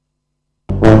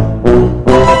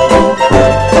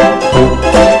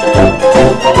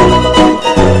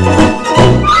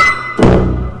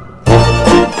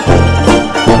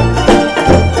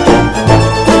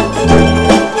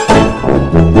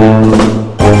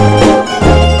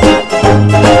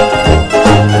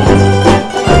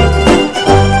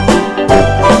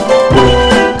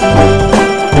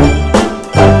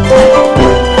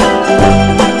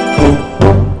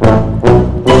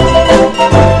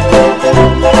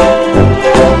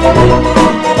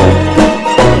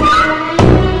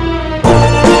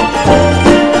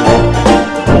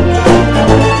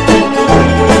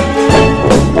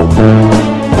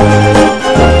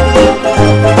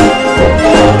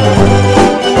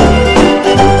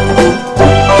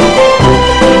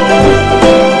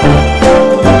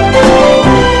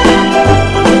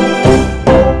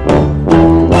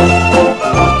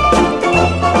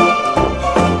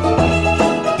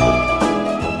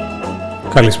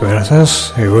Καλησπέρα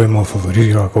σας, εγώ είμαι ο Θοδωρής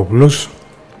Γεωργακόπουλος.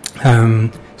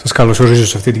 Σας καλωσορίζω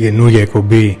σε αυτή την καινούργια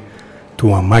εκπομπή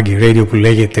του Amagi Radio που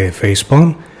λέγεται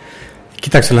Facepalm.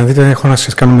 Κοιτάξτε, να δείτε, έχω να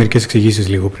σας κάνω μερικές εξηγήσεις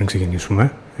λίγο πριν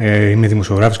ξεκινήσουμε. Είμαι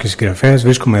δημοσιογράφος και συγγραφέας,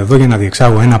 βρίσκομαι εδώ για να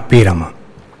διεξάγω ένα πείραμα.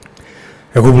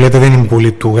 Εγώ που λέτε δεν είμαι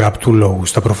πολύ του γραπτού λόγου,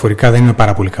 στα προφορικά δεν είμαι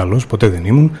πάρα πολύ καλός, ποτέ δεν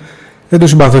ήμουν. Δεν το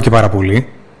συμπαθώ και πάρα πολύ.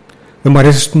 Δεν μου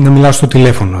αρέσει να μιλάω στο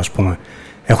τηλέφωνο, ας πούμε.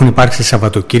 Έχουν υπάρξει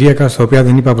Σαββατοκύριακα στα οποία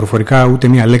δεν είπα προφορικά ούτε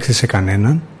μία λέξη σε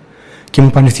κανέναν και μου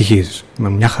είπαν ευτυχής. Με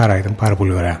μια χαρά, ήταν πάρα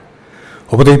πολύ ωραία.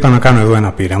 Οπότε είπα να κάνω εδώ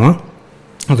ένα πείραμα,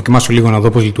 να δοκιμάσω λίγο να δω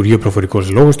πώς λειτουργεί ο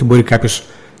προφορικός λόγος, τι μπορεί κάποιος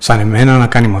σαν εμένα να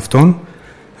κάνει με αυτόν.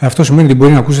 Αυτό σημαίνει ότι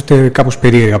μπορεί να ακούσετε κάπως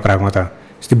περίεργα πράγματα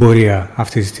στην πορεία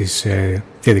αυτής της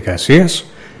διαδικασίας.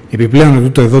 Επιπλέον,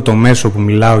 τούτο εδώ το μέσο που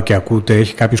μιλάω και ακούτε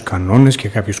έχει κάποιους κανόνες και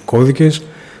κάποιους κώδικες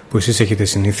που εσείς έχετε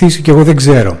συνηθίσει και εγώ δεν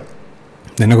ξέρω.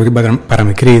 Δεν έχω την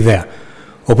παραμικρή ιδέα.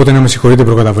 Οπότε να με συγχωρείτε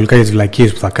προκαταβολικά για τις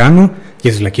βλακίες που θα κάνω, για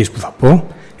τις βλακίες που θα πω.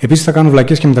 Επίσης θα κάνω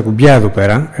βλακίες και με τα κουμπιά εδώ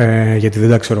πέρα, γιατί δεν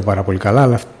τα ξέρω πάρα πολύ καλά,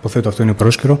 αλλά υποθέτω αυτό είναι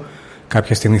πρόσκαιρο.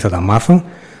 Κάποια στιγμή θα τα μάθω.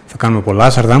 Θα κάνουμε πολλά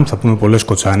σαρδάμ, θα πούμε πολλές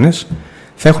κοτσάνες.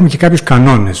 Θα έχουμε και κάποιους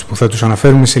κανόνες που θα τους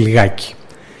αναφέρουμε σε λιγάκι.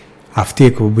 Αυτή η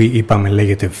εκπομπή, είπαμε,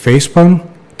 λέγεται Facepalm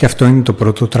και αυτό είναι το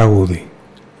πρώτο τραγούδι.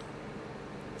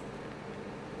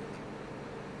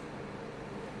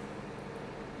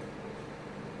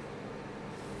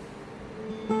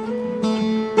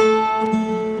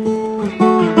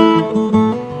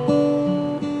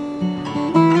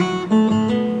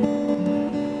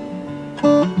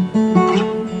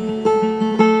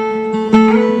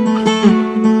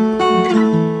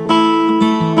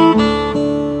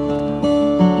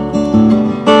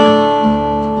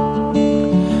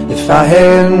 If I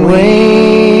had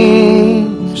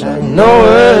wings like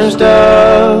Noah's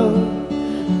dove,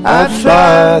 I'd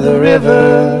fly the river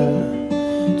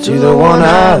to the one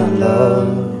I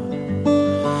love.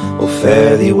 Oh,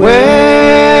 fare thee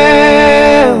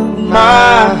well,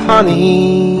 my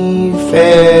honey,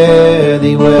 fare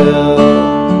thee well.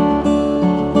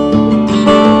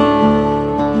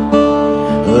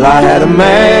 Well, I had a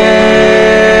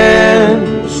man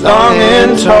long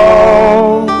and tall.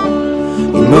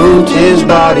 He moved his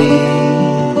body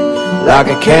like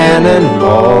a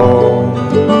cannonball.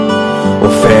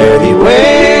 Oh, fare thee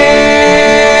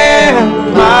well,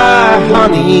 my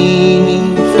honey,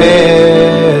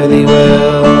 fare thee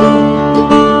well.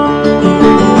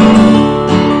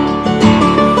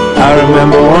 I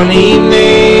remember one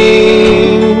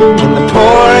evening in the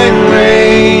pouring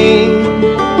rain,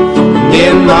 and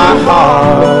in my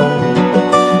heart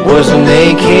was an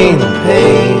aching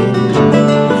pain.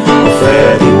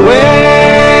 Fare thee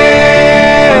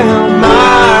well,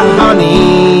 my honey,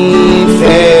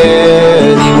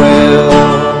 fare thee well.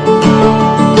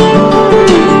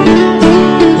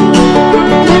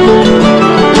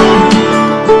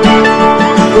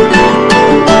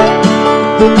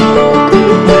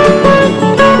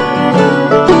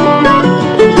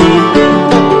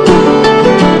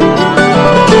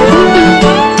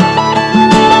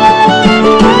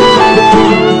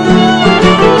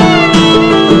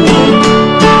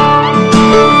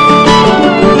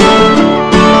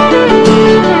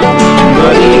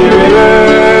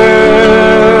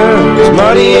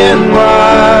 Muddy and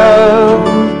wild,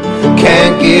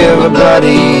 can't give a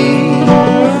bloody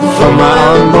for my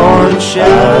unborn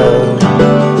child.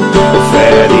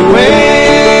 Fare thee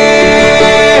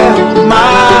well,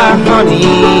 my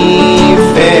honey,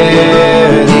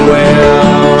 fare thee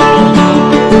well.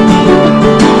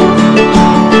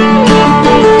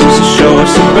 So show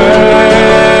us a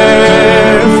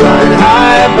bird flying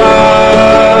high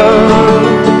above.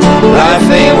 Life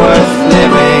ain't worth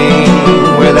living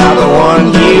without the one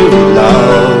you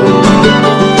love.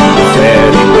 Fare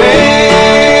thee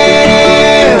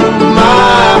well,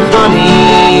 my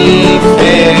honey,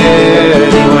 fare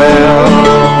thee well.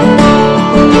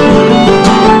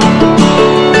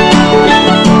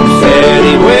 Fare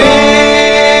thee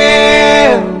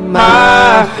well,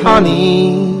 my honey,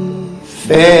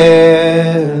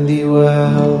 fare thee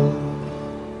well.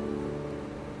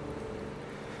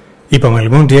 Είπαμε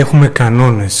λοιπόν ότι έχουμε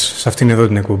κανόνες σε αυτήν εδώ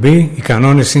την εκπομπή. Οι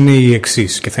κανόνες είναι οι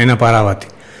εξής και θα είναι απαράβατοι.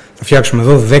 Θα φτιάξουμε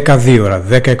εδώ 12 ώρα,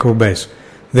 10 εκπομπές.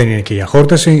 Δεν είναι και για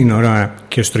χόρταση, είναι ώρα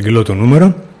και στρογγυλό το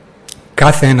νούμερο.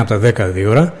 Κάθε ένα από τα 12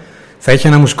 ώρα θα έχει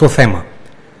ένα μουσικό θέμα.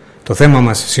 Το θέμα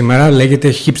μας σήμερα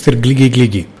λέγεται hipster gliggy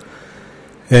gliggy.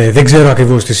 Δεν ξέρω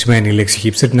ακριβώς τι σημαίνει η λέξη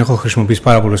hipster, την έχω χρησιμοποιήσει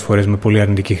πάρα πολλές φορές με πολύ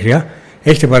αρνητική χρειά.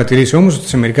 Έχετε παρατηρήσει όμως ότι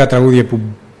σε μερικά τραγούδια που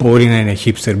μπορεί να είναι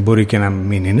hipster, μπορεί και να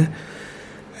μην είναι,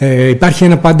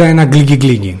 υπάρχει πάντα ένα γκλίγκι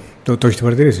γκλίγκι. Το έχετε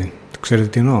παρατηρήσει? Το ξέρετε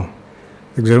τι εννοώ?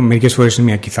 Δεν ξέρω, μερικές φορές είναι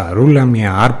μια κιθαρούλα,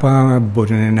 μια άρπα,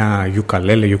 μπορεί να είναι ένα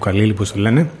γιουκαλίλι, πώς το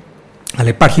λένε. Αλλά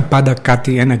υπάρχει πάντα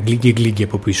κάτι, ένα γκλίγκι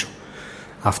από πίσω.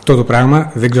 Αυτό το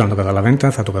πράγμα δεν ξέρω αν το καταλαβαίνετε,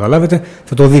 θα το καταλάβετε,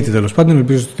 θα το δείτε τέλος πάντων.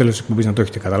 Ελπίζω στο τέλος της εκπομπής να το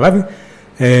έχετε καταλάβει.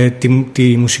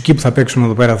 Τη μουσική που θα παίξουμε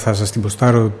εδώ πέρα θα σας την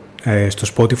ποστάρω στο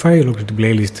Spotify, ολόκληρη την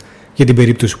playlist, για την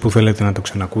περίπτωση που θέλετε να το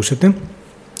ξανακούσετε.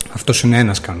 Αυτός είναι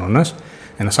ένας κανόνας.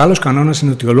 Ένας άλλος κανόνας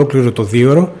είναι ότι ολόκληρο το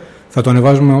 2ωρο θα το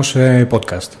ανεβάζουμε ως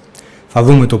podcast. Θα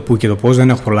δούμε το πού και το πώς, δεν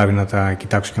έχω προλάβει να τα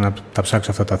κοιτάξω και να τα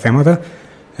ψάξω αυτά τα θέματα.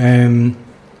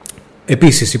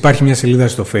 Επίσης υπάρχει μια σελίδα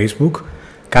στο Facebook.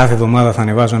 Κάθε εβδομάδα θα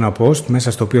ανεβάζω ένα post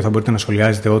μέσα στο οποίο θα μπορείτε να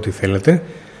σχολιάζετε ό,τι θέλετε.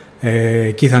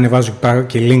 Εκεί θα ανεβάζω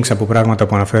και links από πράγματα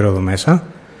που αναφέρω εδώ μέσα.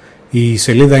 Η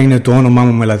σελίδα είναι το όνομά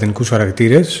μου με λατινικούς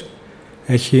χαρακτήρες.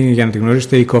 Έχει, για να την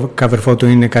γνωρίσετε, η cover photo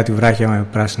είναι κάτι βράχια με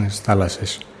πράσινες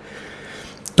θάλασσες.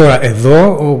 Τώρα,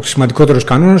 εδώ ο σημαντικότερος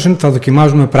κανόνας είναι ότι θα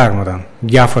δοκιμάζουμε πράγματα.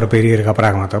 Διάφορα περίεργα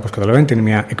πράγματα. Όπως καταλαβαίνετε, είναι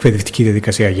μια εκπαιδευτική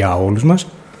διαδικασία για όλους μας.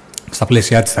 Στα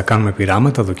πλαίσια της θα κάνουμε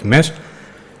πειράματα, δοκιμές.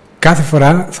 Κάθε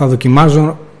φορά θα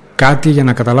δοκιμάζω κάτι για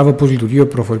να καταλάβω πώς λειτουργεί ο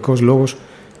προφορικός λόγος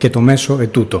και το μέσο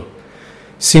ετούτο.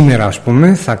 Σήμερα, ας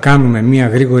πούμε, θα κάνουμε μια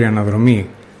γρήγορη αναδρομή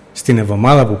στην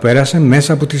εβδομάδα που πέρασε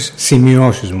μέσα από τις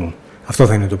σημειώσεις μου. Αυτό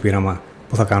θα είναι το πείραμα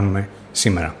που θα κάνουμε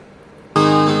σήμερα.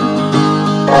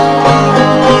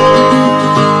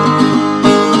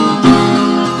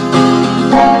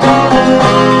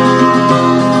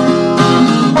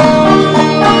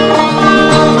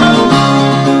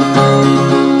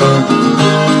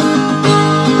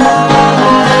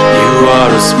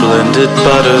 Splendid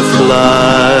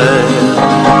butterfly,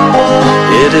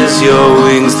 it is your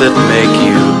wings that make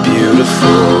you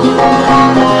beautiful,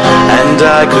 and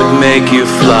I could make you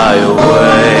fly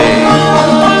away,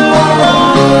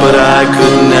 but I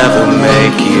could never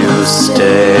make you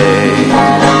stay.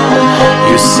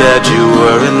 You said you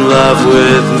were in love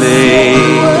with me,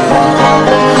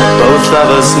 both of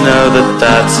us know that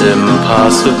that's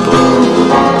impossible,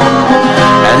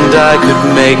 and I could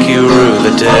make you rue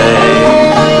the day,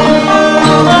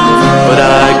 but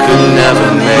I could never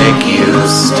make you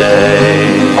stay.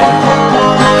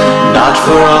 Not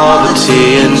for all the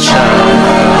tea in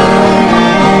China,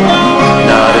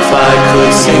 not if I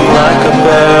could sing like a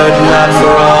bird, not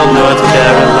for all North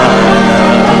Carolina,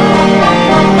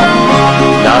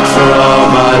 not for all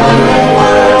my lyric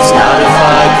words, not if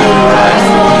I could write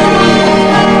for you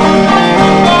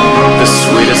the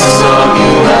sweetest song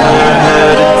you ever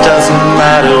heard. It doesn't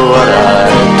matter what I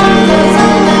do,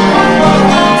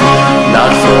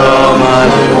 not for all my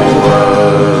little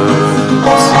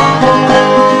words.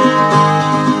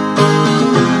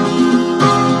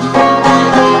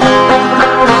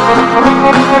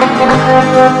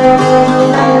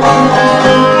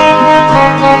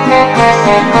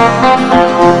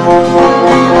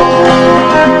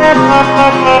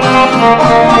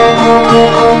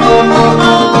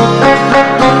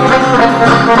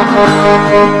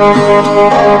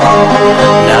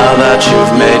 Now that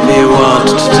you've made me want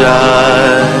to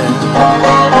die,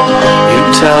 you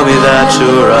tell me that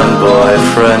you're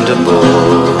unboyfriendable,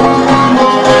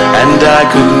 and I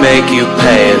could make you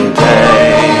pay and pay,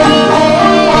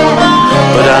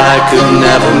 but I could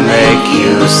never make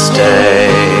you stay.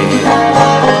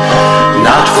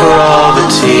 Not for all the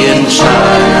tea in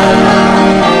China,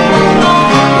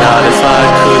 not if I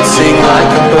could sing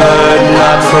like a bird,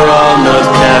 not for all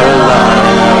North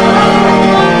Carolina,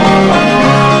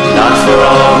 not for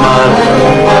all my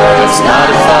little words, not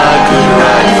if I could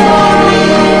write for you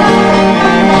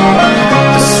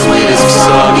the sweetest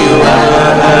song you ever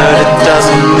heard. It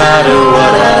doesn't matter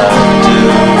what I do,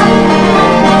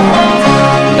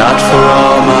 not for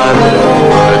all my little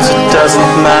words. It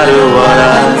doesn't matter what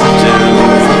I do,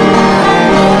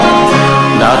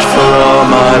 not for all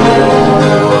my little words.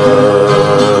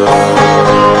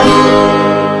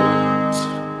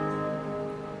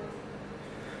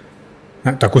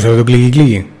 Τα ακούσατε το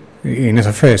κλίγι-κλίγι? Είναι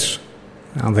σαφές?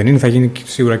 Αν δεν είναι, θα γίνει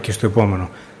σίγουρα και στο επόμενο.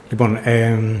 Λοιπόν,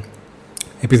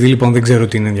 επειδή λοιπόν δεν ξέρω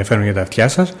τι είναι ενδιαφέρον για τα αυτιά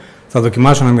σας, θα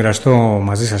δοκιμάσω να μοιραστώ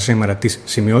μαζί σας σήμερα τις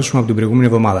σημειώσεις μου από την προηγούμενη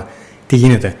εβδομάδα. Τι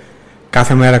γίνεται?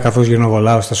 Κάθε μέρα, καθώς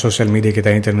γυρνοβολάω στα social media και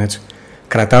τα internet,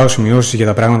 κρατάω σημειώσεις για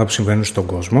τα πράγματα που συμβαίνουν στον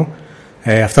κόσμο.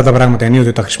 Αυτά τα πράγματα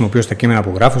ενίοτε τα χρησιμοποιώ στα κείμενα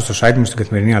που γράφω, στο site μου, στην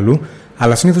καθημερινή αλλού,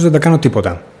 αλλά συνήθως δεν τα κάνω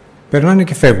τίποτα. Περνάνε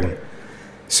και φεύγουν.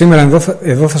 Σήμερα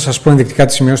εδώ θα σας πω ενδεικτικά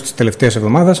τις σημειώσεις της τελευταίας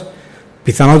εβδομάδας.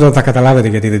 Πιθανότατα θα καταλάβετε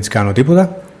γιατί δεν τις κάνω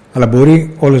τίποτα, αλλά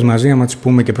μπορεί όλες μαζί, άμα τις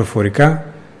πούμε και προφορικά,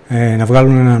 να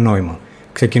βγάλουν ένα νόημα.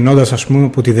 Ξεκινώντας, ας πούμε,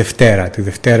 από τη Δευτέρα. Τη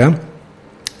Δευτέρα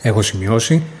έχω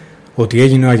σημειώσει ότι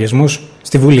έγινε ο αγιασμός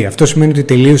στη Βουλή. Αυτό σημαίνει ότι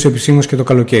τελείωσε επισήμως και το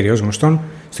καλοκαίρι. Ως γνωστόν,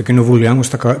 στο Κοινοβούλιο όμως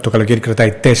το καλοκαίρι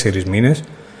κρατάει 4 μήνες.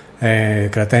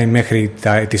 Κρατάει μέχρι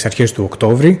τις αρχές του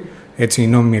Οκτώβρη. Έτσι οι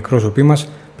νόμιμοι εκπρόσωποι μας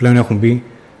πλέον έχουν μπει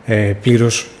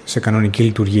πλήρως σε κανονική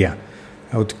λειτουργία.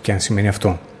 Ό,τι και αν σημαίνει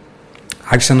αυτό.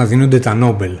 Άρχισαν να δίνονται τα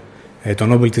Νόμπελ. Το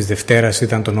Νόμπελ της Δευτέρας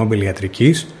ήταν το Νόμπελ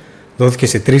Ιατρικής. Δόθηκε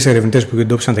σε 3 ερευνητές που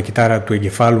εντόπισαν τα κυτάρα του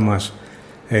εγκεφάλου μας,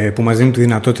 που μας δίνουν τη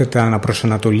δυνατότητα να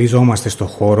προσανατολίζομαστε στον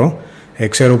χώρο.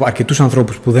 Ξέρω αρκετούς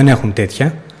ανθρώπους που δεν έχουν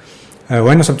τέτοια.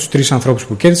 Ο ένας από τους 3 ανθρώπους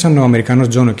που κέρδισαν, ο Αμερικανός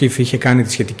Τζον Οκίφ, είχε κάνει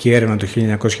τη σχετική έρευνα το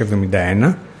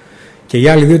 1971 και οι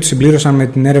άλλοι 2 τη συμπλήρωσαν με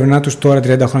την έρευνά τους τώρα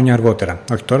 30 χρόνια αργότερα.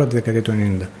 Όχι τώρα, τη δεκαετία του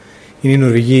 90. Είναι οι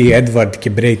Νορβηγοί Έντβαρντ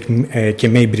και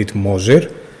Μέιμπριτ Μόζερ.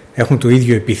 Έχουν το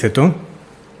ίδιο επίθετο,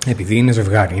 επειδή είναι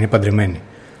ζευγάρι, είναι παντρεμένοι.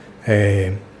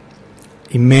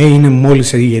 Η Μέι είναι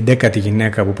μόλις η 11η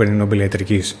γυναίκα που παίρνει Νόμπελ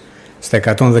Ιατρικής στα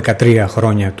 113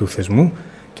 χρόνια του θεσμού,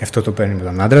 και αυτό το παίρνει με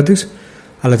τον άντρα της.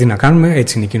 Αλλά τι να κάνουμε,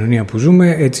 έτσι είναι η κοινωνία που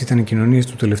ζούμε, έτσι ήταν οι κοινωνίες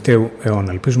του τελευταίου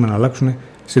αιώνα. Ελπίζουμε να αλλάξουν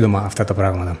σύντομα αυτά τα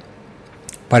πράγματα.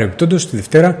 Παρεμπιπτόντως, τη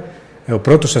Δευτέρα, ο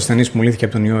πρώτος ασθενής που μολύνθηκε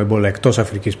από τον ιό Εμπόλα εκτός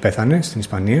Αφρικής πέθανε στην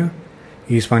Ισπανία.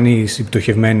 Οι Ισπανοί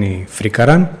συμπτωχευμένοι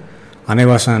φρίκαραν,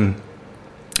 ανέβασαν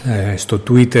στο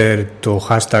Twitter το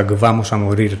hashtag Vamos a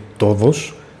morir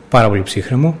todos, πάρα πολύ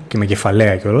ψύχρεμο και με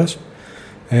κεφαλαία κιόλας,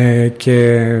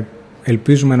 και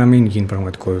ελπίζουμε να μην γίνει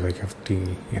πραγματικότητα και αυτή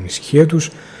η ανησυχία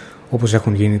τους, όπως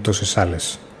έχουν γίνει τόσες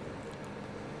άλλες.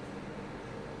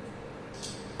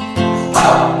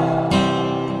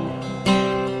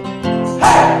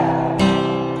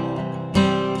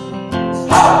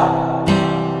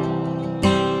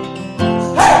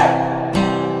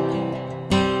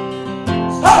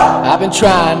 I've been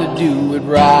trying to do it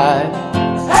right.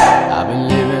 I've been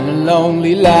living a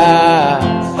lonely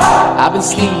life. I've been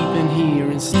sleeping here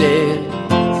instead.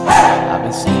 I've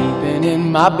been sleeping in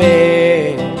my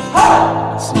bed. I've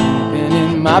been sleeping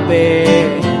in my bed.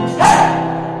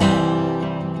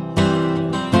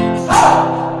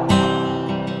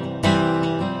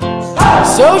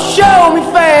 So show me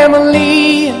family,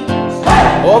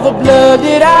 all the blood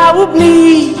that I will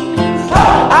bleed.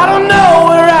 I don't know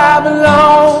where I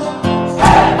belong.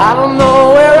 I don't know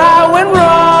where I went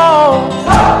wrong.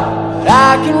 But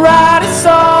I can write a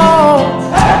song.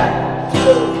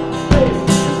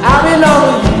 I belong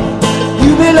with you,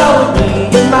 you belong with me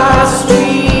in my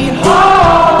sweet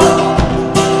home.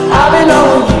 I belong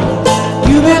with you,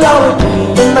 you belong with me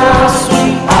in my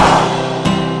sweet home.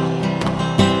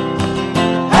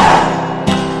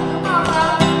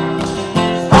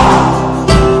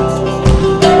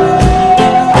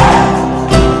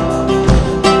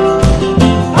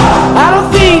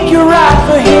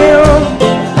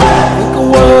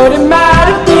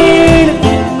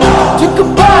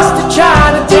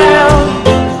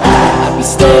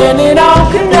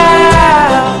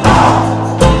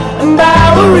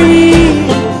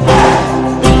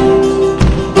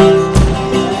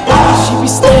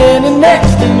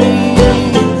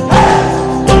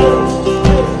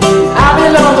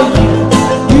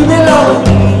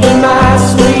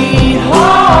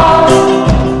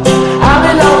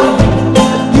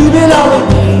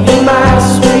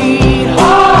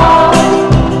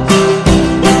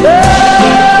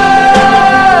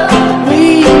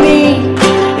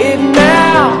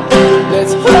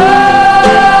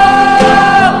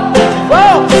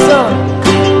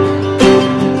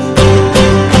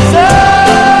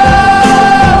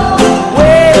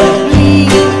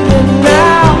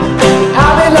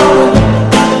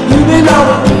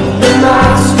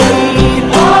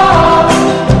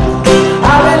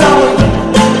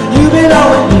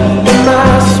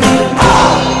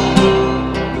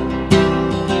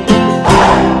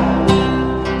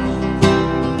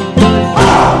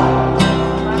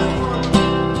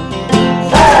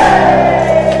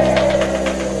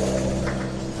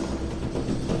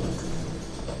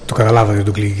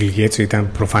 Έτσι ήταν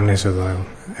προφανές εδώ.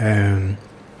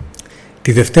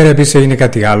 Τη Δευτέρα επίσης έγινε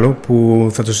κάτι άλλο που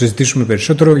θα το συζητήσουμε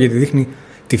περισσότερο, γιατί δείχνει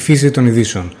τη φύση των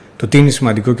ειδήσεων. Το τι είναι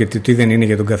σημαντικό και το τι δεν είναι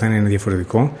για τον καθένα είναι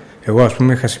διαφορετικό. Εγώ, ας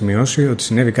πούμε, είχα σημειώσει ότι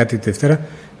συνέβη κάτι τη Δευτέρα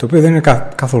το οποίο δεν είναι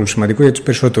καθόλου σημαντικό για τους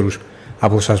περισσότερους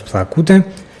από εσάς που θα ακούτε.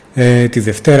 Τη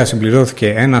Δευτέρα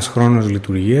συμπληρώθηκε ένας χρόνος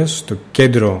λειτουργίας στο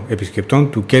κέντρο επισκεπτών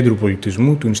του Κέντρου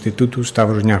Πολιτισμού του Ινστιτούτου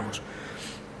Σταύρος Νιάρχος.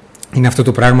 Είναι αυτό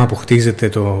το πράγμα που χτίζεται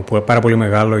το πάρα πολύ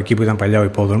μεγάλο, εκεί που ήταν παλιά ο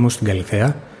υπόδρομος, στην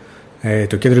Καλιθέα.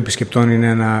 Το κέντρο επισκεπτών είναι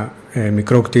ένα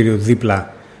μικρό κτίριο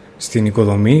δίπλα στην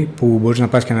οικοδομή, που μπορείς να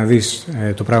πας και να δεις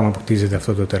το πράγμα που χτίζεται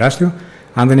αυτό το τεράστιο.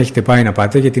 Αν δεν έχετε πάει, να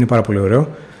πάτε, γιατί είναι πάρα πολύ ωραίο.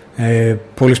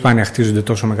 Πολύ σπάνια χτίζονται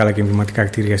τόσο μεγάλα και εμβληματικά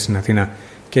κτίρια στην Αθήνα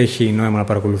και έχει νόημα να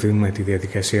παρακολουθούμε τη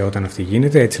διαδικασία όταν αυτή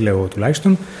γίνεται, έτσι λέω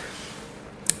τουλάχιστον.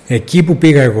 Εκεί που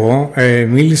πήγα εγώ,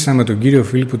 μίλησα με τον κύριο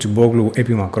Φίλιππο Τσιμπόγλου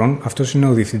επί μακρόν. Αυτός είναι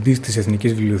ο διευθυντής της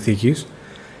Εθνικής Βιβλιοθήκης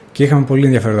και είχαμε πολύ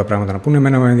ενδιαφέροντα πράγματα να πούνε.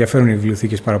 Εμένα με ενδιαφέρουν οι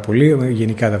βιβλιοθήκες πάρα πολύ,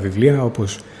 γενικά τα βιβλία,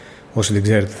 όπως όσοι δεν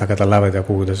ξέρετε θα καταλάβετε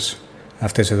ακούγοντας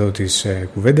αυτές εδώ τις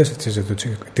κουβέντες, αυτές εδώ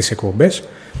τις εκπομπές.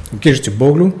 Ο κύριος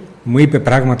Τσιμπόγλου μου είπε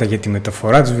πράγματα για τη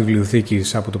μεταφορά της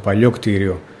βιβλιοθήκης από το παλιό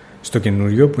κτίριο στο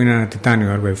καινούριο, που είναι ένα τιτάνιο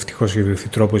έργο, ευτυχώς βρεθεί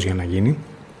τρόπος για να γίνει.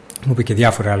 Μου είπε και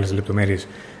διάφορες άλλες λεπτομέρειες.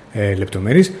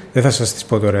 Δεν θα σας τις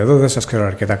πω τώρα εδώ, δεν σας ξέρω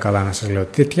αρκετά καλά να σας λέω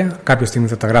τέτοια. Κάποια στιγμή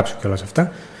θα τα γράψω κιόλας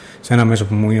αυτά σε ένα μέσο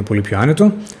που μου είναι πολύ πιο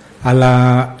άνετο.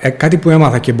 Αλλά κάτι που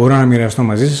έμαθα και μπορώ να μοιραστώ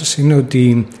μαζί σας είναι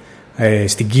ότι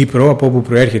στην Κύπρο, από όπου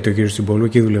προέρχεται ο κ. Τσιμπόγλου,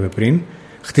 εκεί δούλευε πριν,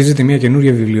 χτίζεται μια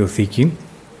καινούργια βιβλιοθήκη,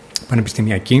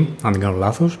 πανεπιστημιακή, αν δεν κάνω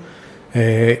λάθος,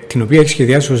 την οποία έχει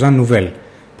σχεδιάσει ο Ζαν Νουβέλ,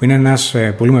 που είναι ένας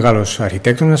πολύ μεγάλος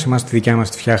αρχιτέκτονας. Εμάς τη δικιά μας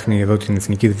τη φτιάχνει εδώ την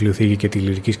Εθνική Βιβλιοθήκη και τη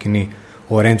λυρική σκηνή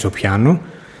ο Ρέντσο Πιάνο.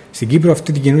 Στην Κύπρο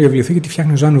αυτή την καινούργια βιβλιοθήκη τη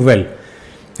φτιάχνει ο Ζαν Νουβέλ.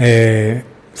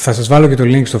 Θα σας βάλω και το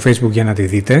link στο Facebook για να τη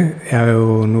δείτε.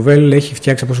 Ο Νουβέλ έχει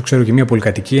φτιάξει, από όσο ξέρω, και μια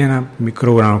πολυκατοικία, ένα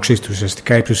μικρό ουρανοξύστιο,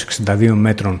 ουσιαστικά ύψους 62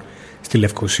 μέτρων στη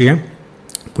Λευκοσία,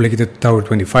 που λέγεται Tower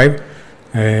 25.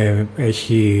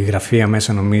 Έχει γραφεία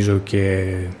μέσα, νομίζω, και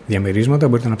διαμερίσματα.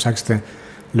 Μπορείτε να ψάξετε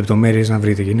λεπτομέρειες να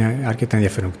βρείτε, και είναι αρκετά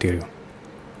ενδιαφέρον κτίριο.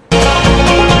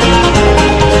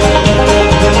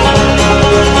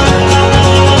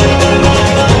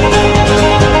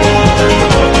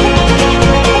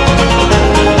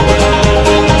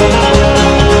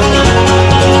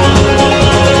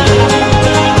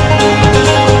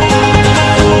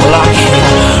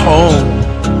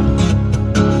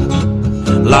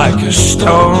 Like a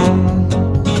stone,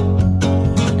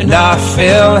 and I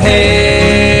fell heavy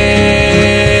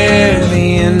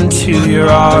into your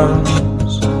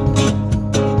arms.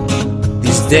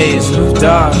 These days of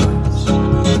dust,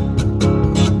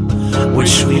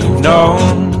 which we've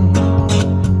known,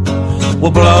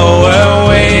 will blow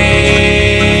away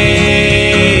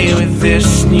with this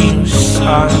new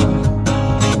sun.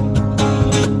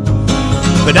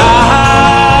 But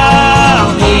I'll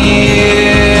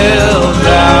kneel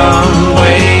down,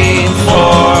 wait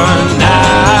for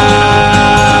now.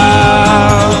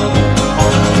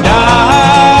 And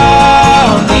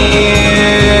I'll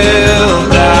kneel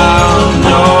down,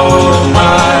 know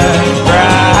my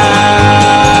ground.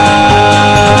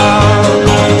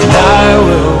 And I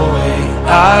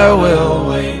will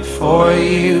wait for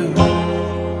you.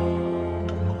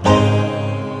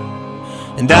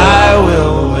 And I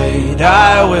will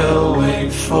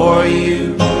wait for you.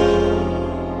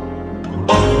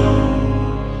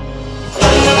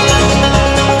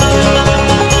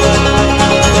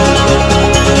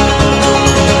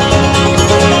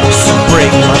 So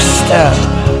break my step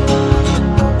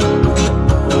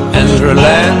and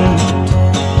relent.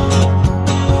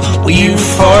 Well, you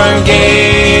forgave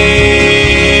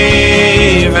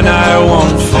and I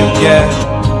won't forget.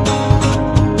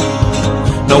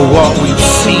 Know what we've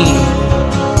seen,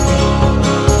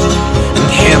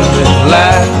 with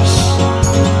less.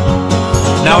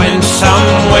 Now in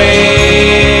some way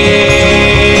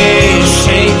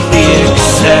shake the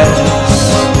excess.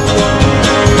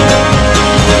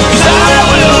 'Cause I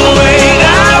will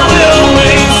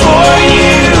wait for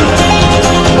you.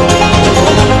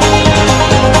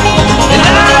 And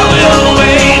I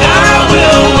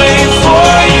will wait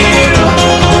for you.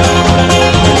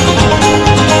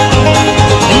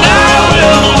 And I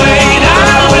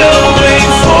will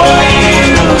wait for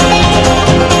you.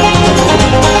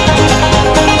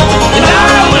 And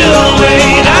I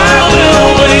will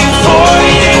wait for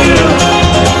you.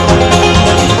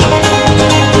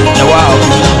 Now I'll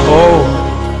be bold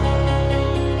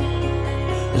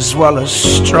as well as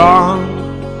strong,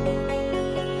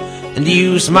 and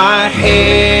use my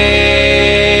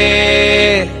head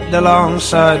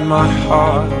alongside my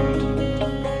heart.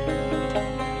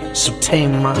 So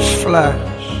tame my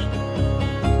flesh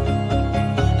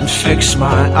and fix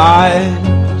my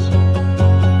eyes,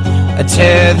 a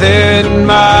tethered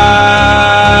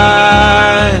mind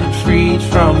freed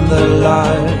from the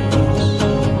lies.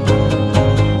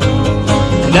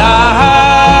 And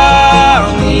I'll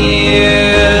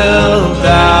kneel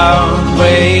down,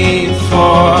 wait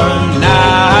for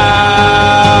now.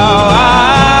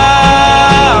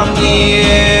 I'll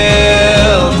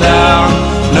kneel down,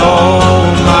 know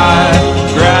my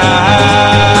ground.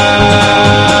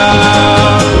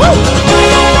 Woo!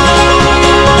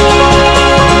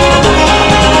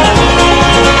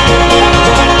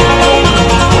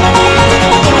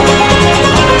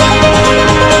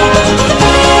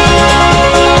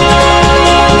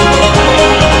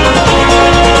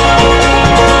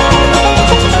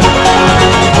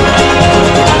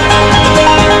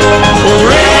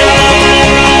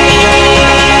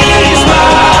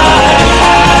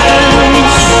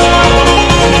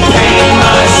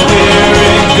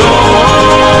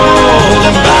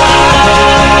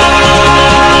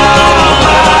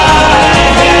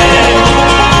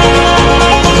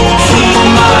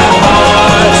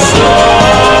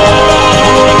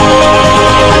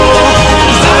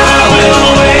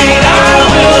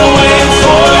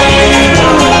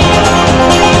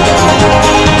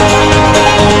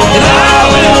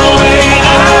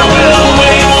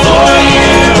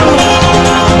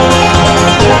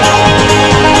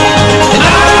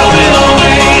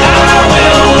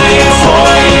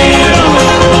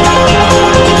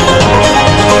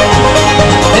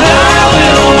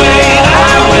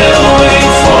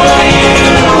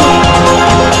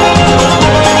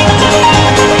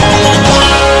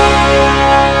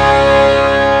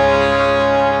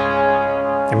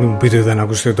 Και μην μου πείτε ότι δεν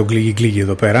ακούσετε τον κλίγι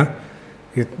εδώ πέρα.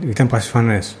 Ήταν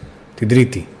πασιφανές. Την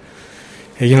Τρίτη.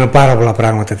 Έγιναν πάρα πολλά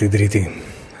πράγματα την Τρίτη.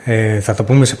 Θα τα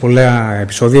πούμε σε πολλά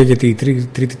επεισόδια, γιατί η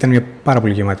Τρίτη ήταν μια πάρα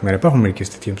πολύ γεμάτη μέρα. Υπάρχουν μερικές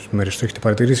τέτοιες μέρες, το έχετε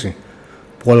παρατηρήσει,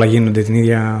 που όλα γίνονται την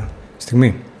ίδια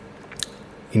στιγμή.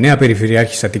 Η νέα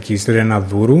Περιφερειάρχης Αττικής, Ρένα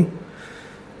Δούρου,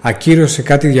 ακύρωσε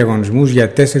κάτι διαγωνισμούς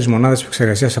για 4 μονάδες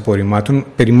επεξεργασίας απορριμμάτων.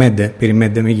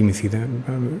 Περιμένετε, μην κοιμηθείτε.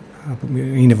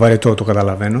 Είναι βαρετό, το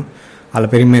καταλαβαίνω, αλλά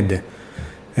περιμένετε.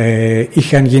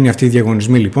 Είχαν γίνει αυτοί οι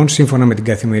διαγωνισμοί, λοιπόν, σύμφωνα με την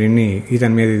Καθημερινή.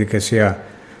 Ήταν μια διαδικασία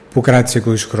που κράτησε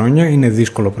 20 χρόνια. Είναι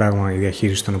δύσκολο πράγμα η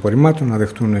διαχείριση των απορριμμάτων, να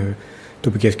δεχτούν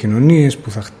τοπικές κοινωνίες,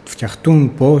 που θα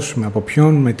φτιαχτούν, πώς, από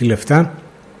ποιον, με τι λεφτά.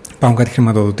 Υπάρχουν κάτι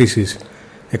χρηματοδοτήσεις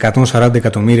 140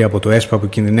 εκατομμύρια από το ΕΣΠΑ που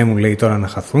κινδυνεύουν, λέει, τώρα να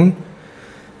χαθούν.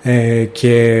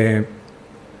 Και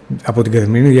από την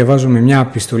Καθημερινή διαβάζω: με μια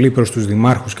επιστολή προς τους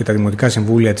δημάρχους και τα δημοτικά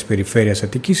συμβούλια της Περιφέρειας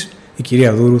Αττικής, η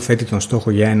κυρία Δούρου θέτει τον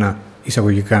στόχο για ένα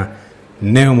εισαγωγικά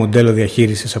νέο μοντέλο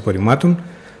διαχείρισης απορριμμάτων,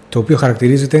 το οποίο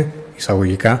χαρακτηρίζεται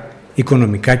εισαγωγικά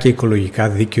οικονομικά και οικολογικά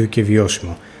δίκαιο και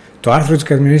βιώσιμο. Το άρθρο της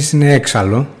Καθημερινής είναι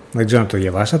έξαλλο, δεν ξέρω αν το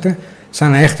διαβάσατε,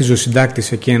 σαν να έχτιζε ο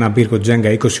συντάκτης εκεί ένα μπύρκο Τζέγκα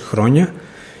 20 χρόνια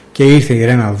και ήρθε η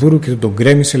Ρένα Δούρου και τον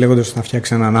γκρέμισε λέγοντας να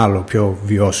φτιάξει έναν άλλο πιο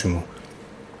βιώσιμο.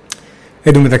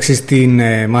 Εν τω μεταξύ,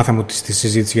 μάθαμε ότι στη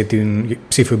συζήτηση για την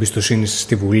ψήφο εμπιστοσύνης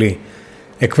στη Βουλή,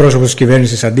 εκπρόσωπος της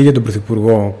κυβέρνησης αντί για τον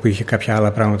Πρωθυπουργό που είχε κάποια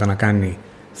άλλα πράγματα να κάνει,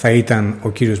 θα ήταν ο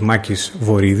κύριος Μάκης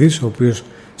Βορίδης, ο οποίος,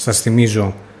 σας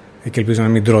θυμίζω και ελπίζω να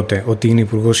μην τρώτε, ότι είναι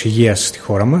Υπουργός Υγείας στη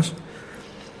χώρα μας.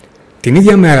 Την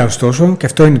ίδια μέρα, ωστόσο, και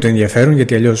αυτό είναι το ενδιαφέρον,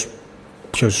 γιατί αλλιώς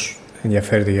ποιος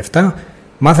ενδιαφέρεται γι' αυτά,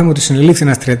 μάθαμε ότι συνελήφθη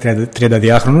ένας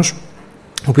 32χρονος,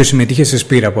 ο οποίος συμμετείχε σε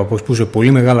σπήρα που αποσπούσε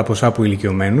πολύ μεγάλα ποσά από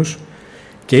ηλικιωμένους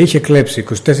και είχε κλέψει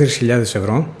 24.000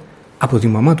 ευρώ από τη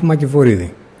μαμά του Μάκη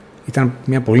Βορίδη. Ήταν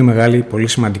μια πολύ μεγάλη, πολύ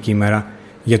σημαντική ημέρα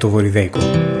για το Βοριδέικο.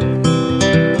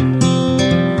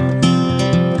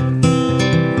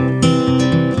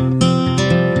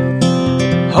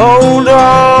 Hold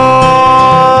on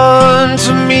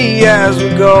to me as we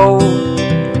go,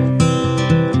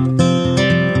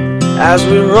 as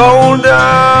we roll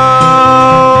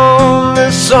down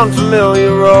this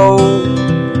unfamiliar road.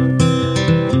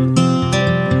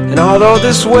 And although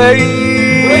this wave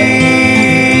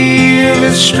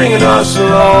is stringing us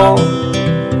along,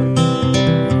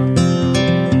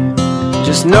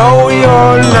 just know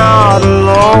you're not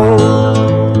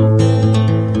alone,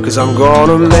 'cause I'm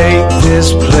gonna make this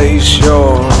place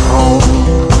your home.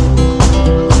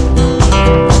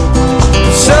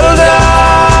 Settle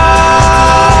down,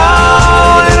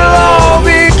 it'll all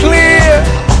be clear.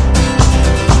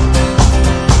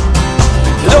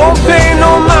 Don't pay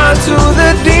no mind to the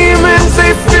demons,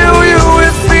 they fill you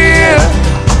with fear.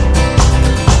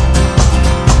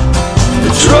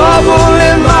 The trouble,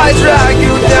 it might drag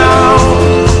you down.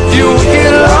 If you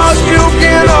get lost, you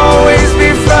can always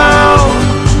be found.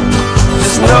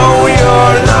 Just know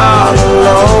you're not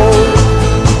alone,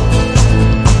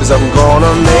 'cause I'm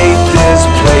gonna make this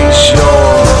place your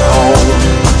home.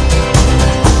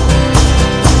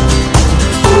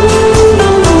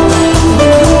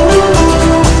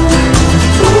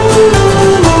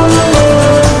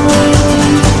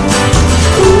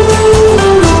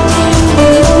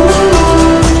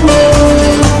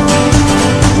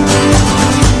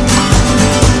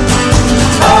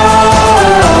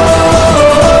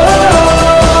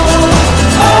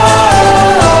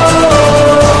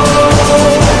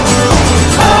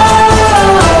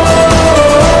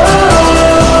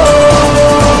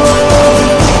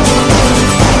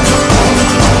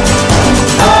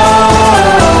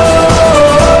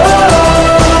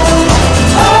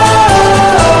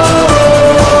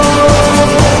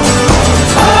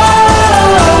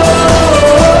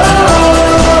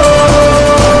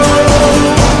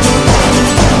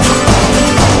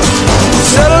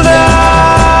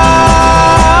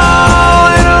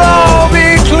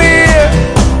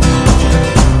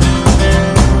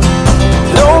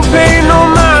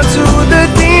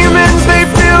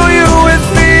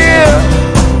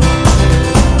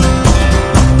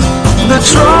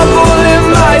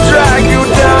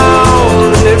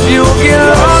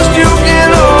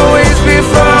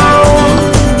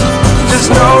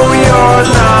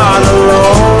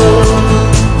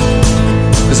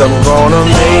 I'm gonna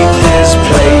make this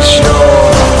place your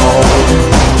home.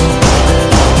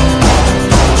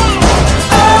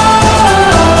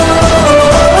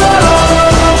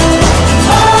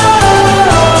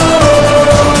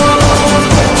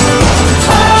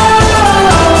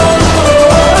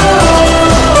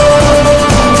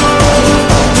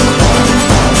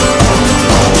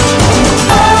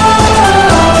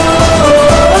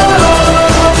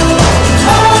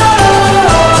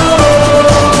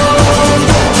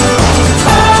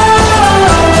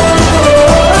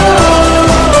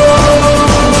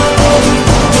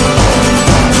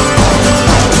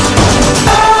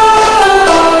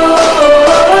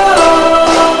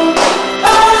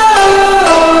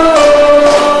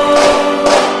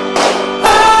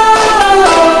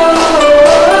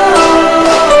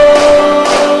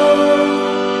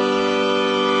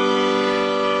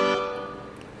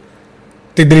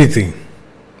 Την Τρίτη,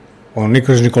 ο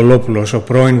Νίκος Νικολόπουλος, ο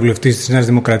πρώην βουλευτής της Νέας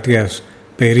Δημοκρατίας,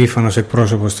 περήφανος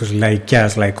εκπρόσωπος της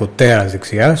λαϊκιάς, λαϊκοτέρας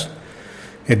δεξιάς,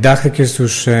 εντάχθηκε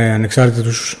στους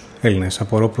ανεξάρτητους Έλληνες.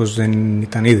 Απορώ πως δεν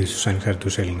ήταν ήδη στους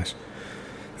ανεξάρτητους Έλληνες.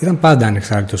 Ήταν πάντα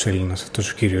ανεξάρτητος Έλληνας αυτός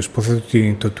ο κύριος. Υποθέτω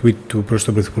ότι το tweet του προς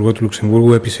τον Πρωθυπουργό του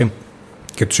Λουξεμβούργου έπεισε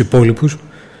και τους υπόλοιπους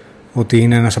ότι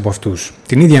είναι ένας από αυτούς.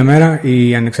 Την ίδια μέρα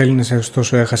οι ανεξέλληνες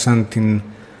ωστόσο έχασαν την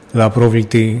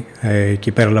λαπρόβλητη και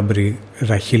υπέρλαμπρη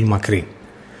Ραχίλ Μακρύ.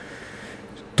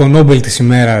 Το Νόμπελ της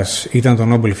ημέρας ήταν το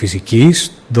Νόμπελ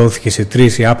Φυσικής. Δόθηκε σε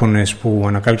 3 Ιάπωνες που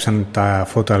ανακάλυψαν τα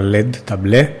φώτα LED, τα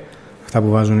μπλε, αυτά που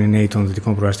βάζουν οι νέοι των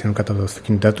δυτικών προάστιων κατά τα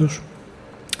αυτοκίνητά τους.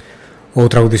 Ο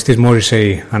τραγουδιστής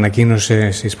Μόρισεϊ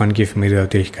ανακοίνωσε στη ισπανική εφημερίδα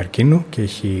ότι έχει καρκίνο και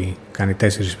έχει κάνει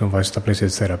 4 επεμβάσεις στα πλαίσια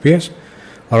της θεραπείας.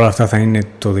 Όλα αυτά θα είναι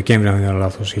το Δεκέμβριο, αν δεν είναι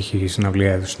λάθος, έχει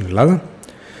συναυλία εδώ στην Ελλάδα.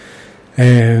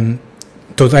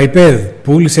 Το iPad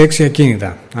πούλησε 6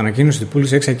 ακίνητα. Ανακοίνωσε ότι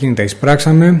πούλησε 6 ακίνητα.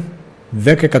 Εισπράξαμε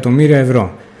 10 εκατομμύρια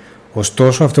ευρώ.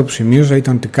 Ωστόσο, αυτό που σημείωσα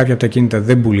ήταν ότι κάποια από τα ακίνητα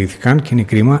δεν πουλήθηκαν και είναι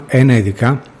κρίμα. Ένα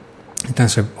ειδικά ήταν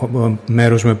σε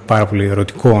μέρος με πάρα πολύ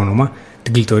ερωτικό όνομα,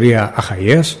 την κλητορία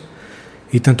Αχαΐας.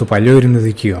 Ήταν το παλιό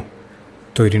ειρηνοδικείο.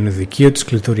 Το ειρηνοδικείο της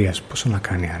κλητορίας. Πόσο να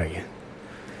κάνει άραγε.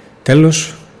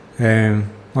 Τέλος,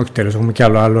 όχι τέλος, έχουμε κι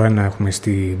άλλο ένα έχουμε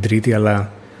στην Τρίτη,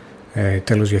 αλλά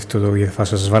τέλος γι' αυτό θα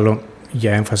σας βάλω,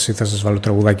 για έμφαση θα σας βάλω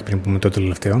τραγουδάκι πριν πούμε το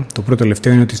τελευταίο. Το πρώτο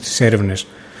τελευταίο είναι ότι στις έρευνες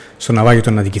στο ναυάγιο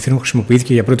των Αντικειθήρων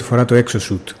χρησιμοποιήθηκε για πρώτη φορά το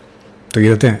exosuit. Το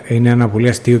είδατε, είναι ένα πολύ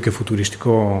αστείο και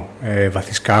φουτουριστικό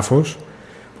βαθυσκάφος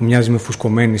που μοιάζει με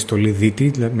φουσκωμένη στολή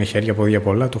δίτη, με χέρια, πόδια απ'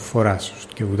 όλα, το φοράς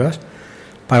και βουτάς.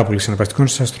 Πάρα πολύ συναρπαστικό, είναι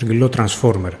σαν στρογγυλό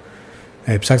Transformer.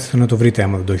 Ψάξτε το να το βρείτε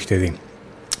άμα δεν το έχετε δει.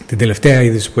 Την τελευταία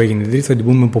είδηση που έγινε την Τρίτη θα την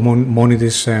πούμε από μόνη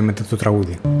της μετά το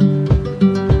τραγούδι.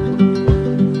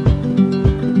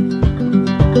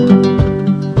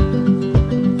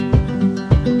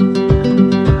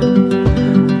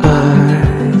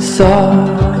 I saw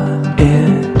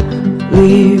it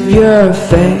leave your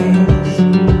face.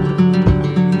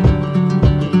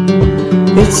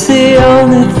 It's the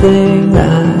only thing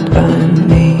that I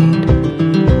need.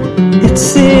 It's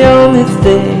the only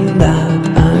thing that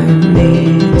I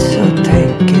need. So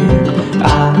take it.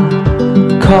 I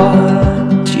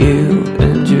caught you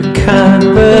in your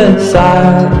canvas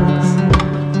eyes.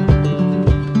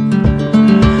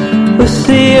 It's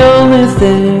the only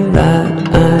thing that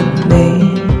I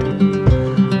need.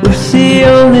 It's the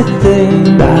only thing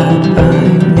that I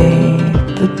need.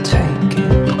 But take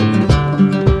it.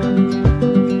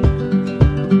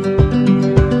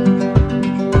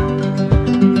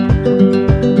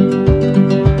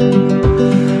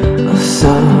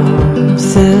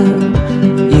 Something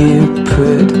you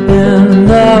put in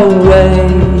the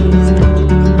ways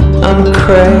I'm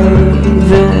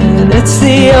craving. It's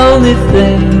the only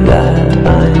thing that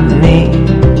I need.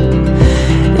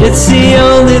 It's the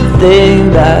only thing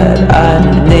that I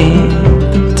need.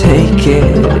 Take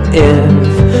it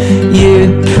if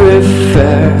you'd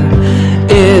prefer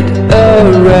it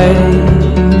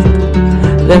erased.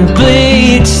 Then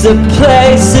bleach the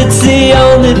place. It's the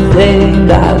only thing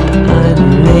that I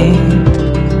need.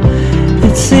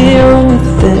 It's the only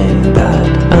thing that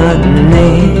I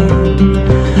need.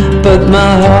 But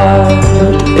my heart,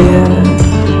 it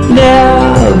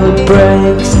never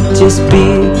breaks. It just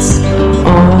beats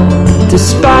on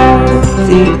despite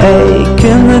the ache.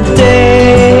 And the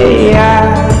day I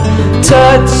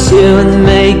touch you and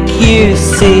make you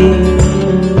see,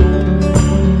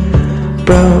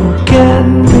 broken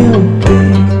will be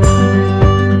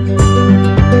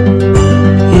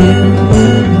you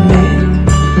and me.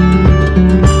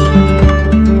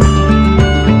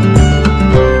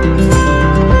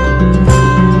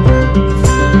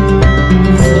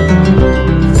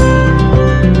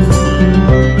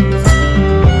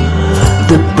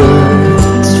 The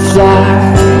birds fly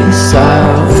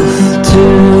south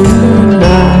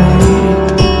tonight.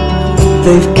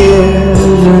 They've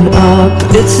given up.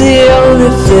 It's the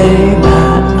only thing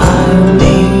that I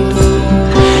need.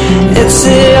 It's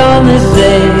the only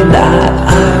thing that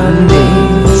I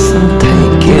need. So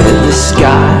take it. The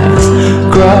skies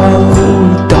grow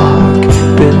dark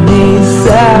beneath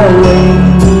their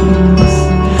wings.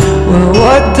 Well,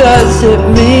 what does it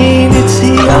mean? It's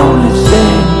the only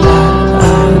thing that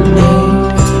I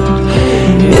need.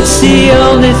 It's the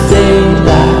only thing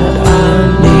that I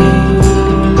need.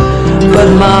 But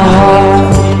my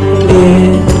heart,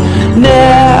 it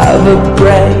never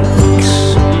breaks.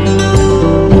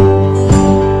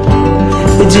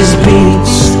 It just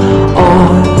beats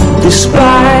on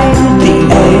despite the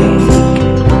ache.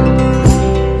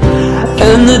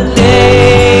 And the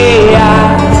day I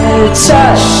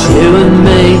touch you and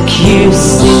make you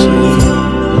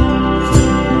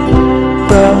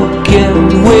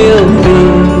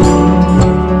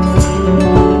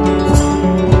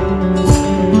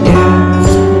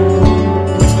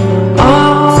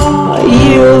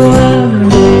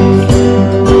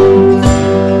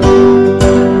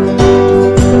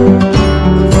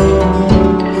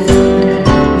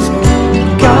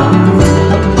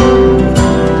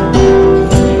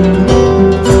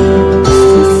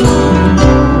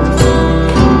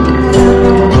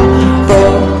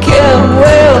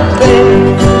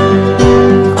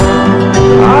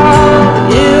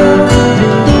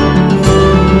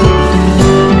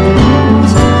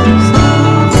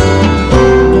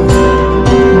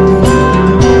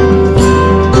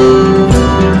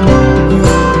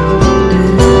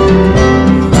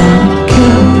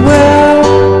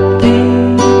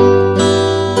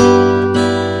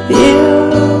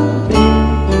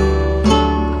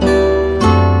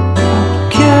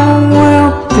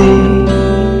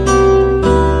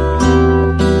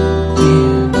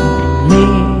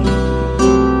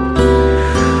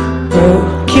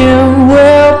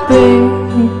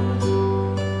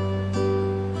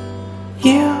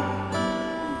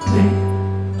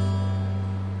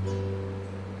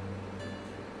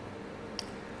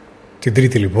Την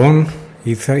Τρίτη λοιπόν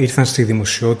ήρθαν στη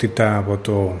δημοσιότητα από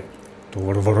το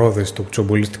βορβορόδες, το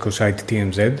τσομπολίστικο site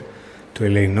TMZ, το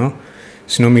ελεεινό,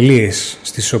 συνομιλίες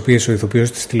στις οποίες ο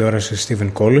ηθοποιός της τηλεόρασης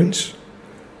Stephen Collins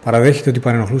παραδέχεται ότι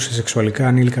παρενοχλούσε σεξουαλικά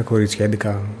ανήλικα κορίτσια 11-12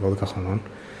 χρονών.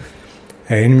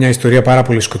 Είναι μια ιστορία πάρα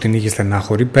πολύ σκοτεινή και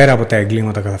στενάχωρη, πέρα από τα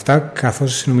εγκλήματα καθ' αυτά,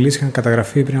 καθώς οι συνομιλίες είχαν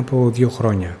καταγραφεί πριν από 2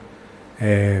 χρόνια.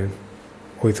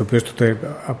 Ο ηθοποιός τότε,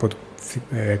 από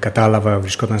κατάλαβα,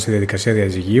 βρισκόταν στη διαδικασία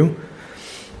διαζυγίου.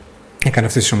 Έκανε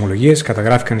αυτές τις ομολογίες,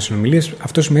 καταγράφηκαν οι συνομιλίες.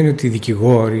 Αυτό σημαίνει ότι οι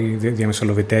δικηγόροι, οι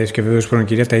διαμεσολαβητές και βέβαιως πρώην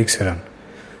κυρία τα ήξεραν.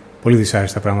 Πολύ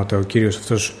δυσάρεστα πράγματα. Ο κύριος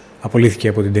αυτός απολύθηκε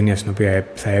από την ταινία στην οποία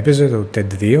θα έπαιζε, το TED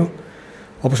 2.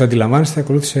 Όπως αντιλαμβάνεστε,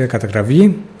 ακολούθησε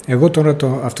καταγραφή. Εγώ τώρα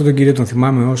αυτόν τον κύριο τον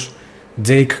θυμάμαι ως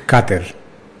Jake Cutter,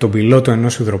 τον πιλότο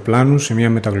ενός υδροπλάνου σε μια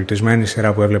μεταγλωτισμένη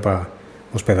σειρά που έβλεπα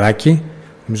ως παιδάκι.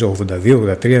 Νομίζω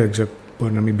 82-83, δεν ξέρω,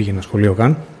 μπορεί να μην πήγαινα σχολείο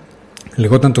καν.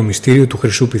 Λεγόταν Το Μυστήριο του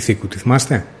Χρυσού Πυθίκου. Τη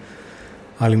θυμάστε?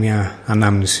 Άλλη μια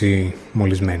ανάμνηση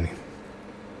μολυσμένη.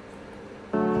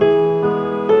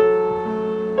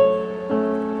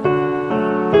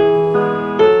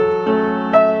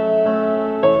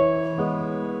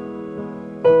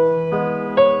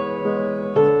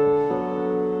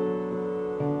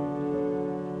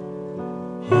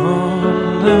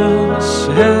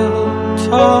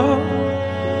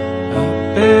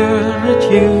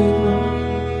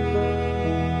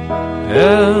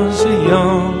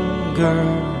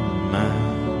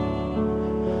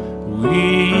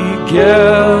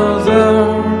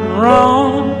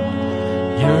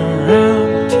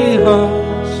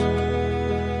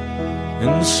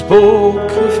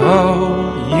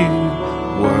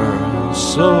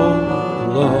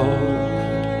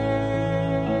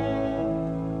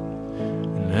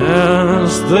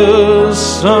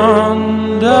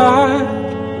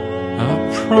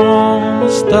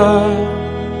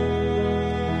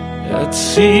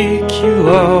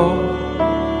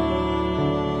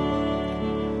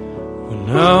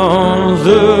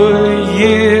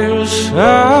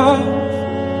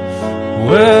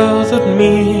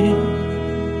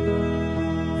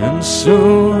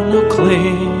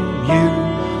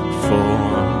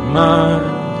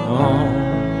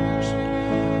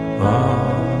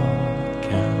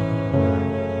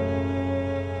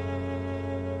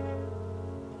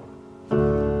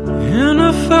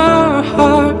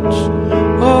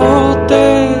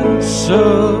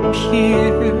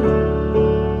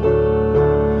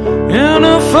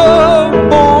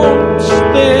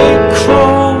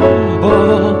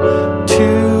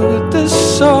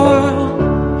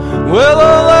 Well,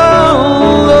 our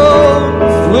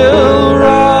love will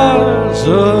rise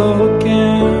again.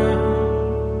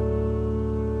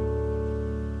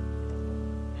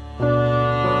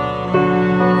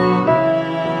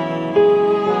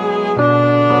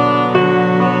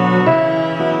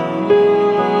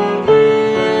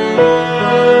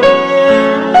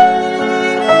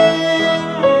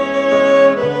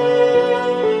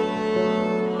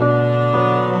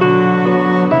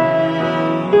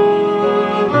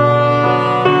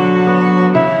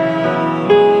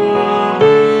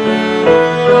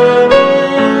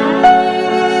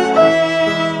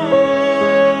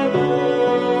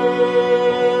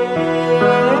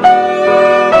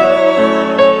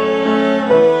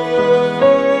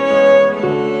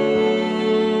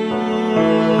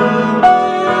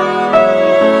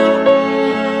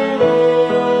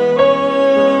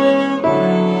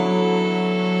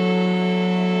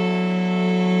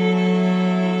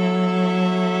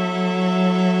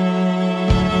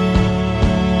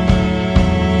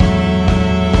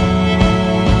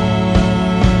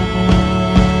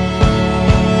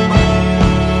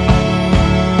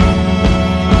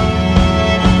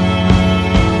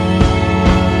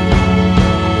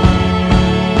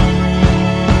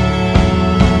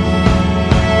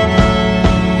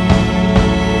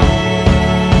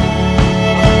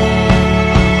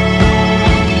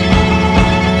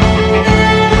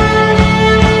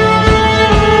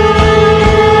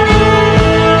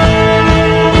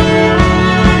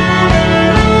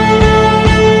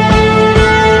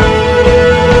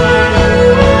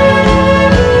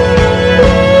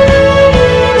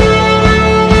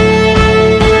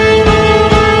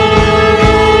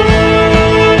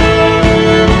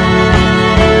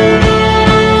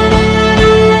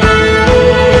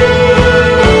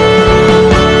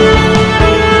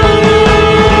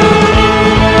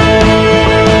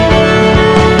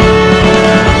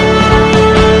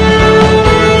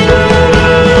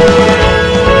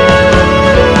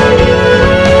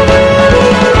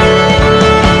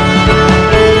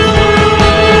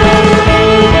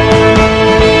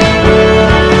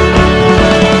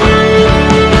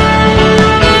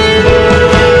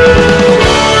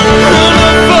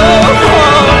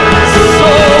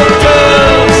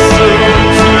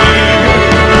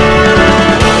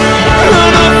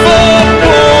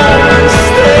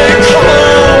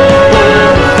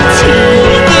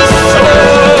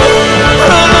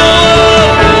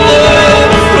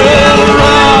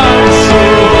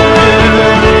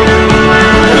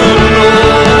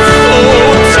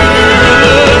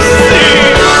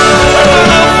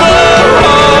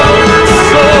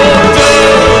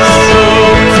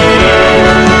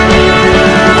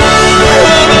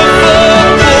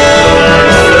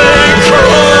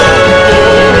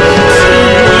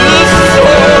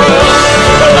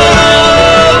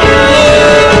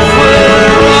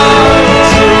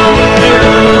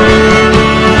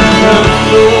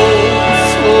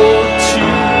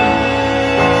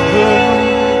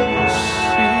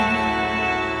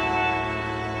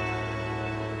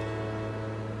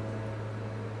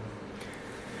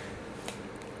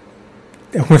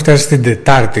 Έχουμε φτάσει στην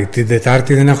Τετάρτη. Την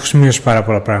Τετάρτη δεν έχω σημειώσει πάρα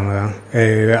πολλά πράγματα.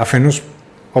 Αφενός,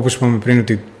 όπως είπαμε πριν,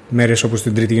 ότι μέρες όπως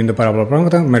την Τρίτη γίνονται πάρα πολλά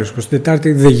πράγματα, μέρες όπως την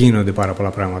Τετάρτη δεν γίνονται πάρα πολλά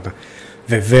πράγματα.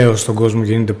 Βεβαίως στον κόσμο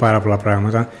γίνονται πάρα πολλά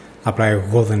πράγματα, απλά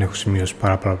εγώ δεν έχω σημειώσει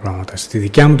πάρα πολλά πράγματα. Στη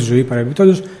δικιά μου τη ζωή,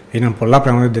 παρεμπιπτόντως, έγιναν πολλά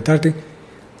πράγματα την Τετάρτη.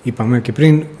 Είπαμε και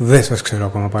πριν, δεν σας ξέρω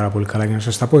ακόμα πάρα πολύ καλά για να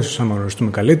σας τα πω. Ίσως άμα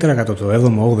γνωριστούμε καλύτερα, κατά το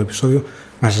 7ο, 8ο επεισόδιο,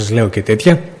 να σας λέω και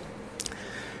τέτοια.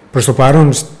 Προς το παρόν,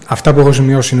 αυτά που έχω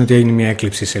σημειώσει είναι ότι έγινε μια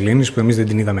έκλειψη σελήνης που εμείς δεν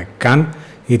την είδαμε καν,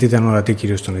 γιατί ήταν ορατή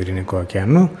κυρίως στον Ειρηνικό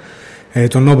ωκεανό.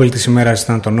 Το Νόμπελ της ημέρας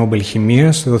ήταν το Νόμπελ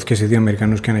Χημείας, δόθηκε σε 2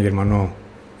 Αμερικανούς και 1 Γερμανό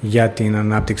για την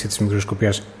ανάπτυξη της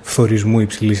μικροσκοπίας φθορισμού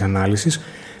υψηλής ανάλυσης.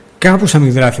 Κάπως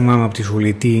αμυδρά θυμάμαι από τη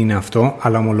σχολή τι είναι αυτό,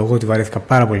 αλλά ομολογώ ότι βαρέθηκα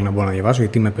πάρα πολύ να μπορώ να διαβάσω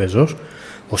γιατί είμαι πεζός.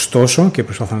 Ωστόσο, και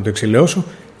προσπαθώ να το εξηλαιώσω,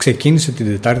 ξεκίνησε την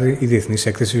Τετάρτη η Διεθνής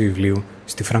Έκθεση Βιβλίου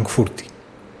στη Φραγκφούρτη.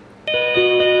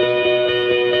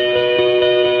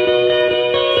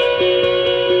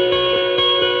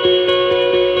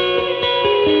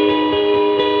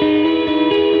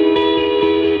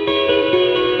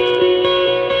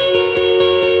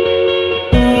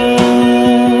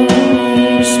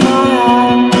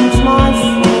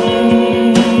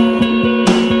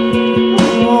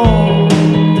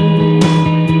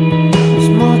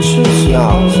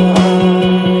 Yours are.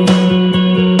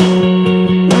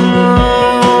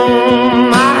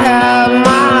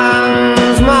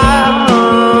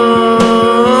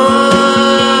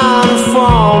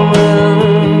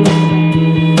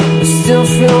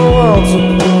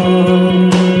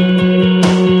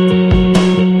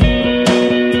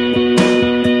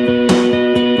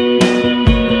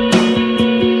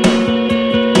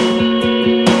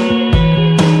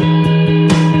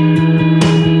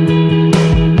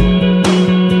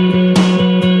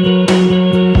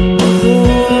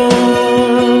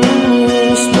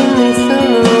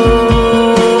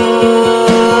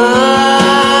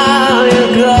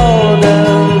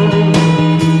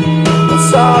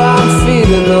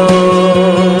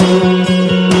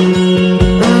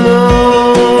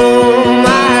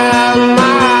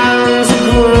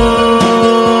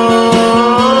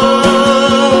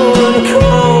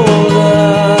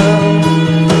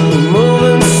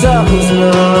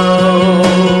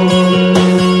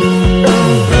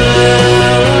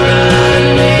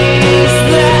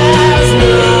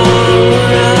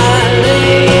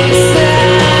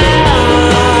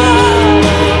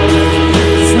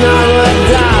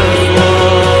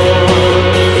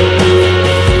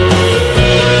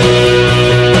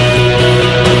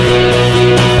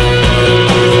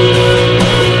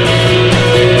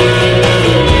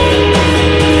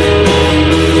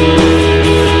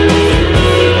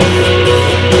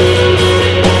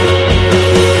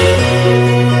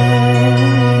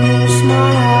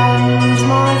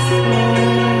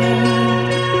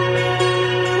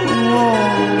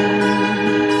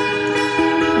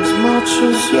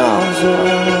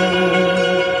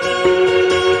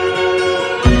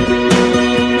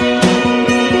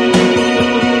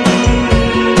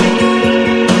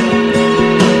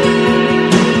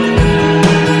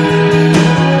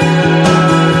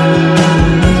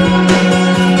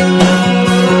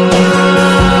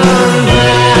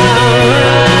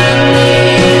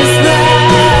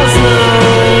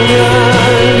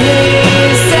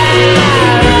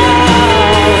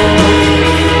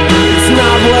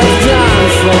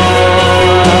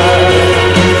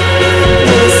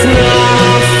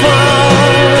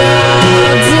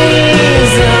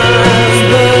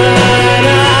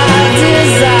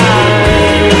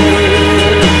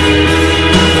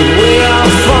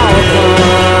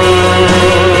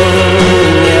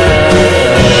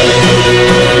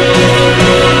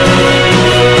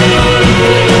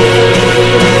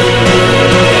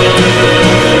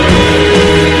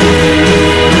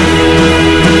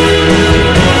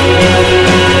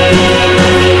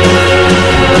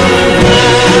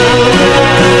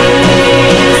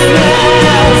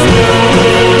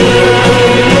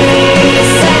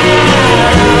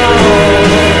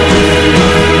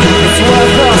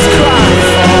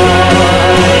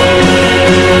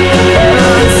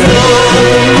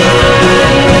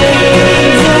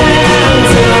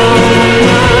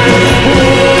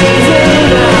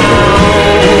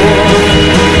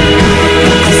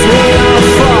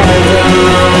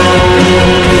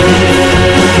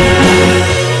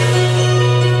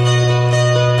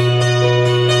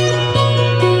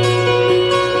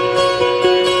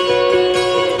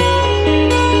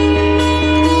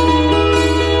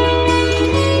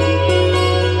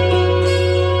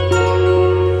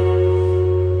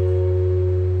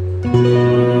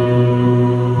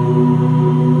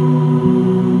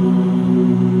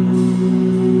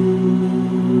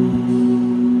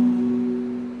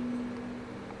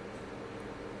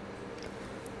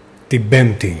 την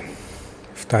Πέμπτη.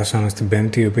 Φτάσαμε στην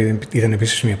Πέμπτη, η οποία ήταν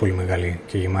επίσης μια πολύ μεγάλη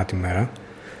και γεμάτη μέρα.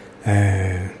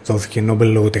 Δόθηκε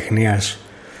Νόμπελ Λογοτεχνίας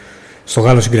στο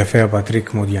Γάλλο συγγραφέα Πατρίκ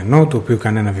Μοντιανό, το οποίο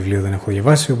κανένα βιβλίο δεν έχω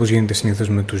διαβάσει, όπως γίνεται συνήθως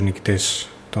με τους νικητές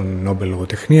των Νόμπελ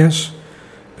Λογοτεχνίας.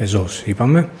 Πεζός,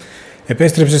 είπαμε.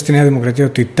 Επέστρεψε στη Νέα Δημοκρατία ο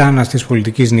τιτάνας της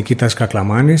πολιτικής Νικήτας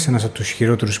Κακλαμάνης, ένας από τους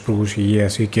χειρότερους υπουργούς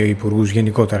υγείας ή και υπουργούς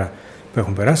γενικότερα που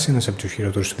έχουν περάσει, ένας από τους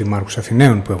χειρότερους δημάρχους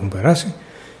Αθηναίων που έχουν περάσει,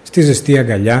 στη ζεστή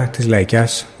αγκαλιά της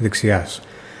λαϊκιάς δεξιάς.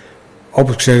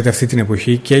 Όπως ξέρετε, αυτή την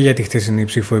εποχή και για τη χθεσινή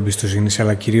ψήφο εμπιστοσύνης,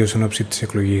 αλλά κυρίως εν ώψη της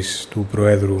εκλογής του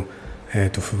Προέδρου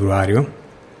το Φεβρουάριο,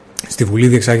 στη Βουλή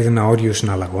διεξάγεται ένα όριο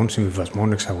συναλλαγών,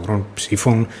 συμβιβασμών, εξαγορών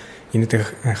ψήφων. Γίνεται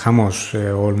χαμός.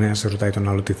 Ο ένας ρωτάει τον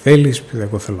άλλο τι θέλεις,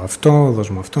 εγώ θέλω αυτό, δώσ'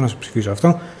 μου αυτό, να σε ψηφίσω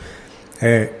αυτό.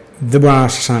 Δεν μπορώ να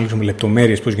σας αναλύσω με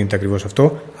λεπτομέρειες πώς γίνεται ακριβώς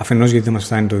αυτό. Αφενός γιατί δεν μας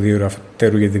φτάνει το 2 ώρο,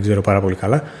 αφετέρου γιατί δεν ξέρω πάρα πολύ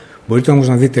καλά. Μπορείτε όμως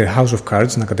να δείτε House of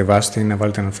Cards, να κατεβάσετε ή να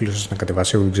βάλετε έναν φίλο σας να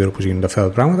κατεβάσει. Εγώ δεν ξέρω πώς γίνονται αυτά τα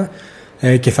πράγματα.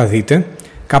 Και θα δείτε.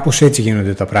 Κάπως έτσι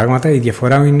γίνονται τα πράγματα. Η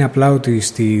διαφορά είναι απλά ότι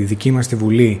στη δική μας τη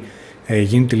Βουλή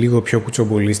γίνεται λίγο πιο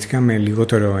κουτσομπολίστικα, με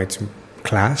λιγότερο έτσι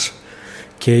class,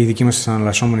 και οι δικοί μας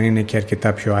αναλασσόμενοι είναι και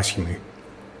αρκετά πιο άσχημοι.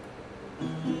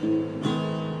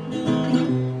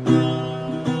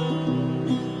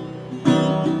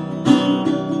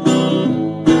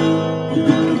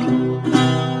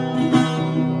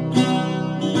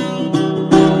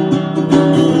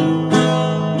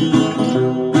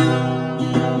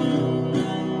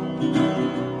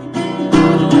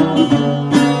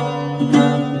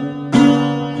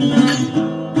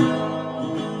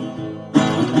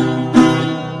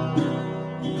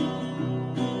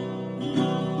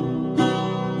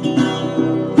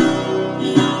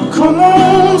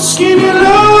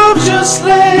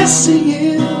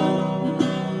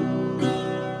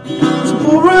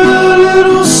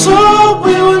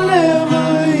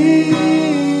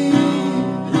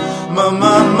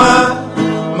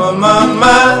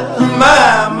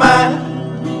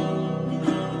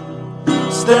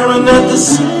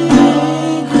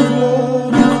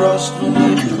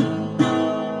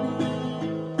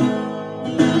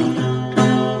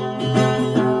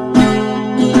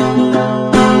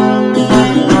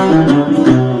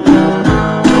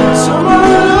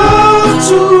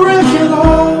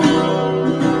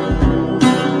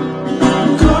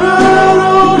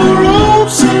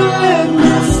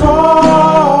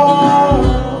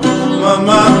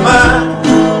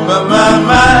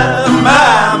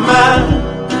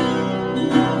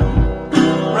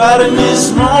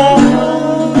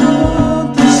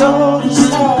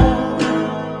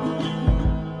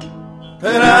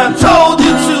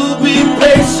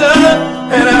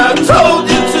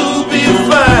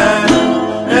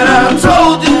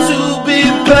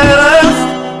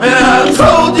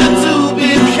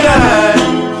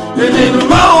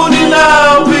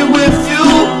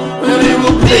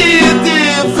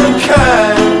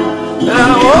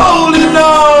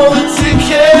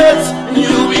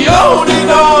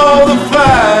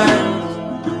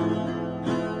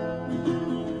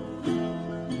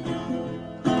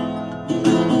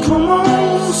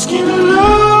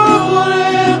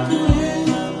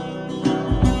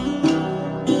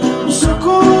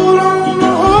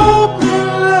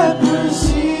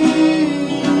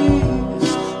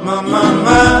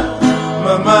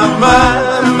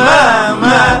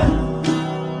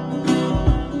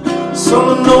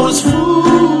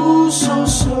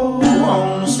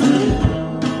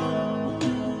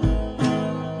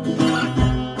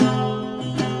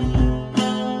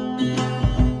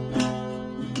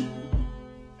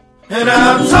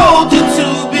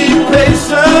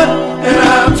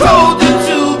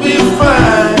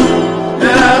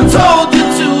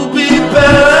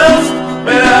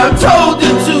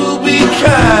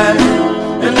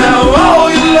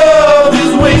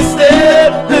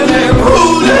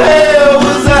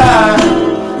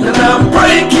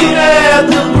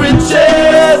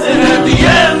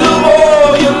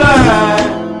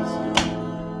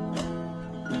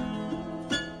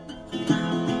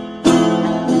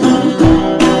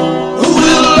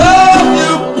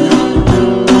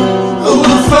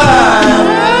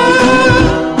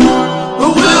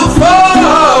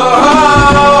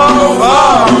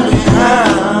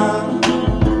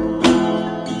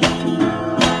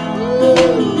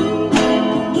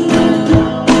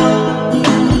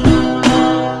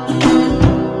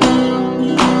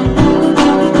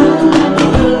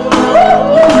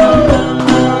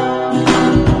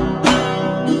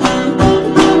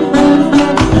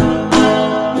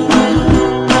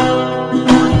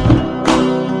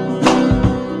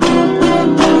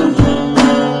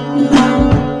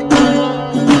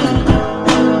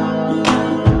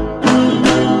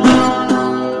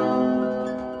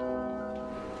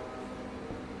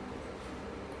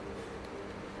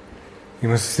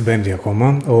 Είμαστε στην Πέμπτη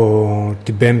ακόμα.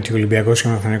 Την Πέμπτη ο Ολυμπιακός και ο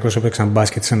Παναθηναϊκός έπαιξαν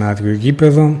μπάσκετ σε ένα άδειο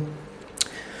γήπεδο.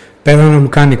 Πέθανε ο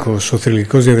Λουκάνικος, ο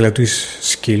θρυλικός διαδηλατής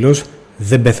σκύλος.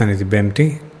 Δεν πέθανε την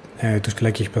Πέμπτη. Το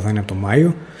σκυλάκι έχει πεθάνει από τον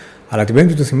Μάιο. Αλλά την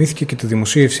Πέμπτη το θυμήθηκε και το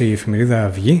δημοσίευσε η εφημερίδα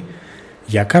Αυγή.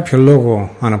 Για κάποιο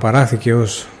λόγο αναπαράθηκε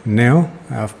ως νέο,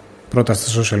 πρώτα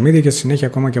στα social media και στη συνέχεια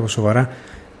ακόμα και από σοβαρά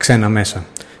ξένα μέσα.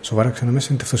 Σοβαρά ξένα μέσα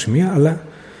είναι ταυτοσημεία, αλλά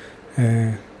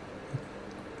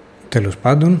τέλος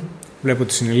πάντων. Βλέπω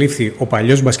ότι συνελήφθη ο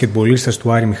παλιός μπασκετμπολίστας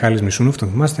του Άρη Μιχάλης Μισούνοφ, τον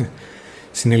θυμάστε?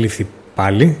 Συνελήφθη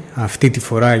πάλι, αυτή τη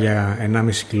φορά για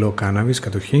 1,5 κιλό κάναβης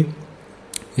κατοχή.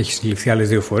 Έχει συλληφθεί άλλες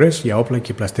 2 φορές για όπλα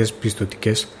και πλαστές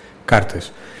πιστωτικές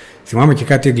κάρτες. Θυμάμαι και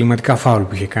κάτι εγκληματικά φάουλ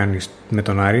που είχε κάνει με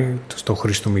τον Άρη, στο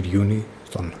Χρήστο Μυριούνι,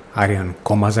 τον Άριαν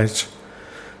Κόμαζατς,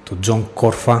 τον Τζον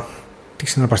Κόρφα. Τι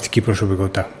συναρπαστική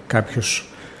προσωπικότητα. Κάποιος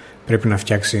πρέπει να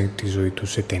φτιάξει τη ζωή του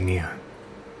σε ταινία.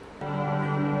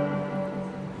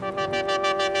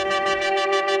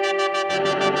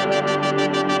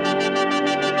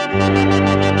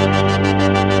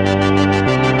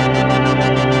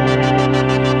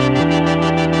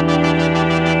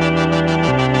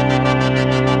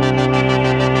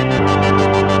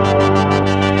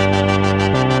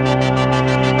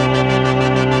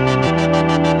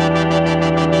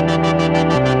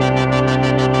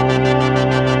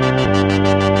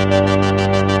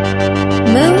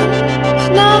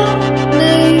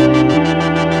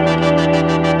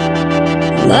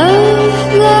 Love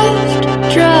left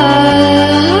dry.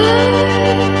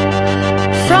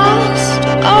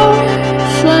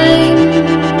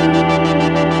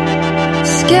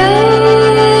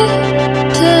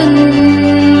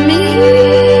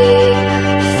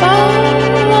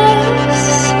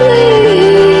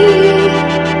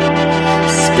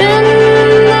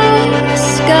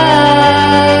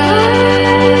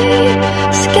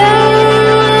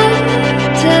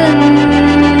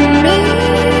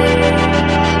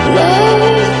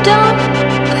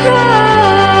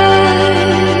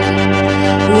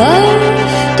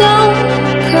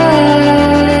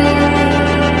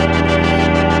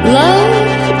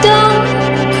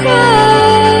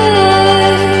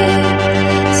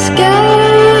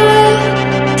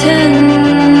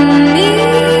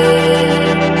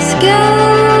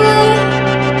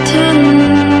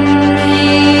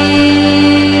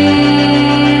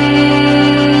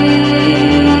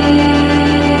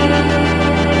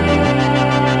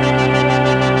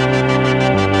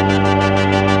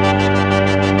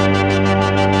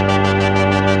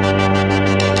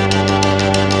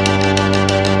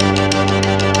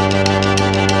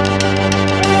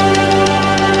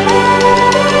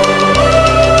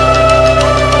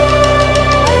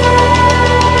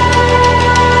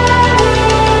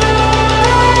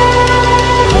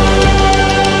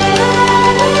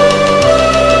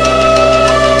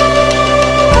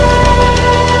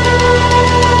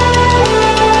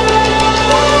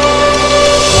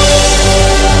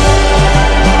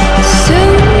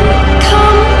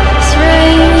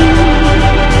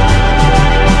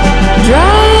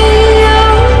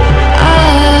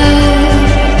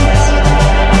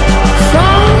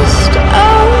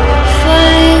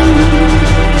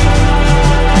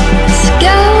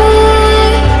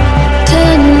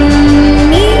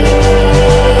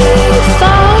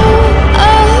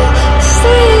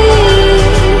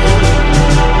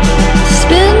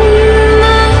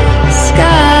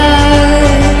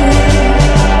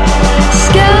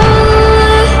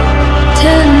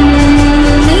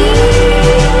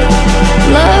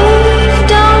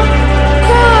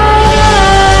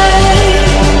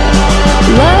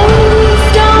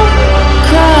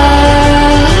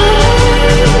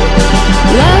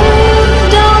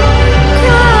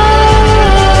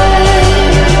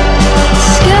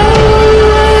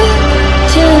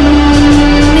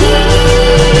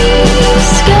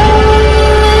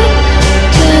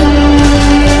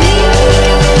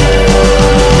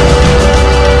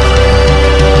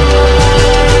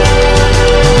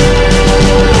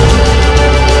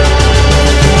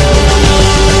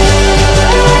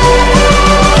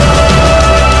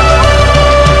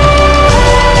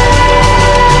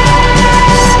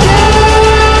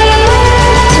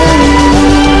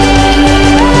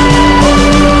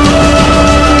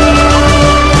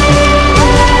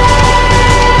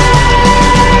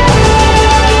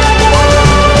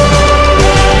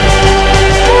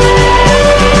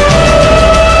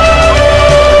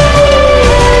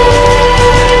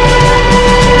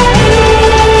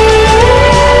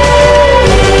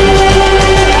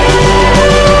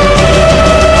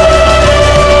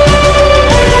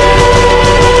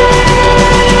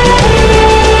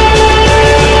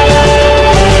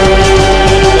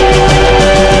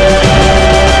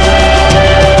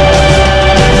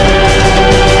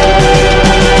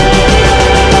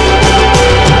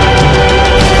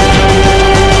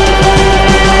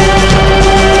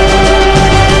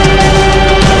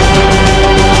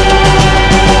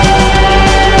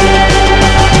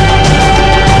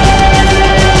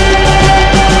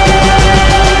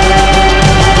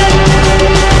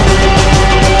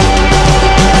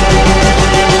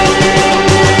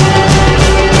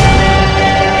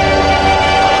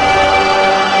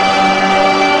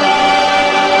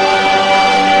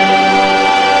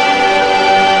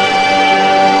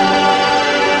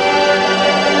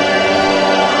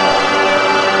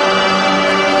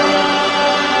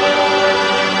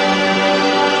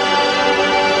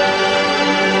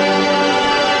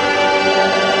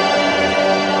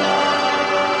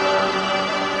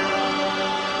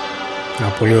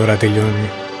 Πολύ ώρα τελειώνει,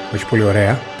 όχι πολύ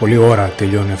ωραία, πολύ ώρα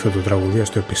τελειώνει αυτό το τραγούδι, ας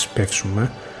το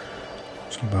επισπεύσουμε.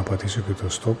 Σαν να πατήσω και το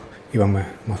stop. Είπαμε,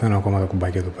 μαθαίνω ακόμα τα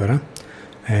κουμπάκια εδώ πέρα.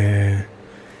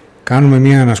 Κάνουμε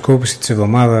μια ανασκόπηση της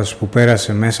εβδομάδας που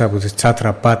πέρασε μέσα από τις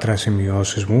τσάτρα-πάτρα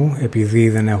σημειώσεις μου, επειδή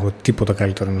δεν έχω τίποτα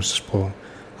καλύτερο να σας πω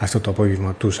αυτό το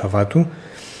απόγευμα του Σαββάτου.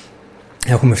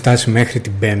 Έχουμε φτάσει μέχρι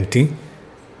την Πέμπτη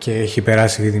και έχει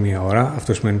περάσει ήδη μια ώρα.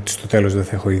 Αυτό σημαίνει ότι στο τέλος δεν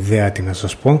θα έχω ιδέα τι να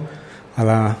σας πω,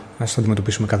 αλλά ας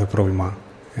αντιμετωπίσουμε κάθε πρόβλημα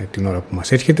την ώρα που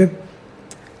μας έρχεται.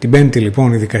 Την Πέμπτη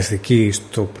λοιπόν οι δικαστικοί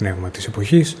στο πνεύμα της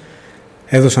εποχής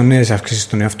έδωσαν νέες αυξήσεις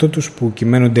στον εαυτό τους που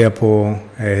κυμαίνονται από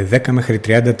 10 μέχρι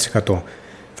 30%.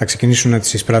 Θα ξεκινήσουν να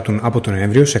τις εισπράττουν από τον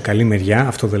Νοέμβριο σε καλή μεριά.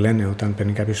 Αυτό δεν λένε όταν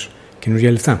παίρνει κάποιος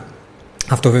καινούργια λεφτά.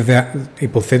 Αυτό βέβαια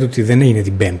υποθέτω ότι δεν έγινε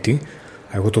την Πέμπτη.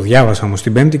 Εγώ το διάβασα όμως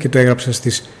την Πέμπτη και το έγραψα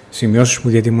στις σημειώσεις μου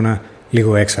γιατί ήμουνα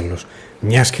λίγο έξαλλος.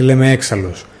 Μιας και λέμε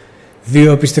έξαλλος. 2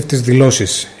 απίστευτες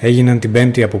δηλώσεις έγιναν την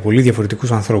Πέμπτη από πολύ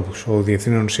διαφορετικούς ανθρώπους. Ο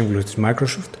διευθύνων σύμβουλος της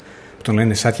Microsoft, που τον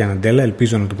λένε Σάτια Ναντέλα,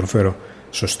 ελπίζω να το προφέρω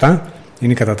σωστά,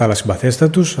 είναι κατά τα άλλα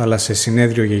συμπαθέστατους, αλλά σε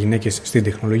συνέδριο για γυναίκες στην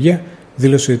τεχνολογία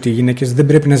δήλωσε ότι οι γυναίκες δεν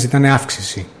πρέπει να ζητάνε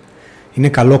αύξηση. Είναι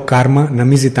καλό κάρμα να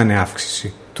μην ζητάνε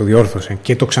αύξηση. Το διόρθωσε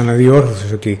και το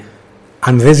ξαναδιόρθωσε ότι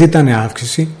αν δεν ζητάνε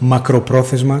αύξηση,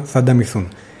 μακροπρόθεσμα θα ανταμυθούν.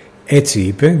 Έτσι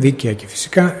είπε, δίκαια και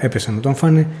φυσικά, έπεσε να τον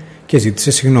φάνε και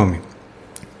ζήτησε συγγνώμη.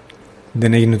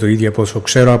 Δεν έγινε το ίδιο από όσο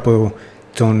ξέρω από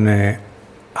τον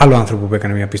άλλο άνθρωπο που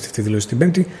έκανε μια απίστευτη δήλωση την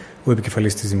Πέμπτη, ο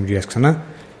επικεφαλής της δημιουργίας ξανά,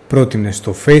 πρότεινε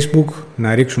στο Facebook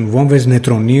να ρίξουν βόμβες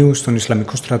νετρονίου στον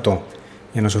Ισλαμικό στρατό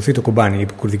για να σωθεί το Κομπάνι, η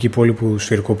κουρδική πόλη που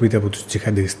σφυρικοποιείται από τους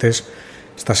τζιχαντιστές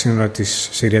στα σύνορα της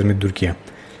Συρίας με την Τουρκία.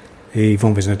 Οι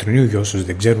βόμβες νετρονίου, για όσους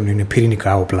δεν ξέρουν, είναι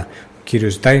πυρηνικά όπλα. Ο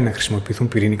κύριος ζητάει να χρησιμοποιηθούν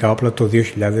πυρηνικά όπλα το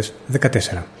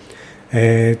 2014.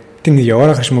 Την ίδια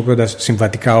ώρα, χρησιμοποιώντας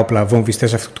συμβατικά όπλα,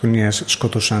 βομβιστές αυτοκτονίας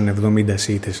σκότωσαν 70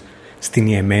 Σιήτες στην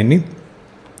Ιεμένη.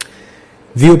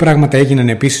 2 πράγματα έγιναν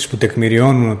επίσης που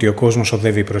τεκμηριώνουν ότι ο κόσμος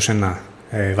οδεύει προς ένα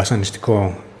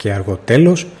βασανιστικό και αργό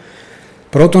τέλος.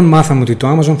 Πρώτον, μάθαμε ότι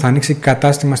το Amazon θα ανοίξει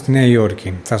κατάστημα στη Νέα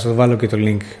Υόρκη. Θα σας βάλω και το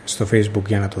link στο Facebook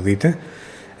για να το δείτε.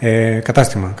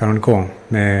 Κατάστημα κανονικό,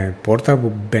 με πόρτα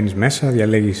που μπαίνεις μέσα,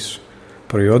 διαλέγεις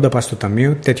προϊόντα, πας στο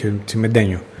ταμείο, τέτοιο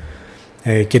τσιμεντένιο.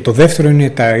 Και το δεύτερο είναι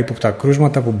τα ύποπτα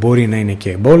κρούσματα που μπορεί να είναι και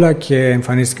εμπόλα και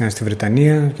εμφανίστηκαν στη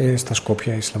Βρετανία και στα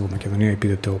Σκόπια ή Σλαβομακεδονία,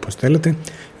 πείτε το όπως θέλετε.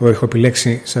 Εγώ έχω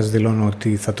επιλέξει, σας δηλώνω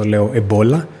ότι θα το λέω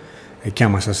εμπόλα και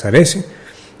άμα σας αρέσει.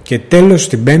 Και τέλος,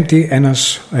 την Πέμπτη,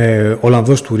 ένας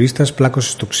Ολλανδός τουρίστας πλάκωσε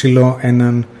στο ξύλο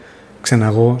έναν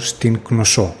ξεναγό στην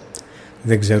Κνωσό.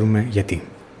 Δεν ξέρουμε γιατί.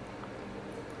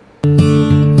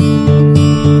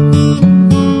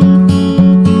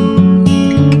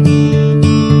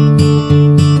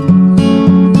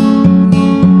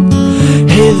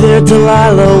 There,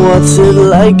 Delilah, what's it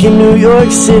like in New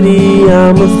York City?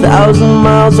 I'm 1,000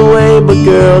 miles away, but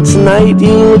girl, tonight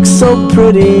you look so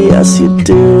pretty, yes you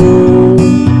do.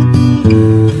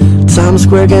 Times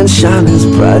Square can't shine as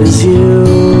bright as you,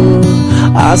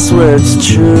 I swear it's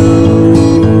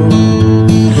true.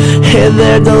 Hey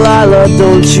there, Delilah,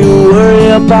 don't you worry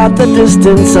about the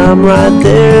distance, I'm right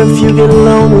there. If you get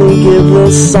lonely, give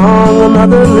this song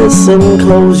another listen,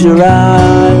 close your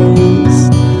eyes.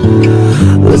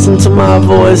 Listen to my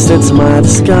voice, it's my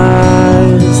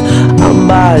disguise, I'm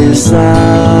by your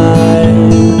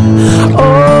side.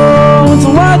 Oh, it's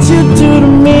what you do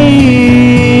to me.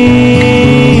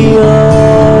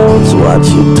 Oh, it's what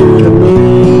you do to me.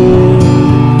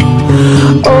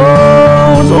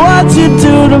 Oh, it's what you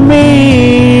do to me.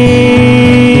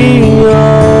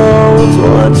 Oh, it's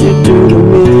what you do to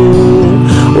me.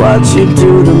 What you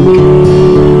do to me.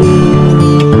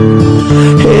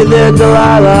 Hey there,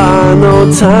 Delilah, I know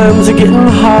times are getting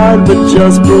hard, but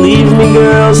just believe me,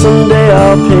 girl, someday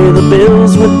I'll pay the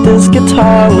bills with this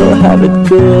guitar. We'll have it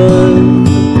good.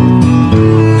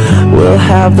 We'll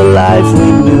have the life we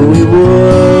knew we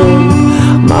would.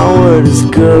 My word is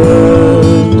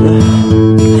good.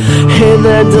 Hey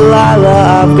there, Delilah,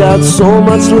 I've got so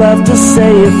much left to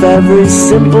say. If every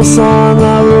simple song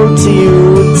I wrote to you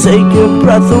would take your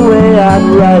breath away, I'd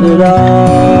write it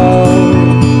all.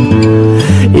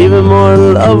 Even more in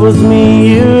love with me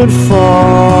you'd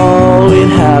fall,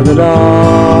 we'd have it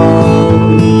all.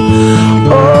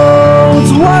 Oh,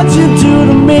 it's what you do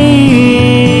to me.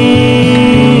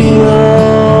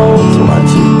 Oh, it's what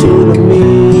you do to me.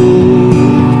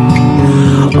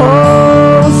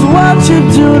 Oh, it's what you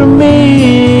do to me.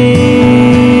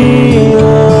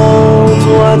 Oh, it's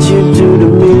what you do to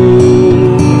me.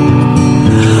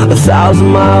 1,000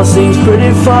 miles seems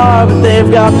pretty far, but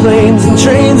they've got planes and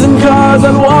trains and cars.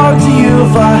 I'd walk to you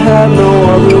if I had no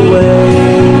other way.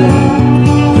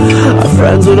 I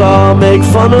friends would all make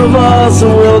fun of us,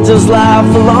 and we'll just laugh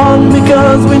along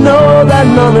because we know that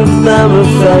none of them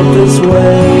have felt this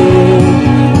way.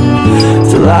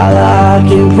 Delilah, I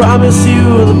can promise you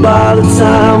that by the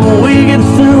time we get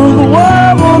through, the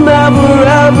world will never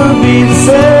ever be the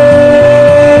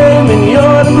same, and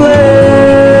you're to blame.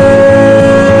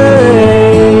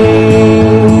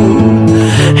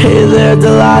 Hey there,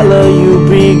 Delilah, you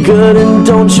be good and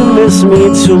don't you miss me.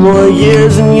 2 more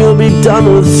years and you'll be done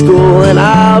with school, and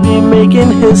I'll be making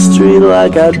history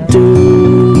like I do.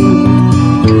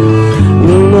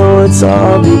 You know it's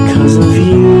all because of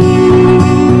you.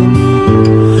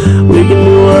 We can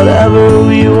do whatever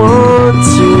we want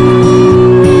to.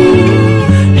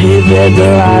 Hey there,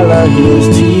 Delilah, here's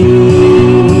to you.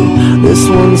 This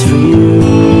one's for you.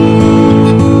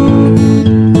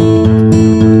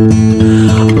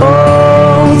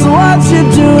 Oh, it's what you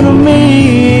do to me.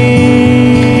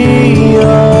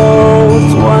 Oh,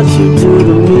 it's what you do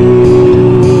to me.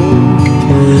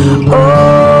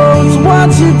 Oh, it's what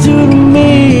you do to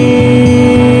me.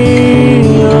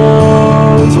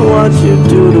 Oh, it's what you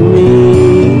do to me.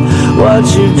 What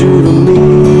you do to me.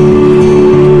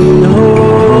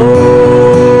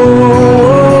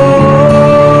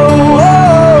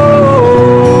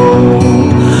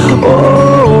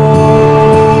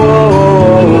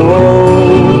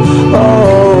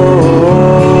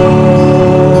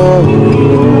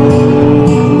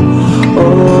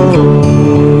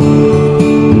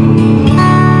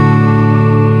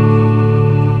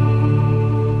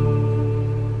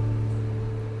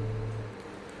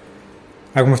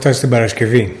 Έχουμε φτάσει στην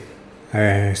Παρασκευή,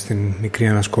 στην μικρή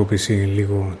ανασκόπηση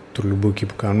λίγο του λουμπούκι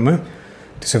που κάνουμε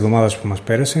της εβδομάδας που μας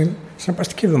πέρασε.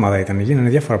 Συναρπαστική εβδομάδα ήταν, γίνανε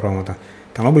διάφορα πράγματα.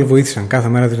 Τα Νόμπελ βοήθησαν, κάθε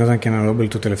μέρα δίνονταν και ένα Νόμπελ.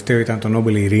 Το τελευταίο ήταν το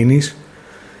Νόμπελ Ειρήνης,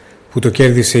 που το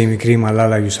κέρδισε η μικρή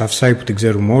Μαλάλα Γιουσαφζάι, που την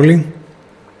ξέρουμε όλοι,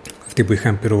 αυτή που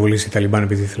είχαν πυροβολήσει οι Ταλιμπάν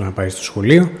επειδή ήθελαν να πάει στο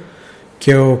σχολείο,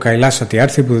 και ο Καϊλάς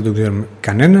Σατιάρθη, που δεν τον ξέρουμε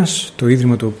κανένας, το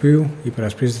ίδρυμα του οποίου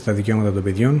υπερασπίζεται τα δικαιώματα των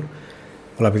παιδιών.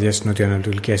 Πολλά παιδιά στην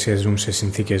Νοτιοανατολική Ασία ζουν σε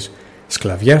συνθήκες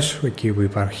σκλαβιάς, εκεί που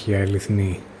υπάρχει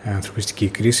αληθινή ανθρωπιστική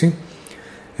κρίση.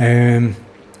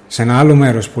 Σε ένα άλλο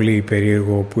μέρος πολύ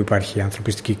περίεργο που υπάρχει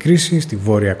ανθρωπιστική κρίση, στη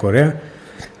Βόρεια Κορέα,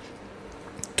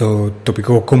 το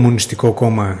τοπικό κομμουνιστικό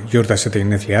κόμμα γιόρτασε τα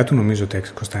γενέθλιά του, νομίζω το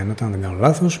 621, αν δεν κάνω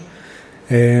λάθος.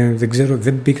 Δεν ξέρω,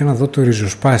 δεν μπήκα να δω το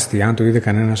ριζοσπάστη, αν το είδε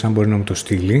κανένας, αν μπορεί να μου το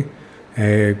στείλει.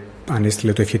 Αν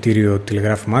έστειλε το ευχετήριο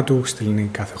τηλεγράφημά του, στείλει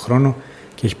κάθε χρόνο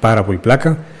και έχει πάρα πολύ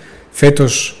πλάκα.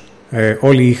 Φέτος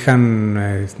όλοι είχαν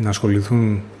να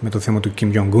ασχοληθούν με το θέμα του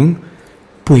Kim Jong-un.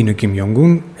 Πού είναι ο Kim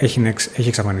Jong-un? Έχει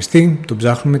εξαφανιστεί, τον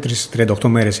ψάχνουμε, 38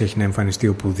 μέρες έχει να εμφανιστεί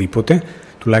οπουδήποτε,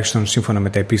 τουλάχιστον σύμφωνα με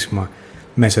τα επίσημα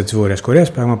μέσα της Βόρειας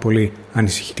Κορέας, πράγμα πολύ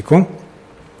ανησυχητικό.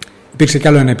 Υπήρξε κι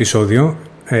άλλο ένα επεισόδιο.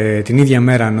 Την ίδια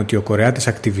μέρα νοτιοκορεάτες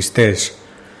ακτιβιστές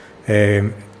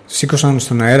σήκωσαν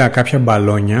στον αέρα κάποια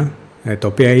μπαλόνια, τα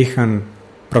οποία είχαν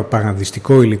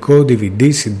προπαγανδιστικό υλικό,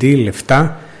 DVD, CD,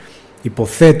 λεφτά.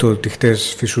 Υποθέτω ότι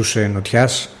χτες φυσούσε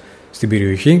νοτιάς στην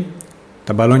περιοχή.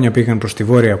 Τα μπαλόνια πήγαν προς τη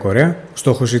Βόρεια Κορέα. Ο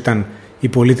στόχος ήταν οι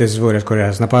πολίτες της Βόρειας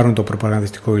Κορέας να πάρουν το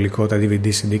προπαγανδιστικό υλικό, τα DVD,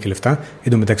 CD και λεφτά.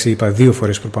 Εν τω μεταξύ είπα 2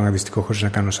 φορές προπαγανδιστικό χωρίς να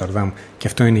κάνω σαρδάμ, και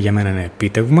αυτό είναι για μένα ένα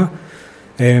επίτευγμα.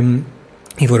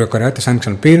 Οι Βορειοκορεάτες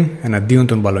άνοιξαν πυρ εναντίον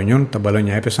των μπαλονιών. Τα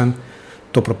μπαλόνια έπεσαν.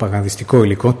 Το προπαγανδιστικό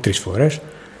υλικό 3 φορές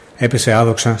έπεσε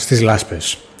άδοξα στις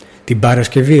λάσπες. Την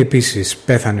Παρασκευή επίσης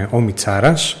πέθανε ο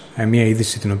Μητσάρας, μια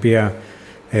είδηση την οποία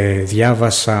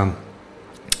διάβασα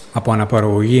από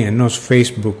αναπαραγωγή ενός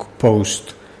Facebook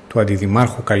post του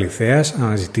Αντιδημάρχου Καλιθέας.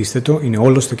 Αναζητήστε το, είναι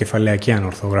όλο στο κεφαλαιακή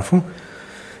ανορθόγραφο.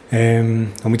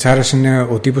 Ο Μητσάρας είναι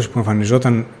ο τύπος που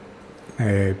εμφανιζόταν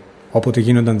όποτε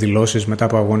γίνονταν δηλώσεις μετά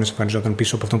από αγώνες, εμφανιζόταν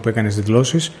πίσω από αυτόν που έκανε τις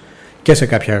δηλώσεις και σε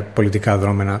κάποια πολιτικά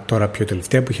δρόμενα, τώρα πιο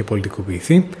τελευταία, που είχε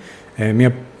πολιτικοποιηθεί.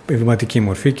 Μια εμβληματική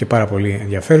μορφή και πάρα πολύ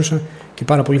ενδιαφέρουσα και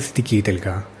πάρα πολύ θετική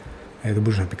τελικά. Δεν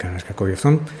μπορούσε να πει κανένας κακό γι'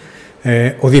 αυτόν.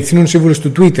 Ο διευθύνων σύμβουλος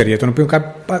του Twitter, για τον οποίο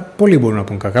πολλοί μπορούν να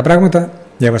πούν κακά πράγματα,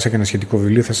 διάβασα και ένα σχετικό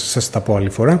βιβλίο, θα σας τα πω άλλη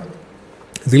φορά,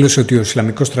 δήλωσε ότι ο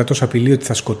Ισλαμικός στρατός απειλεί ότι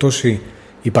θα σκοτώσει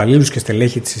υπαλλήλους και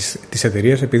στελέχη της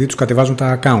εταιρείας επειδή τους κατεβάζουν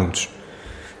τα accounts.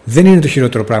 Δεν είναι το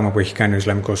χειρότερο πράγμα που έχει κάνει ο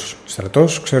Ισλαμικός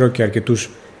στρατός. Ξέρω και αρκετούς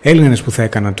Έλληνες που θα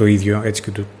έκαναν το ίδιο, έτσι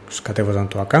και τους κατέβαζαν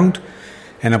το account.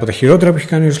 Ένα από τα χειρότερα που έχει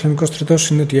κάνει ο Ισλαμικός στρατός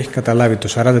είναι ότι έχει καταλάβει το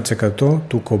 40%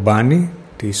 του Κομπάνι,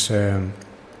 της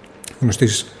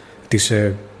γνωστής της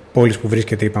πόλης που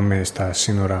βρίσκεται, είπαμε, στα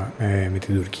σύνορα με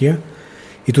την Τουρκία.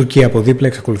 Η Τουρκία από δίπλα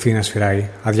εξακολουθεί να σφυράει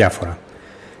αδιάφορα.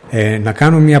 Να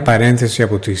κάνω μια παρένθεση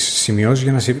από τις σημειώσεις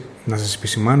για να σας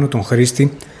επισημάνω τον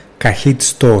χρήστη Kahit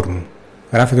Storm.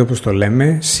 Γράφεται όπως το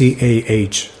λέμε,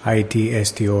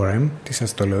 C-A-H-I-T-S-T-O-R-M, τι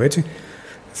σας το λέω έτσι.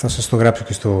 Θα σας το γράψω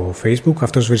και στο Facebook.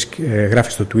 Αυτός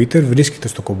γράφει στο Twitter, βρίσκεται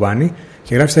στο κομπάνι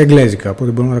και γράφει στα εγγλέζικα,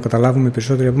 οπότε μπορούμε να τα καταλάβουμε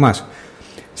περισσότεροι από εμάς.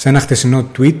 Σε ένα χτεσινό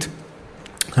tweet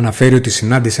αναφέρει ότι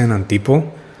συνάντησε έναν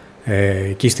τύπο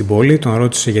εκεί στην πόλη, τον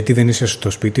ρώτησε γιατί δεν είσαι στο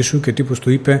σπίτι σου και ο τύπος του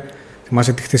είπε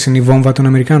 «Θυμάσαι τη χτεσινή βόμβα των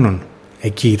Αμερικάνων?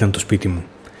 Εκεί ήταν το σπίτι μου».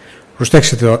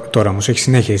 Προσέξτε τώρα όμως, έχει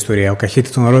συνέχεια η ιστορία. Ο Καχέτη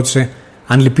τον ρώτησε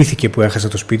αν λυπήθηκε που έχασε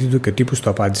το σπίτι του και ο τύπος του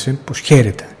απάντησε πως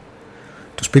χαίρεται.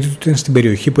 Το σπίτι του ήταν στην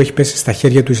περιοχή που έχει πέσει στα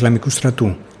χέρια του Ισλαμικού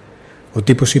στρατού. Ο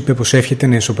τύπος είπε πως εύχεται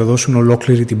να ισοπεδώσουν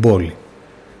ολόκληρη την πόλη.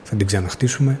 Θα την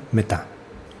ξαναχτίσουμε μετά.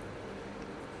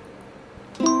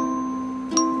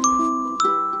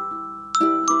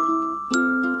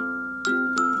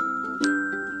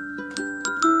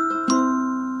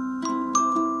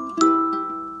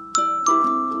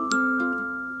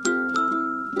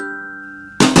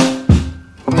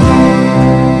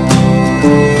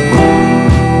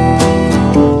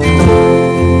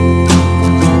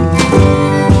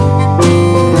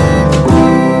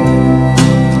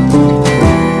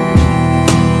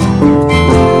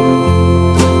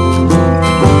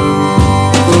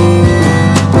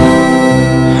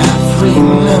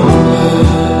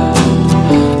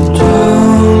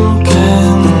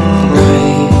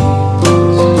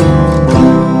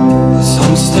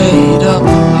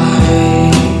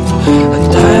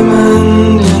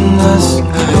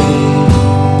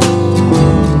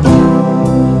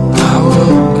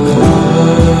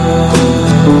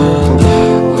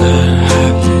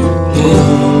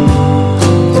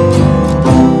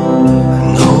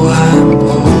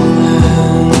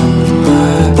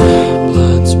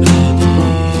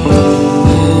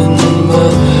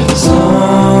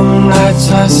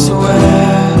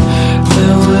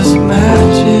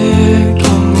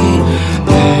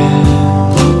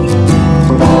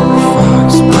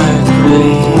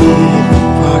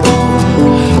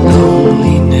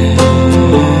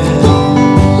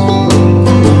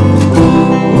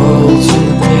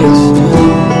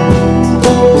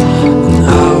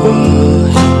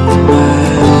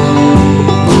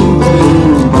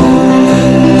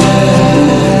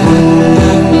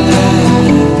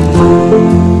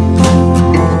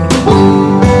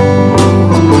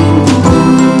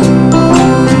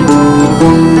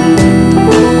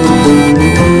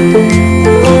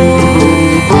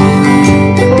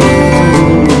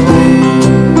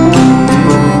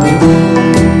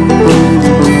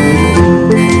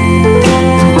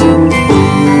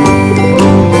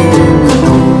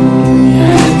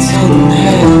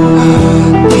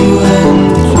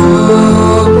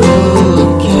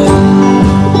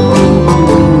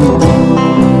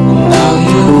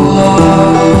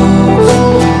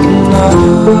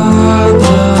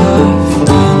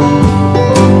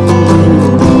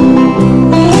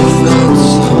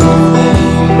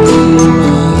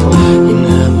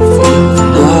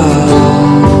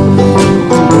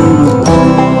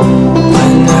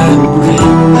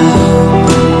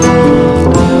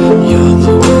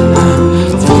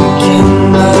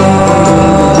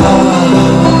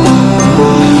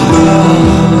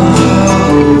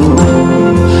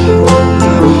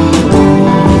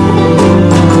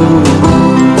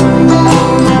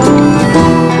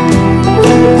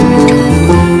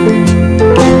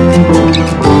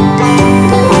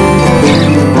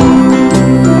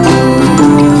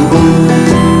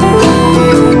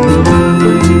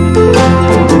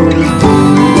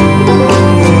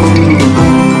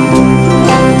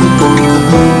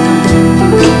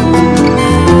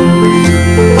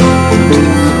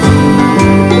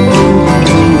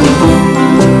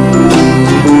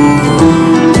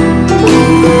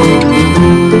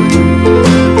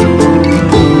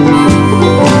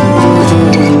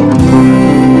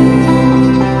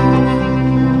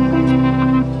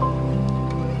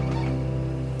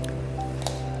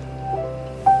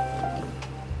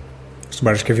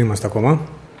 Στην Παρασκευή είμαστε ακόμα.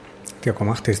 Τι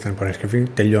ακόμα, χτες ήταν Παρασκευή,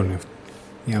 τελειώνει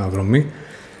η αναδρομή.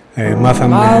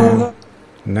 Μάθαμε.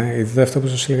 Ναι, είδατε αυτό που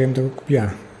σας έλεγα με τα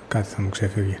κουμπιά. Κάτι θα μου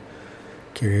ξέφευγε.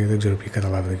 Και δεν ξέρω ποιοι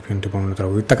καταλάβετε ποιο είναι το επόμενο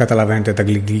τραγούδι. Τα καταλαβαίνετε τα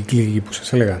γκλίγι που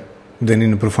σας έλεγα? Δεν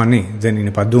είναι προφανή, δεν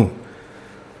είναι παντού.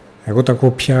 Εγώ τα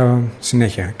ακούω πια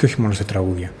συνέχεια και όχι μόνο σε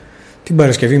τραγούδια. Την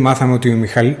Παρασκευή μάθαμε ότι ο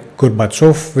Μιχαήλ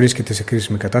Γκορμπατσόφ βρίσκεται σε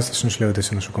κρίσιμη κατάσταση, νοσηλεύεται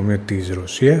σε νοσοκομείο της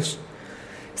Ρωσίας.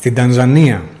 Στην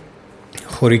Τανζανία,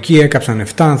 χωρικοί έκαψαν 7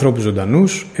 ανθρώπους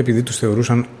ζωντανούς επειδή τους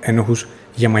θεωρούσαν ένοχους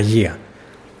για μαγεία.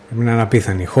 Είναι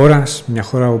αναπίθανη χώρα, μια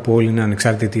χώρα όπου όλοι είναι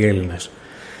ανεξάρτητοι Έλληνες.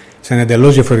 Σε ένα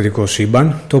εντελώς διαφορετικό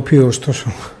σύμπαν, το οποίο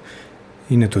ωστόσο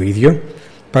είναι το ίδιο,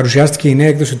 παρουσιάστηκε η νέα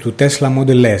έκδοση του Tesla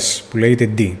Model S που λέγεται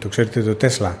D. Το ξέρετε το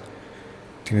Tesla,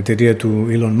 την εταιρεία του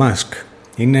Elon Musk.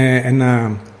 Είναι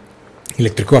ένα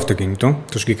ηλεκτρικό αυτοκίνητο.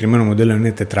 Το συγκεκριμένο μοντέλο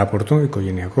είναι τετράπορτο,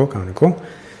 οικογενειακό, κανονικό.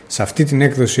 Σε αυτή την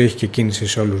έκδοση έχει και κίνηση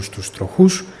σε όλους τους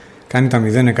τροχούς. Κάνει τα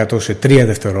 0-100 σε 3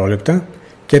 δευτερόλεπτα.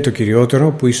 Και το κυριότερο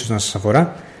που ίσως να σας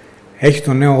αφορά, έχει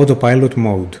το νέο Autopilot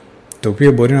Mode, το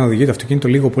οποίο μπορεί να οδηγεί το αυτοκίνητο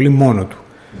λίγο πολύ μόνο του.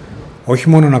 Όχι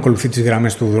μόνο να ακολουθεί τις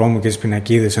γραμμές του δρόμου και τις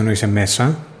πινακίδες ενώ είσαι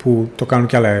μέσα, που το κάνουν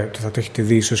κι άλλα, θα το έχετε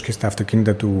δει ίσως και στα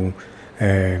αυτοκίνητα του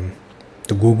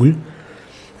Google,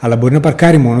 αλλά μπορεί να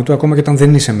παρκάρει μόνο του ακόμα και όταν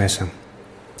δεν είσαι μέσα.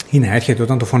 Ή να έρχεται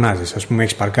όταν το φωνάζεις. Ας πούμε,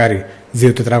 έχεις παρκάρει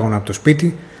 2 τετράγωνα από το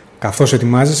σπίτι, καθώς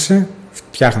ετοιμάζεσαι,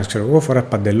 φτιάχνεις, φοράς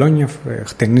παντελόνια,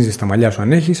 χτενίζεις τα μαλλιά σου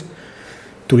αν έχεις,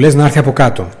 του λες να έρθει από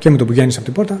κάτω και με το που βγαίνεις από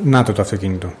την πόρτα, να το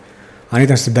αυτοκίνητο. Αν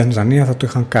ήταν στην Τανζανία θα το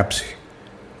είχαν κάψει.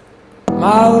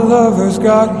 My lover's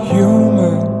got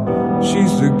humor.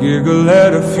 She's the giggle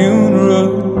at a funeral.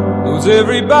 Knows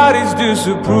everybody's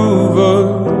disapproval.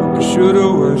 I should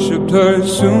have worshipped her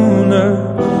sooner.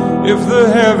 If the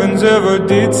heavens ever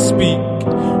did speak,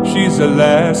 she's the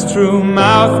last true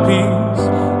mouthpiece.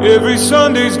 Every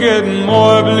Sunday's getting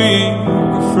more bleak.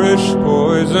 A fresh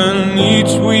poison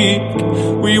each week.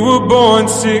 We were born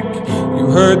sick, you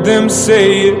heard them say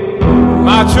it.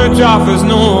 My church offers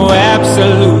no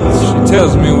absolutes. She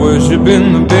tells me worship in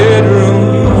the bedroom.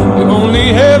 The only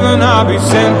heaven I'll be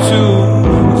sent to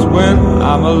is when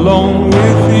I'm alone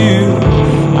with you.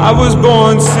 I was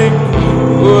born sick,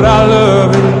 but I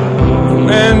love it.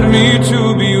 Command me to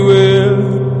be well.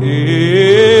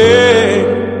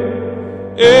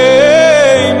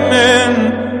 Amen.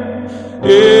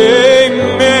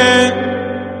 Amen.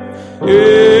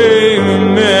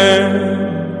 Amen.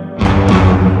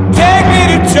 Take me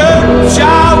to church,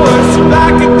 I worship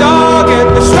like a dog at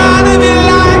the shrine of your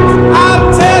light. I'll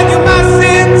tell you my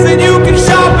sins and you can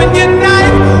sharpen your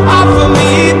knife. Offer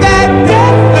me that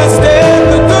deathless death,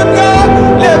 the good God,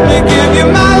 let me give you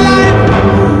my life.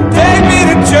 Take me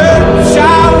to church,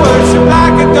 I worship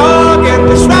like a dog at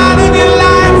the shrine of your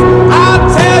light. I'll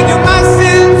tell you my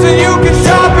sins and you can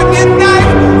sharpen your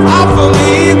knife. Offer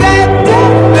me that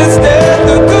deathless death,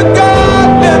 the good God,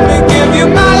 let me give you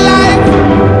my life.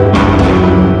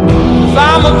 If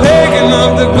I'm a pagan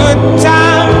of the good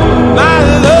time, my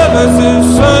lover's the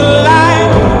sunlight.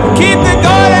 Keep the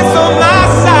goddess on my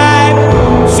side.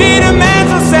 She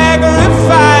demands a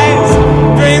sacrifice.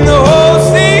 Drain the whole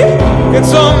sea, get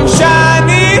something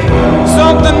shiny,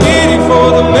 something meaty for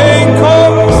the main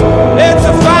course. It's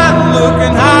a fine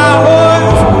looking high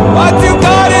horse. What you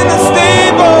got in the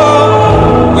stable?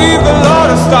 We've a lot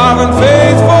of starving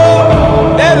faithful.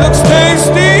 That looks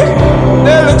tasty,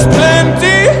 that looks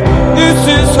plenty. This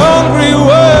is hungry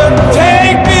word.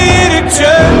 Take me to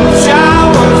church, I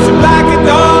worship like a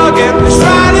dog at the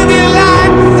shrine of your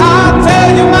light. I'll tell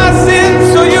you my sins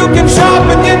so you can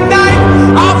sharpen your knife.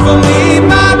 Offer me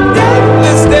my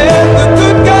deathless death, the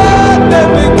good God, let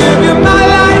me give you my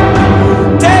life.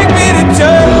 Take me to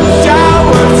church, I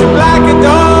worship like a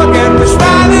dog at the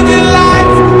shrine of your light.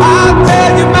 I'll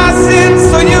tell you my sins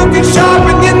so you can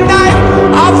sharpen your knife.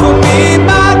 Offer me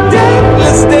my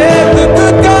deathless death, the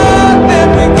good God, let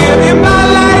me give you my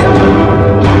life.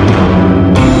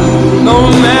 No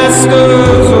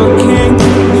masters or kings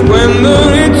when the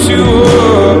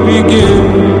ritual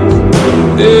begins.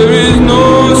 There is no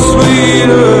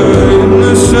sweeter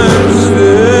innocence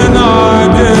than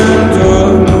ardent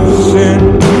of sin.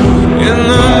 In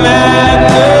the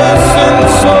madness and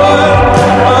soil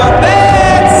of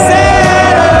that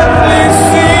sad earthly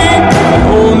scene,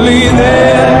 only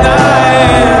then I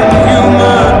am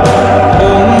human,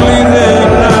 only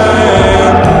then I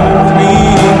am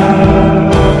clean.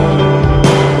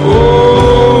 Oh,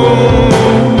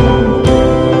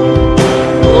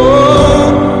 oh,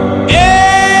 amen,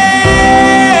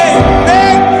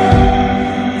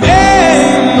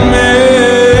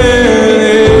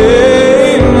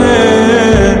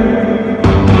 amen.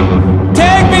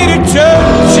 Take me to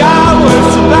church, I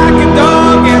worship like a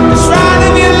dog at the shrine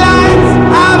of your light.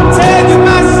 I'll tell you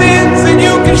my sins and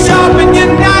you can sharpen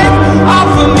your knife.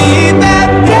 Offer me that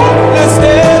deathless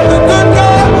death, the good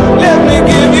God, let me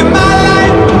give you my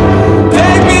life.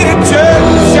 Take me to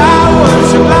church, I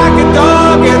worship like a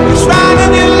dog at the shrine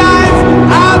of your light.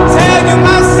 I'll tell you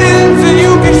my sins and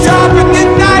you can sharpen your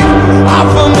knife.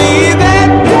 Offer me that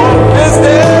deathless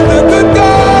death, the good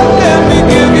God, let me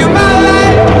give you my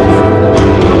life.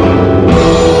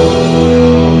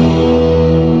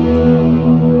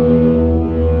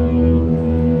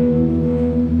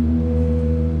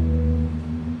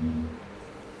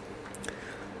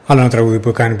 Άλλο ένα τραγούδι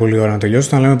που κάνει πολύ ώρα να τελειώσει.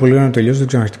 Όταν λέμε πολύ ώρα να τελειώσει, δεν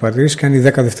ξέρω αν έχετε πατήσει. Κάνει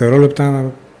 10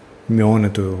 δευτερόλεπτα,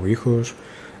 μειώνεται ο ήχος.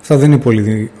 Αυτά δεν είναι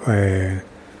πολύ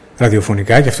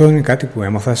ραδιοφωνικά και αυτό είναι κάτι που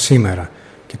έμαθα σήμερα.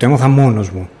 Και το έμαθα μόνος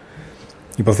μου.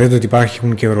 Υποθέτω ότι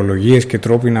υπάρχουν και ορολογίες και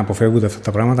τρόποι να αποφεύγονται αυτά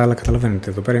τα πράγματα, αλλά καταλαβαίνετε,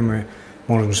 εδώ πέρα είμαι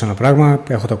μόνος μου σε ένα πράγμα,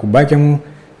 έχω τα κουμπάκια μου,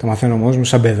 τα μαθαίνω μόνος μου,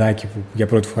 σαν παιδάκι που για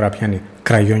πρώτη φορά πιάνει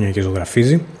κραγιόνια και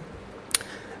ζωγραφίζει.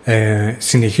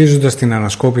 Συνεχίζοντας την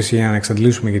ανασκόπηση για να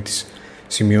εξαντλήσουμε για τις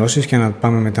σημειώσεις και να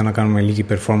πάμε μετά να κάνουμε λίγη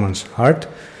performance art.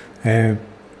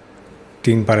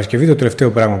 Την Παρασκευή το τελευταίο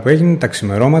πράγμα που έγινε, τα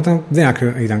ξημερώματα, δεν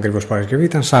ήταν ακριβώς Παρασκευή,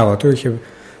 ήταν Σάββατο, είχε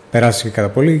περάσει και κατά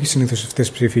πολύ. Συνήθως αυτές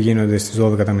οι ψήφοι γίνονται στις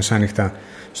 12 τα μεσάνυχτα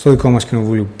στο δικό μας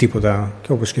κοινοβούλιο, τίποτα,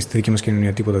 και όπως και στη δική μας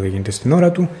κοινωνία, τίποτα δεν γίνεται στην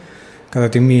ώρα του. Κατά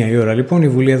τη 1 η ώρα λοιπόν η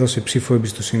Βουλή έδωσε ψήφο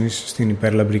εμπιστοσύνης στην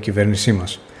υπέρλαμπρη κυβέρνησή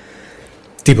μας.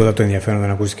 Τίποτα το ενδιαφέρον δεν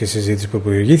ακούστηκε στη συζήτηση που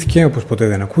προηγήθηκε, όπως ποτέ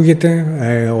δεν ακούγεται.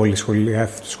 Όλοι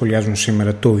σχολιάζουν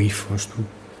σήμερα το ύφος του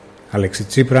Αλέξη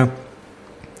Τσίπρα,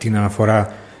 την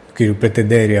αναφορά του κύριου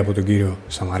Πρετεντέρη από τον κύριο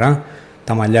Σαμαρά,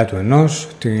 τα μαλλιά του ενός,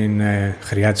 την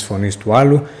χρειά της φωνής του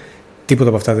άλλου. Τίποτα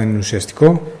από αυτά δεν είναι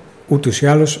ουσιαστικό. Ούτως ή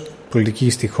άλλως, πολιτική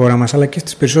στη χώρα μας, αλλά και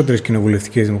στις περισσότερες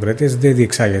κοινοβουλευτικές δημοκρατίες, δεν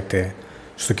διεξάγεται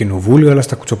στο κοινοβούλιο, αλλά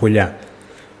στα κουτσοπολιά.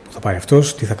 Που θα πάρει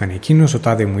αυτός, τι θα κάνει εκείνος, ο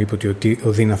τάδε μου είπε ότι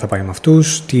ο Δίνα θα πάει με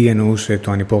αυτούς, τι εννοούσε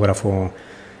το ανυπόγραφο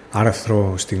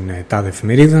άρθρο στην τάδε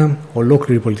εφημερίδα.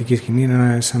 Ολόκληρη η πολιτική σκηνή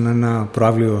είναι σαν ένα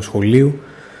προαύλιο σχολείου,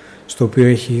 στο οποίο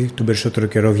έχει τον περισσότερο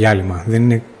καιρό διάλειμμα. Δεν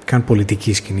είναι καν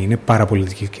πολιτική σκηνή, είναι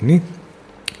παραπολιτική σκηνή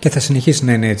και θα συνεχίσει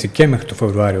να είναι έτσι και μέχρι το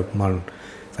Φεβρουάριο, που μάλλον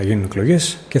θα γίνουν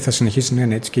εκλογές, και θα συνεχίσει να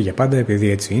είναι έτσι και για πάντα, επειδή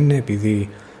έτσι είναι, επειδή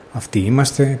αυτοί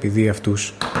είμαστε, επειδή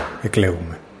αυτούς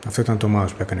εκλέγουμε. Αυτό ήταν το mouse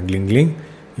που έκανε γκλινγκ γκλινγκ,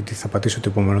 γιατί θα πατήσω το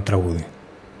επόμενο τραγούδι.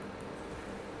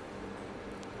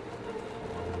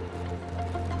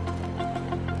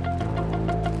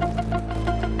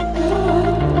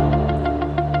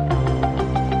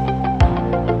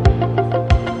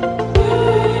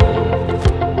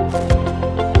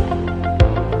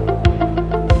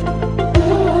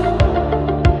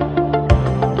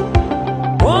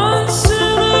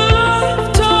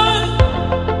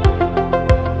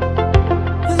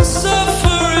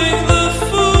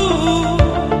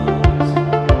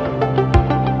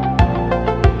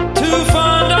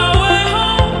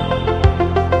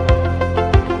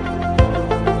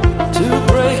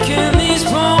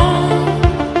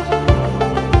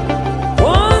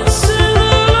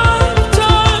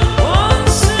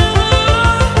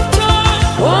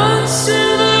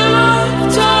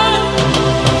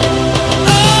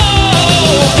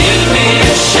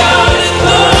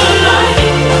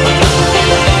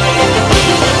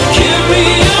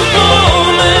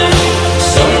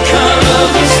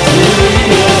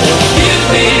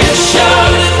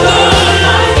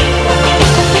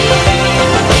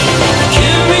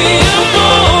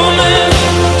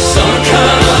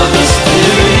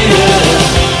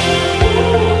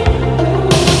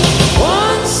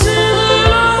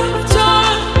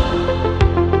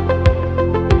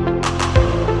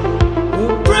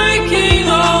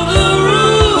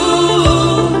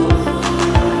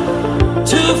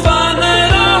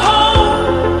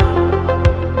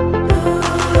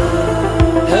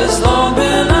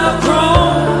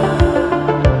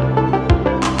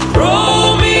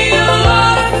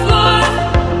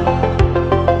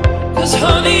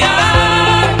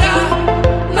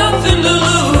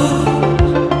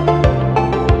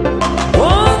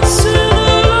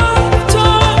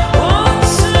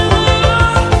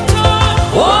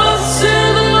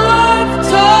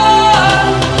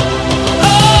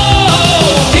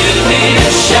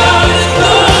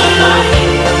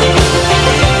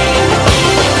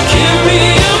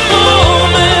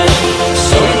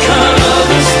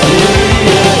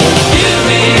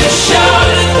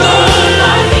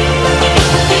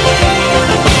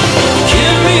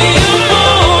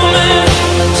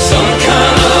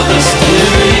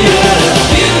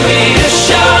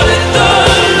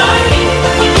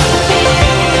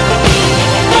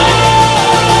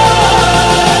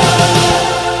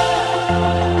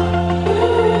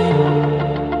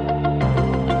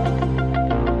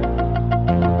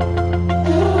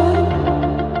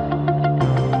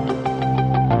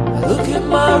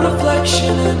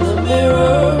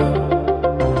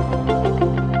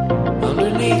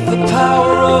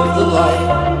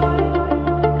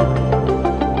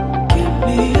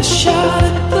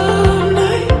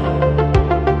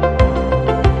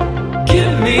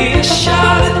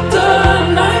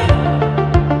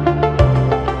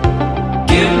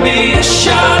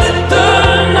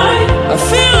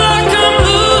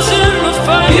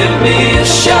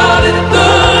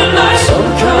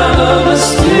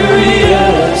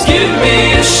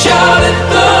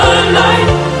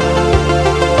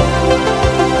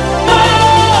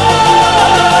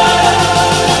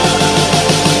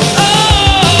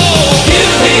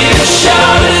 Give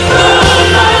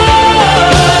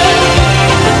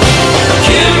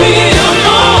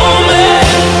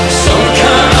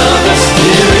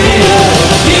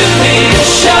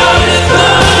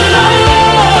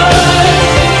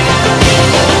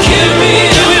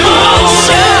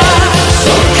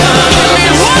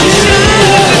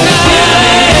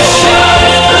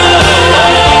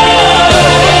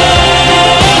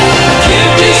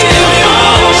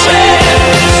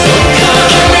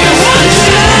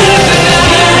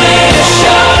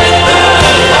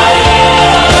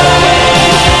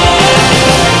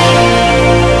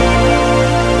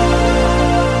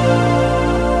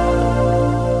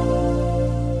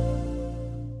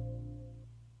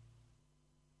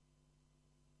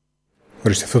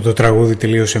Ορίστε, αυτό το τραγούδι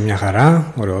τελείωσε μια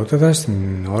χαρά, ωραιότατα, στην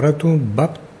ώρα του,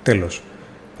 μπαπ, τέλος.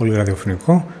 Πολύ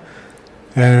ραδιοφωνικό.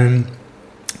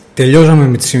 Τελειώσαμε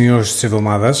με τις σημειώσεις της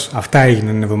εβδομάδας. Αυτά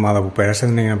έγιναν την εβδομάδα που πέρασε,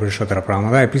 δεν έγιναν περισσότερα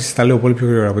πράγματα. Επίσης, τα λέω πολύ πιο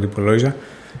γρήγορα από ό,τι υπολόγιζα.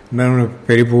 Μένουν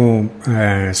περίπου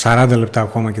 40 λεπτά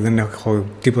ακόμα και δεν έχω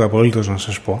τίποτα απολύτως να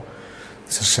σας πω.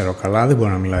 Δεν σας ξέρω καλά, δεν μπορώ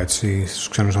να μιλάω έτσι στους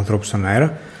ξένους ανθρώπους στον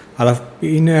αέρα. Αλλά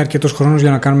είναι αρκετός χρόνος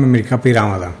για να κάνουμε μερικά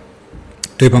πειράματα.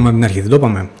 Το είπαμε από την αρχή, δεν το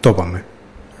είπαμε? Το είπαμε.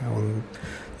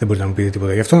 Δεν μπορείτε να μου πείτε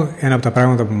τίποτα γι' αυτό. Ένα από τα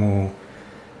πράγματα που μου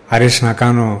αρέσει να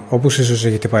κάνω, όπως ίσως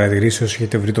έχετε παρατηρήσει, όσοι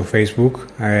έχετε βρει το Facebook,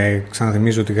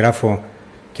 ξαναθυμίζω ότι γράφω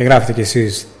και γράφετε κι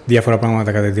εσείς διάφορα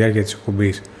πράγματα κατά τη διάρκεια της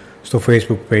εκπομπής στο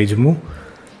Facebook page μου.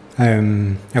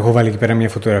 Έχω βάλει εκεί πέρα μια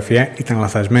φωτογραφία. Ήταν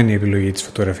λαθασμένη η επιλογή της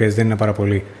φωτογραφίας, δεν είναι πάρα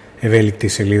πολύ ευέλικτη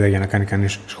σελίδα για να κάνει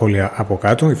κανείς σχόλια από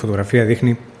κάτω. Η φωτογραφία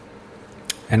δείχνει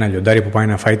ένα λιοντάρι που πάει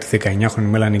να φάει τη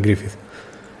 19χρονη Melanie Griffith.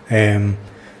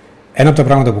 Ένα από τα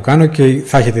πράγματα που κάνω και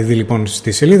θα έχετε δει λοιπόν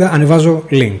στη σελίδα, ανεβάζω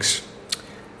links.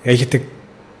 Έχετε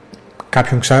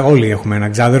κάποιον όλοι έχουμε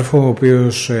έναν ξάδερφο ο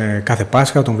οποίος κάθε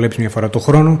Πάσχα τον βλέπεις μια φορά το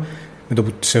χρόνο, με το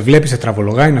που σε βλέπει σε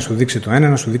τραβολογάει να σου δείξει το ένα,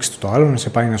 να σου δείξει το άλλο, να σε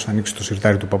πάει να σου ανοίξει το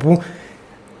σιρτάρι του παππού.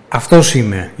 Αυτός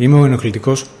είμαι ο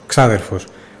ενοχλητικός ξάδερφος.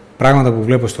 Πράγματα που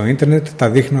βλέπω στο ίντερνετ τα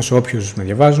δείχνω σε όποιους με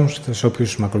διαβάζουν, σε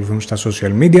όποιους με ακολουθούν στα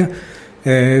social media.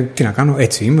 Τι να κάνω,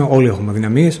 έτσι είμαι, όλοι έχουμε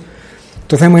αδυναμίες.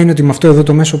 Το θέμα είναι ότι με αυτό εδώ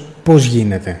το μέσο πώς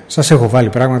γίνεται. Σας έχω βάλει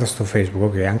πράγματα στο Facebook.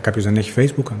 Okay, αν κάποιος δεν έχει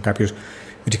Facebook, αν κάποιος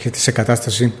βρίσκεται σε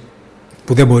κατάσταση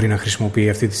που δεν μπορεί να χρησιμοποιεί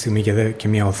αυτή τη στιγμή και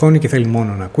μια οθόνη και θέλει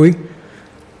μόνο να ακούει,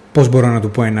 πώς μπορώ να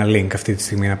του πω ένα link αυτή τη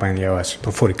στιγμή να πάει να διαβάσει?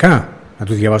 Προφορικά, να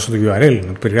του διαβάσω το URL,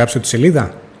 να του περιγράψω τη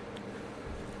σελίδα?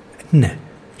 Ναι,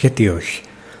 γιατί όχι?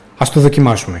 Ας το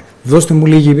δοκιμάσουμε. Δώστε μου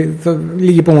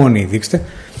λίγη υπομονή, δείξτε.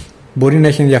 Μπορεί να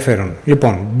έχει ενδιαφέρον.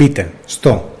 Λοιπόν, μπείτε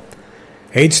στο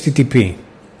http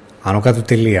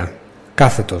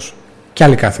 // και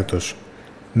άλλη κάθετος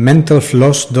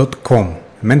mentalfloss.com.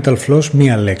 Mental floss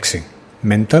μία λέξη.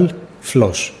 Mental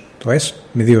floss. Το S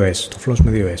με δύο S. Το floss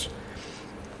με δύο S.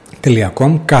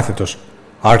 .com κάθετος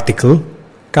article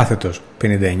κάθετος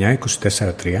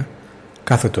 59.24.3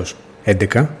 κάθετος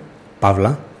 11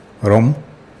 παύλα rom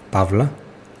παύλα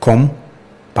com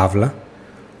παύλα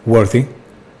worthy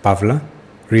παύλα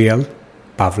real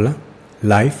παύλα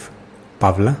life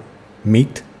παύλα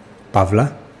meet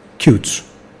παύλα cutes.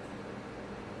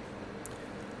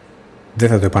 Δεν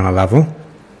θα το επαναλάβω.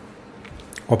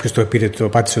 Όποιος το πήρε, το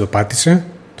πάτησε,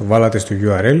 το βάλατε στο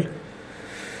URL.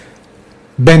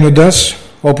 Μπαίνοντας,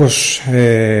 όπως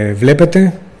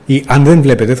βλέπετε, ή αν δεν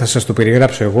βλέπετε θα σας το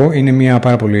περιγράψω εγώ, είναι μια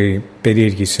πάρα πολύ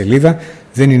περίεργη σελίδα,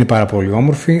 δεν είναι πάρα πολύ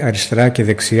όμορφη. Αριστερά και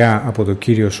δεξιά από το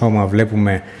κύριο σώμα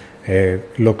βλέπουμε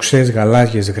λοξές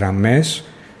γαλάζιες γραμμές.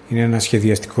 Είναι ένα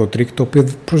σχεδιαστικό τρίκ το οποίο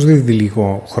προσδίδει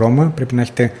λίγο χρώμα. Πρέπει να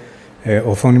έχετε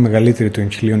οθόνη μεγαλύτερη των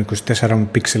 1024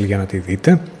 πίξελ για να τη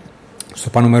δείτε. Στο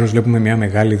πάνω μέρος βλέπουμε μια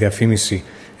μεγάλη διαφήμιση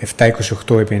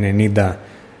 728x90,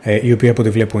 η οποία από ό,τι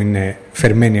βλέπω είναι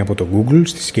φερμένη από το Google.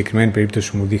 Στη συγκεκριμένη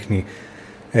περίπτωση μου δείχνει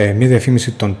μια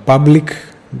διαφήμιση των Public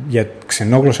για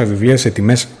ξενόγλωσσα βιβλία σε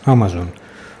τιμές Amazon.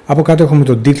 Από κάτω έχουμε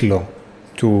τον τίτλο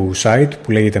του site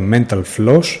που λέγεται Mental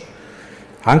Floss.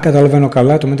 Αν καταλαβαίνω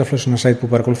καλά, το Mental Floss είναι ένα site που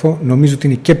παρακολουθώ. Νομίζω ότι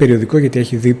είναι και περιοδικό, γιατί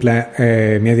έχει δίπλα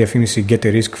μια διαφήμιση Get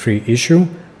a Risk Free Issue,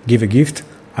 Give a Gift,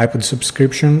 iPod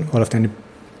Subscription. Όλα αυτά είναι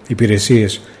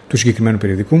υπηρεσίες του συγκεκριμένου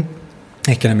περιοδικού.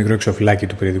 Έχει και ένα μικρό εξώφυλλάκι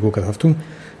του περιοδικού καθ' αυτού.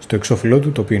 Στο εξώφυλλό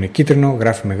του, το οποίο είναι κίτρινο,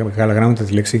 γράφει με μεγάλα γράμματα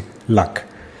τη λέξη Luck.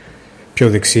 Πιο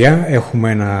δεξιά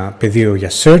έχουμε ένα πεδίο για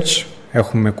search,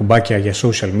 έχουμε κουμπάκια για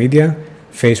social media,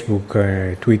 Facebook,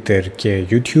 Twitter και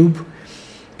YouTube.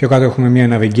 Πιο κάτω έχουμε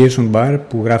μια navigation bar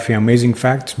που γράφει Amazing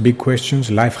Facts, Big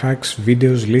Questions, Life Hacks,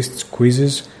 Videos, Lists,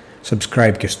 Quizzes,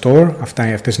 Subscribe και Store.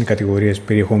 Αυτές είναι οι κατηγορίες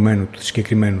περιεχομένου του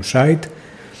συγκεκριμένου site.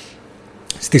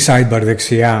 Στη sidebar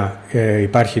δεξιά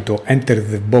υπάρχει το Enter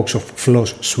the Box of Floss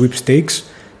Sweepstakes,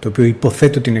 το οποίο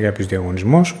υποθέτω ότι είναι κάποιος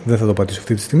διαγωνισμός. Δεν θα το πατήσω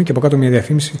αυτή τη στιγμή. Και από κάτω μια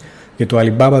διαφήμιση για το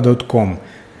Alibaba.com,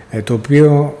 το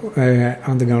οποίο,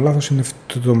 αν δεν κάνω λάθος, είναι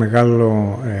αυτό το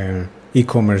μεγάλο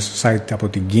e-commerce site από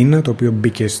την Κίνα, το οποίο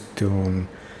μπήκε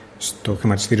στο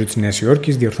χρηματιστήριο της Νέας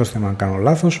Υόρκης. Διορθώστε με αν κάνω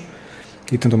λάθος.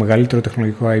 Ήταν το μεγαλύτερο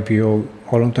τεχνολογικό IPO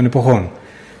όλων των εποχών.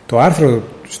 Το άρθρο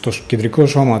στο κεντρικό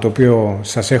σώμα, το οποίο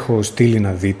σας έχω στείλει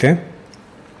να δείτε,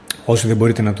 όσοι δεν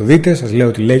μπορείτε να το δείτε, σας λέω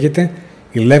ότι λέγεται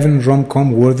 11 Rom-Com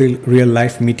Worthy Real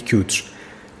Life Meet Cutes.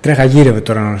 Τρέχα γύρευε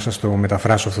τώρα να σας το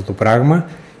μεταφράσω αυτό το πράγμα.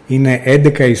 Είναι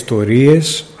 11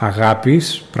 ιστορίες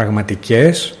αγάπης,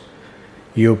 πραγματικές,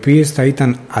 οι οποίες θα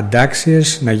ήταν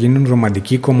αντάξιες να γίνουν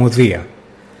ρομαντική κωμωδία.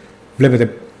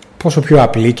 Βλέπετε πόσο πιο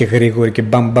απλή και γρήγορη και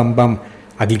μπαμ μπαμ μπαμ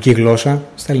αγγλική γλώσσα.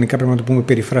 Στα ελληνικά πρέπει να το πούμε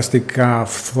περιφραστικά,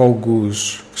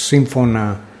 φόγκους,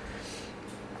 σύμφωνα.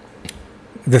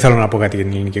 Δεν θέλω να πω κάτι για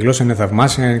την ελληνική γλώσσα, είναι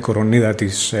θαυμάσια, είναι η κορονίδα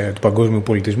του παγκόσμιου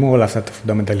πολιτισμού, όλα αυτά τα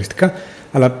φουνταμενταλιστικά,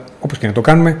 αλλά όπως και να το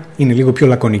κάνουμε, είναι λίγο πιο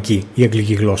λακωνική η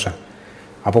αγγλική γλώσσα.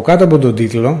 Από κάτω από τον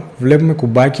τίτλο βλέπουμε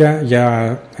κουμπάκια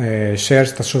για share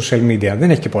στα social media.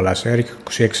 Δεν έχει και πολλά share, έχει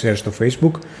 26 share στο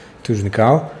Facebook, τους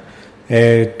νικάω.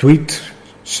 Tweet,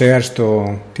 share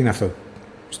στο... τι είναι αυτό,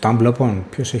 StumbleUpon,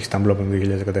 ποιος έχει StumbleUpon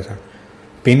το 2014?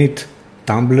 Pinit,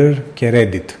 Tumblr και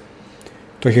Reddit.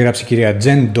 Το έχει γράψει η κυρία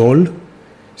Jen Doll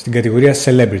στην κατηγορία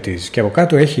Celebrities. Και από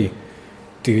κάτω έχει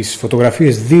τις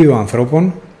φωτογραφίες δύο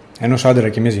ανθρώπων, ενός άντρα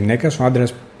και μιας γυναίκας. Ο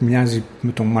άντρας μοιάζει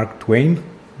με τον Mark Twain.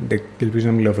 Ελπίζω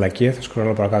να μην λέω βλακεία, θα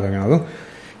σκρολάρω παρακάτω για να δω.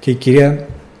 Και η κυρία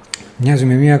μοιάζει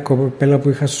με μια κοπέλα που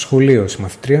είχα στο σχολείο,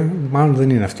 συμμαθητρία. Μάλλον δεν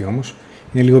είναι αυτή όμως.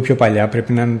 Είναι λίγο πιο παλιά,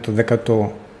 πρέπει να είναι το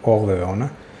 18ο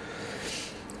αιώνα.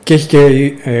 Και έχει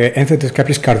και ένθετες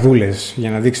κάποιες καρδούλες για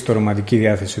να δείξει το ρομαντική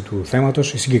διάθεση του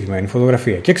θέματος η συγκεκριμένη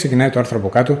φωτογραφία. Και ξεκινάει το άρθρο από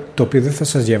κάτω, το οποίο δεν θα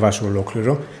σας διαβάσω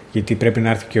ολόκληρο, γιατί πρέπει να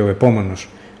έρθει και ο επόμενος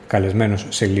καλεσμένος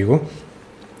σε λίγο.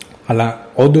 Αλλά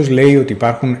όντως λέει ότι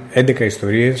υπάρχουν 11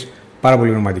 ιστορίες πάρα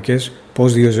πολύ ρομαντικές,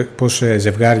 πώς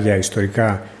ζευγάρια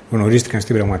ιστορικά γνωρίστηκαν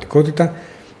στην πραγματικότητα.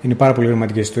 Είναι πάρα πολύ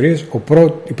ρομαντικές ιστορίες.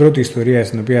 Η πρώτη ιστορία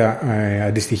στην οποία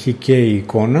αντιστοιχεί και η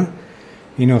εικόνα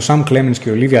είναι ο Sam Clemens και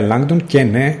η Olivia Langdon, και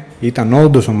ναι, ήταν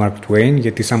όντως ο Mark Twain,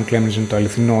 γιατί Sam Clemens είναι το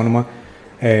αληθινό όνομα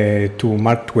του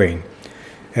Mark Twain.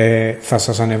 Θα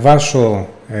σας ανεβάσω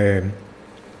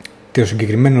το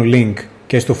συγκεκριμένο link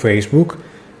και στο Facebook.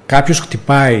 Κάποιος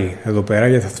χτυπάει εδώ πέρα,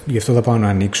 γι' αυτό θα πάω να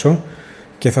ανοίξω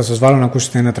και θα σας βάλω να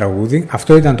ακούσετε ένα τραγούδι.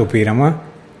 Αυτό ήταν το πείραμα.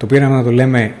 Το πείραμα να το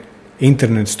λέμε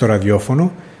ίντερνετ στο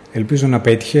ραδιόφωνο. Ελπίζω να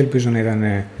πέτυχε, ελπίζω να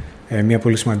ήταν μια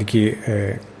πολύ σημαντική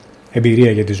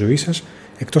εμπειρία για τη ζωή σας.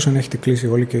 Εκτός αν έχετε κλείσει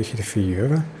όλοι και έχετε φύγει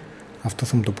βέβαια. Αυτό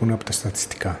θα μου το πούνε από τα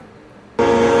στατιστικά.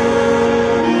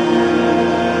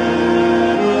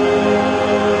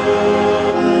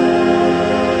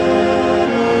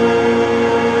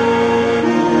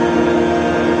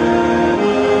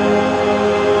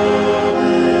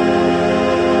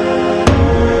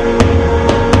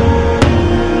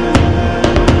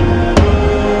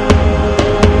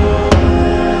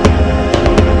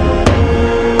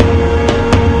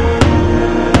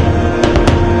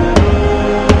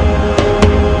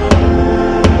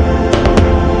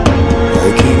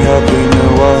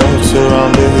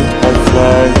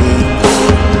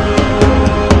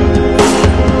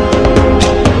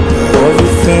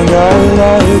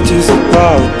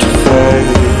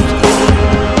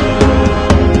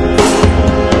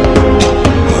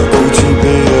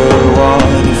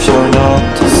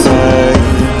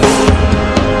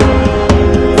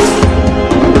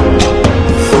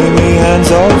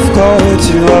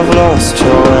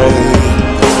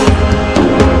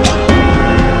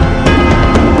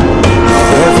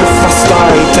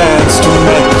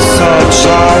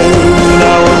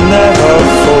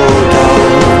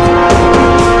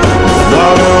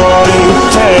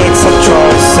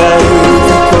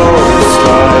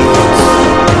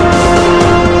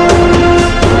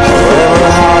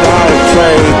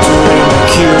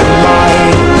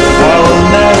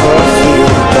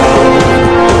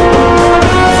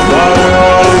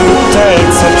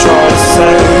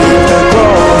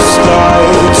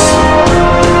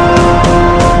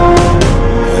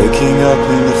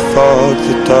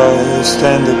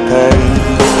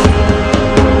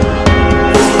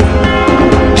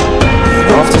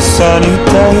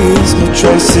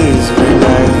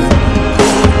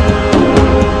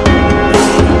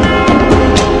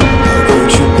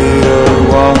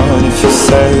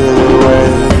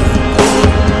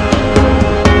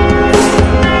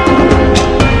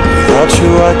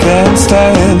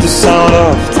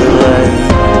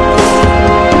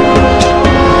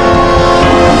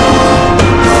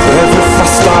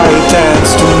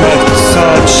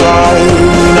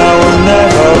 I will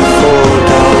never feel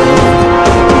down.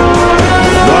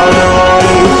 No matter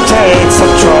what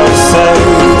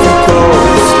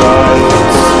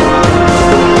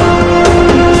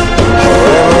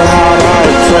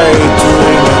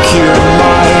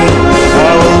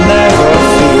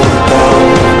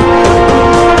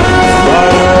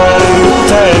it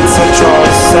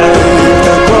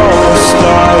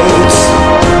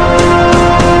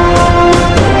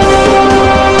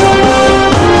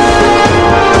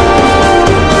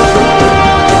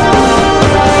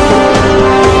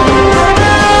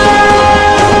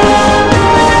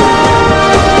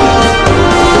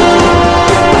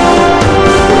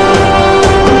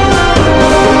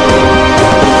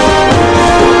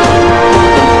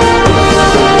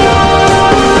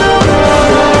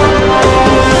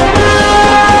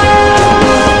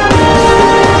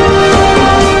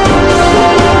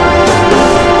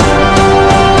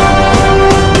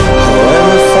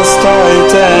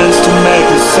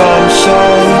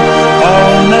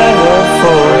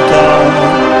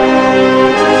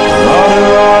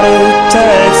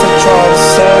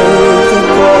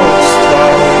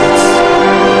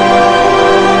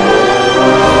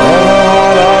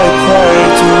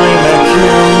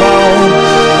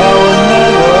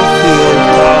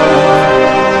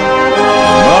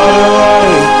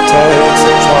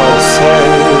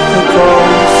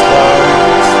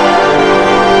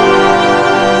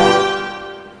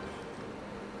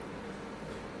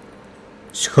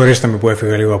Συγχωρήστε με που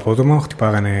έφυγα λίγο απότομα,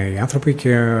 χτυπάγανε οι άνθρωποι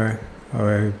και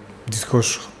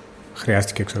δυστυχώς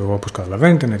χρειάστηκε, ξέρω εγώ, όπως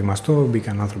καταλαβαίνετε, να ετοιμαστώ,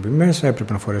 μπήκαν άνθρωποι μέσα,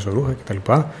 έπρεπε να φορέσω ρούχα κτλ.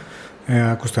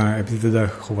 Ακούστε, επειδή δεν τα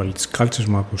έχω βάλει τις κάλτσες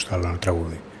μου, ακούστε άλλο ένα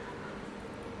τραγούδι.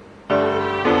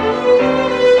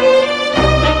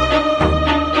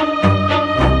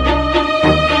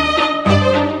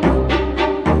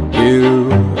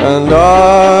 You and I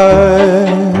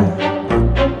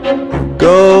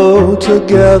go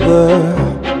together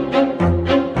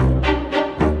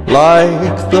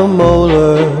like the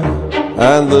molar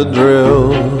and the drill.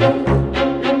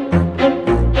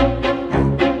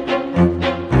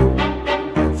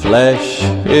 Flesh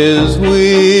is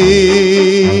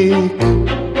weak,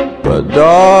 but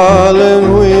darling,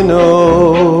 we know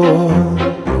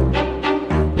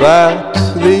that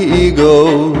the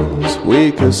ego's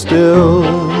weaker still.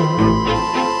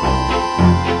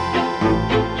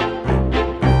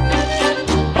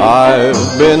 I've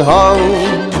been hung,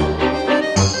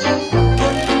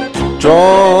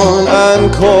 drawn and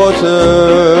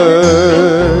quartered,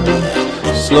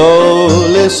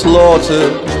 slowly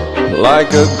slaughtered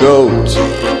like a goat.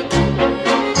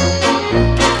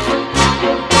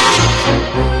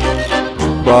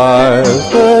 By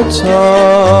the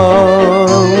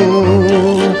tongue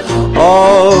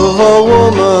of a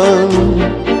woman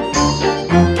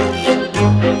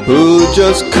who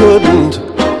just couldn't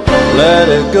let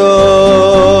it go.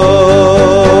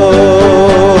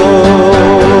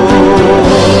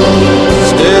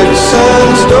 Sticks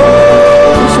and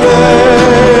stones may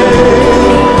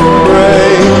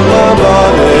break my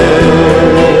body,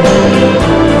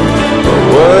 but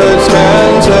words can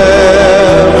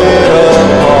tear me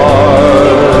apart.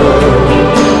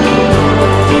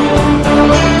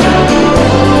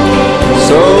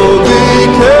 So be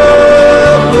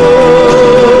careful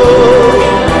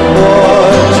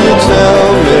what you tell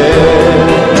me.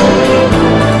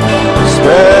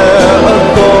 Spare a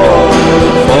thought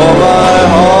for my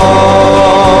heart,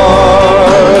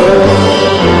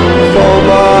 for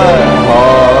my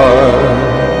heart.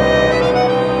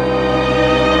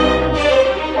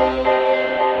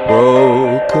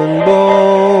 Broken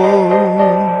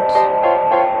bones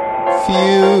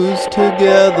fused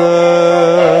together,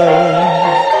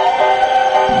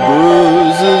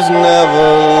 bruises never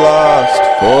last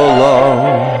for long.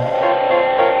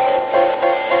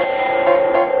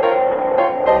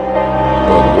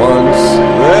 But once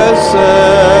they're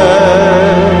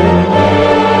said,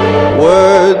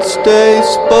 words stay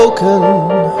spoken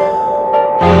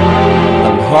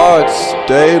and hearts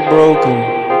stay broken.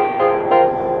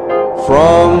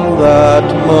 From that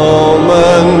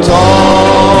moment on.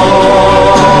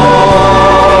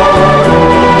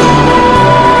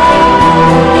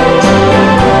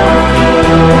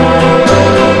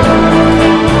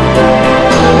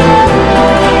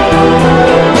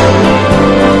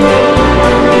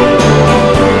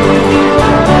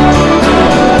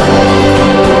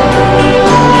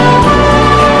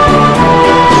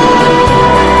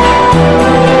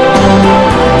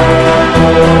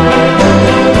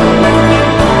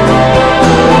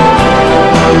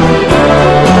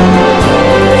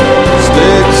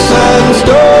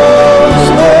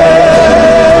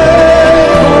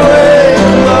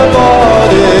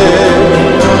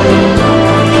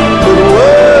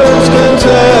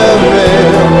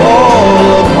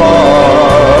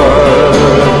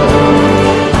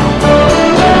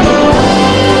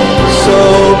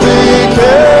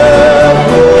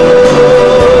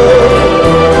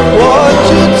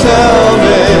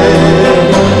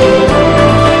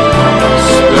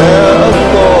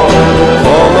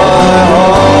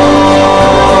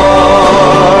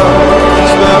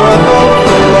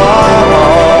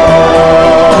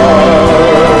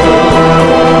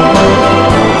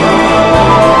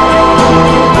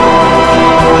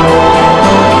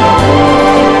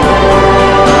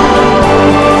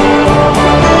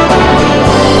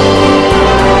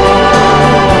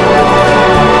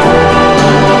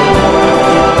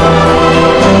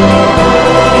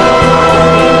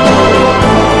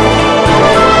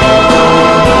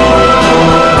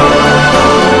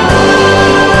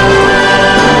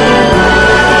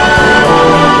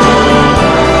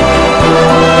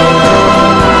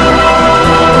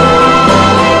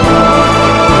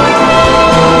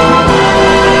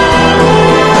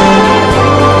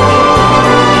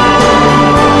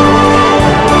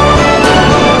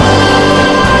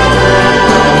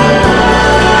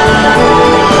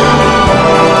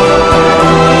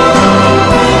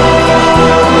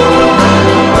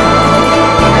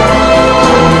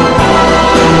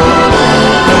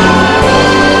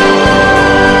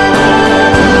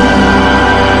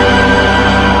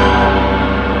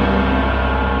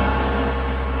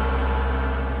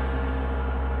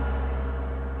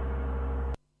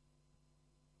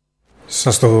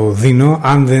 Σας το δίνω.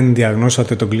 Αν δεν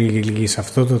διαγνώσατε τον Γκλίγι Γκλίγι σε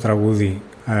αυτό το τραγούδι,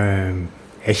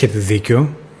 έχετε δίκιο.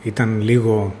 Ήταν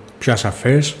λίγο πιο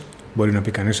ασαφές. Μπορεί να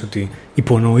πει κανείς ότι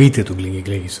υπονοείται τον Γκλίγι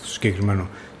Γκλίγι στο συγκεκριμένο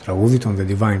τραγούδι, τον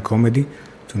The Divine Comedy,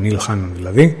 του Neil Hannon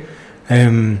δηλαδή.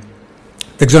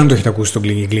 Δεν ξέρω αν το έχετε ακούσει τον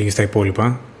Γκλίγι Γκλίγι στα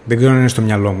υπόλοιπα. Δεν ξέρω αν είναι στο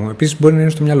μυαλό μου. Επίσης μπορεί να είναι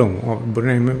στο μυαλό μου. Μπορεί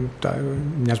να είμαι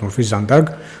μιας μορφής Ζαντάρκ,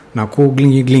 να ακούω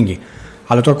Γκλίγι Γκλίγι.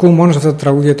 Αλλά το ακούω μόνο σε αυτά τα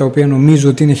τραγούδια τα οποία νομίζω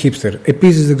ότι είναι hipster.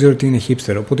 Επίσης δεν ξέρω τι είναι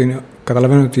hipster. Οπότε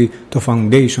καταλαβαίνω ότι το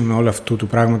foundation όλου αυτού του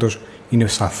πράγματος είναι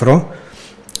σαθρό.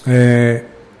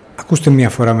 Ακούστε μία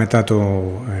φορά μετά το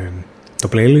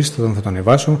playlist, όταν θα το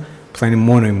ανεβάσω, που θα είναι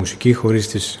μόνο η μουσική, χωρίς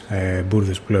τις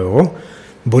μπουρδες που λέω εγώ.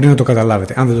 Μπορεί να το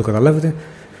καταλάβετε. Αν δεν το καταλάβετε,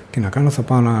 τι να κάνω, θα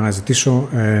πάω να αναζητήσω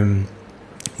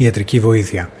ιατρική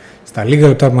βοήθεια. Στα λίγα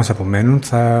λεπτά που μας απομένουν,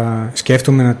 θα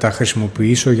σκέφτομαι να τα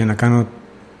χρησιμοποιήσω για να κάνω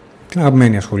την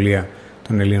αγαπημένη ασχολία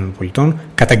των Ελλήνων πολιτών,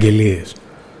 καταγγελίες.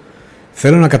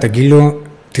 Θέλω να καταγγείλω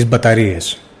τις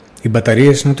μπαταρίες. Οι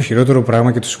μπαταρίες είναι το χειρότερο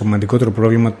πράγμα και το σημαντικότερο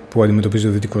πρόβλημα που αντιμετωπίζει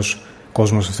ο δυτικός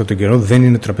κόσμος αυτόν τον καιρό. Δεν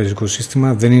είναι το τραπεζικό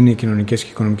σύστημα, δεν είναι οι κοινωνικές και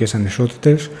οικονομικές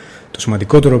ανισότητες. Το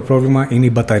σημαντικότερο πρόβλημα είναι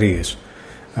οι μπαταρίες.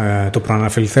 Το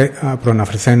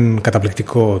προαναφερθέν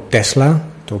καταπληκτικό Tesla,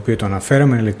 το οποίο το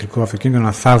αναφέραμε, ένα ηλεκτρικό αυτοκίνητο,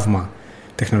 ένα θαύμα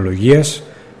τεχνολογίας.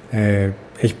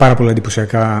 Έχει πάρα πολλά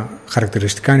εντυπωσιακά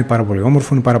χαρακτηριστικά, είναι πάρα πολύ όμορφο,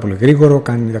 είναι πάρα πολύ γρήγορο,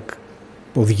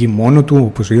 οδηγεί μόνο του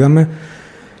όπως είδαμε,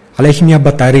 αλλά έχει μια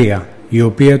μπαταρία η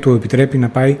οποία του επιτρέπει να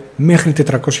πάει μέχρι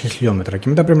 400 χιλιόμετρα και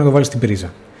μετά πρέπει να το βάλει στην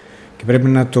πρίζα και πρέπει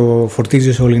να το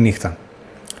φορτίζεις όλη νύχτα.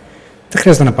 Δεν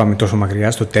χρειάζεται να πάμε τόσο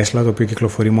μακριά στο Tesla, το οποίο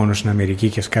κυκλοφορεί μόνο στην Αμερική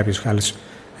και σε κάποιες άλλες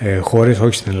χώρες,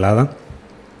 όχι στην Ελλάδα.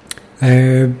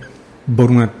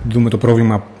 Μπορούμε να δούμε το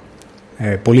πρόβλημα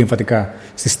πολύ εμφατικά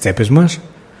στις τσέπες μας,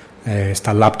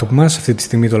 στα λάπτοπ μας. Αυτή τη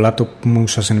στιγμή το λάπτοπ μου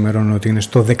σας ενημερώνω ότι είναι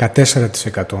στο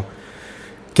 14%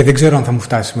 και δεν ξέρω αν θα μου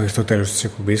φτάσει μέχρι το τέλος της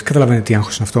εκπομπής. Καταλαβαίνετε τι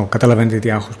άγχος είναι αυτό. Καταλαβαίνετε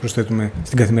τι άγχος προσθέτουμε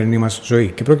στην καθημερινή μας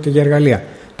ζωή. Και πρόκειται για εργαλεία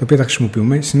τα οποία θα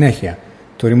χρησιμοποιούμε συνέχεια.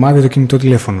 Το ρημάδι, το κινητό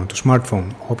τηλέφωνο, το smartphone.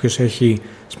 Όποιος έχει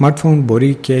smartphone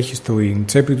μπορεί και έχει στην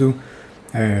τσέπη του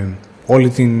όλη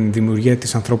την δημιουργία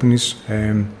της ανθρώπινης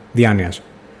διάνοιας.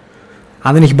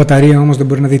 Αν δεν έχει μπαταρία όμως δεν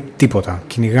μπορεί να δει τίποτα.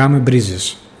 Κυνηγάμε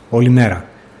μπρίζες όλη μέρα.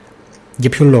 Για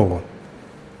ποιο λόγο?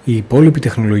 Η υπόλοιπη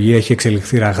τεχνολογία έχει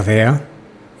εξελιχθεί ραγδαία.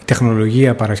 Η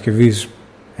τεχνολογία παρασκευής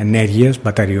ενέργειας,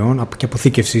 μπαταριών και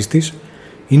αποθήκευσής της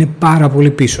είναι πάρα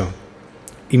πολύ πίσω.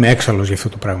 Είμαι έξαλλος για αυτό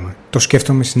το πράγμα. Το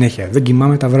σκέφτομαι συνέχεια. Δεν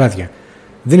κοιμάμαι τα βράδια.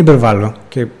 Δεν υπερβάλλω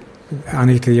και αν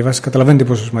έχετε διαβάσει καταλαβαίνετε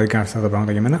πόσο σημαντικά είναι αυτά τα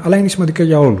πράγματα για μένα, αλλά είναι σημαντικά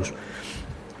για όλους.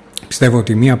 Πιστεύω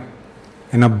ότι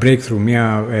ένα breakthrough,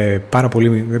 μια πάρα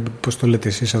πολύ, πώς το λέτε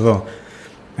εσείς εδώ,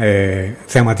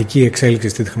 θεαματική εξέλιξη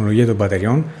στη τεχνολογία των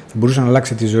μπαταριών θα μπορούσε να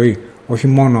αλλάξει τη ζωή όχι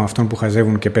μόνο αυτών που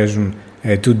χαζεύουν και παίζουν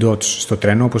two dots στο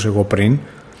τρένο όπως εγώ πριν,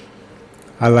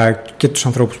 αλλά και τους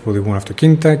ανθρώπους που οδηγούν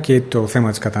αυτοκίνητα και το θέμα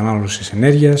της κατανάλωσης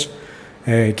ενέργειας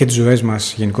και τις ζωές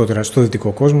μας γενικότερα στο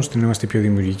δυτικό κόσμο, ώστε να είμαστε πιο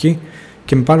δημιουργικοί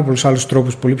και με πάρα πολλούς άλλους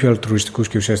τρόπους πολύ πιο αλτρουιστικούς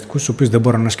και ουσιαστικούς, τους οποίους δεν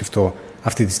μπορώ να σκεφτώ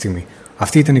αυτή τη στιγμή.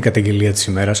 Αυτή ήταν η καταγγελία της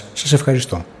ημέρας. Σας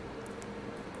ευχαριστώ.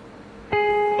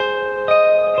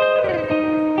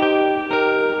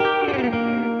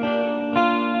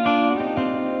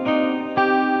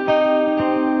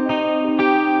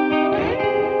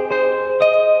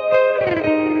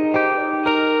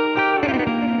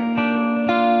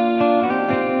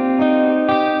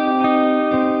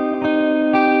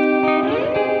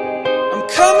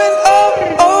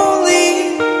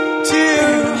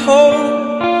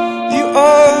 Hold you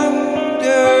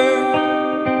under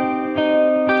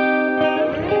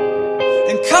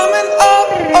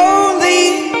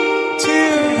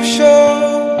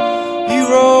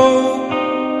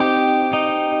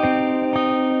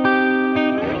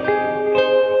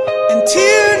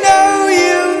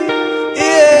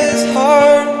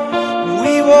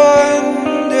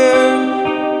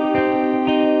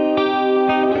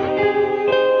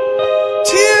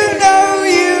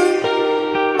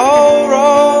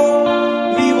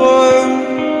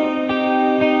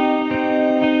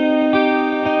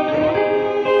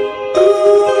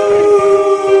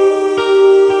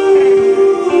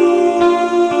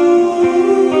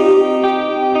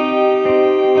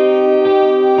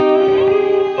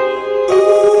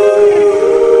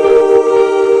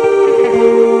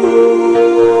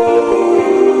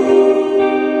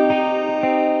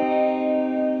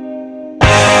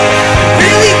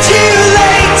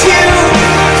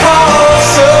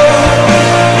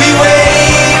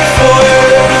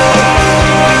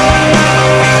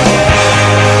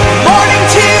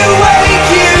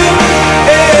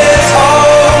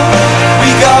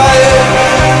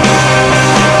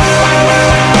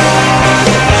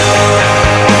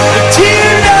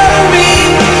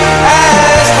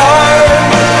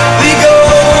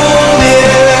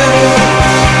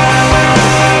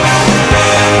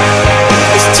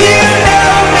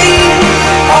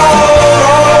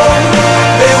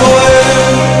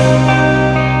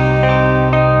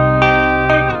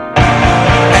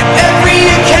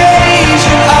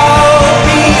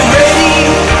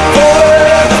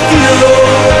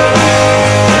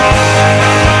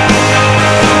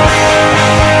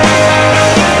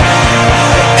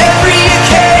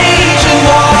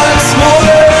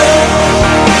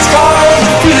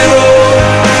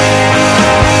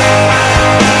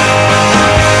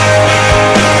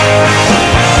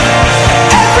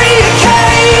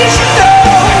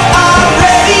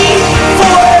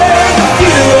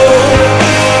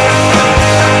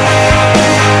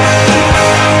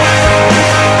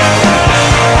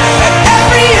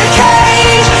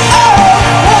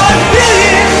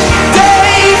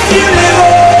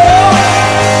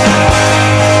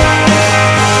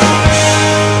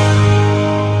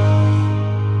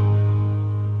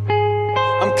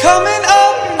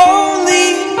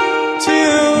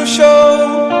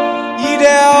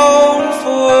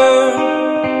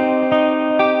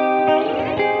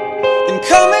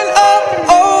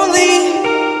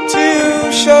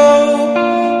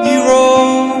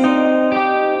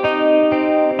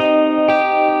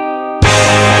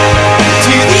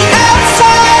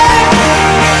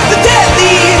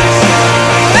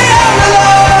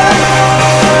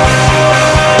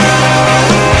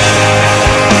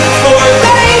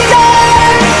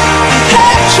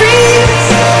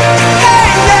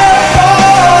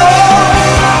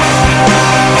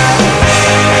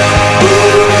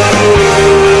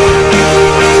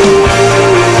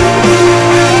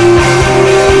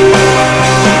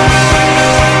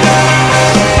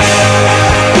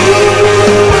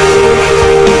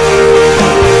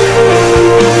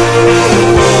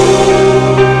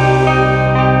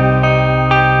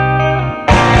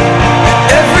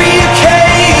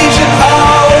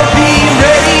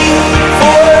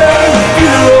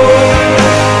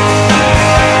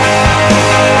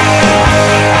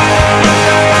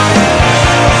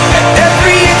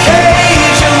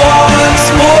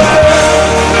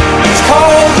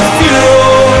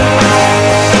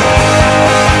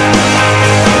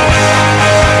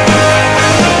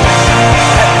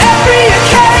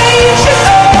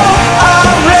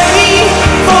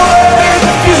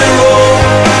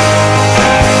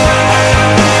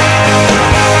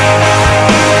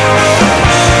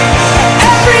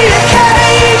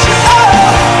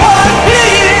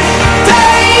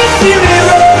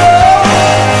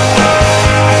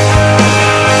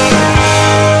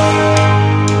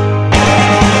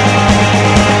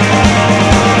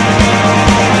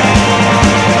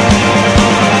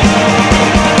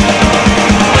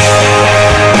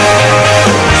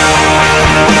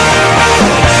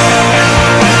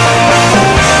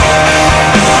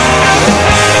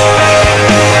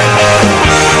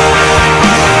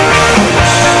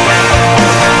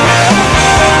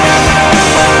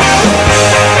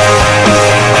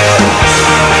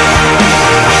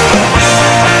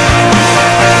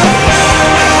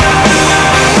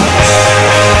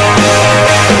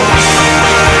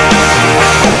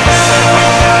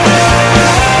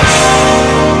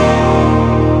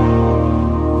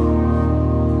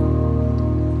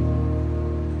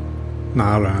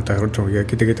άλλο ένα τα ρωτώ.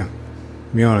 Κοίτα.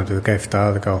 Μειώνεται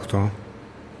 17, 18.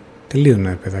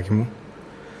 Τελείωνε, παιδάκι μου.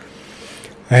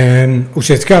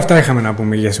 Ουσιαστικά αυτά είχαμε να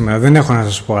πούμε για σήμερα. Δεν έχω να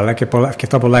σας πω άλλα και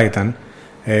αυτά πολλά ήταν.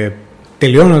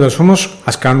 Τελειώνοντας όμως,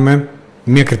 ας κάνουμε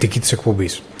μια κριτική της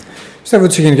εκπομπής. Πιστεύω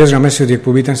ότι σε γενικές γραμμές ότι η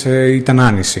εκπομπή ήταν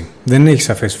άνηση. Δεν έχει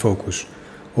σαφές focus.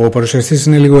 Ο παρουσιαστής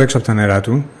είναι λίγο έξω από τα νερά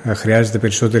του. Χρειάζεται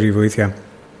περισσότερη βοήθεια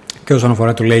και όσον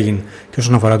αφορά το λέγειν και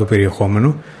όσον αφορά το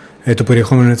περιεχόμενο. Το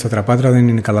περιεχόμενο είναι τσατραπάτρα, δεν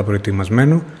είναι καλά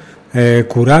προετοιμασμένο.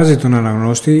 Κουράζει τον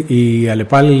αναγνώστη η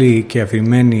αλλεπάλληλη και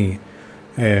αφηρημένη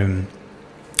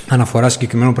αναφορά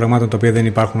συγκεκριμένων πραγμάτων τα οποία δεν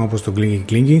υπάρχουν, όπως το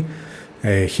κλίνγκι,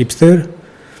 hipster.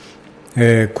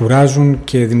 Κουράζουν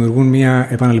και δημιουργούν μια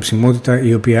επαναληψιμότητα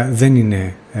η οποία δεν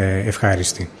είναι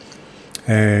ευχάριστη.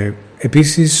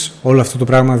 Επίσης, όλο αυτό το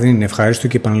πράγμα δεν είναι ευχάριστο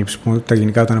και η επαναληψιμότητα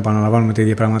γενικά όταν επαναλαμβάνουμε τα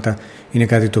ίδια πράγματα είναι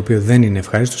κάτι το οποίο δεν είναι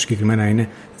ευχάριστο, συγκεκριμένα είναι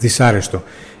δυσάρεστο.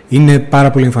 Είναι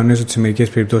πάρα πολύ εμφανές ότι σε μερικές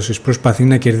περιπτώσεις προσπαθεί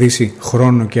να κερδίσει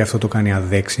χρόνο και αυτό το κάνει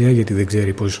αδέξια γιατί δεν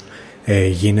ξέρει πώς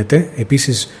γίνεται.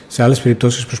 Επίσης, σε άλλες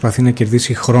περιπτώσεις προσπαθεί να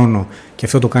κερδίσει χρόνο και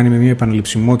αυτό το κάνει με μια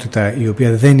επαναληψιμότητα η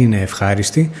οποία δεν είναι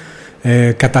ευχάριστη.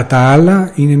 Κατά τα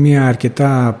άλλα, είναι μια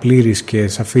αρκετά πλήρης και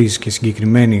σαφής και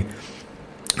συγκεκριμένη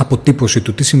αποτύπωση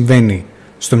του τι συμβαίνει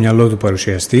στο μυαλό του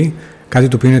παρουσιαστή, κάτι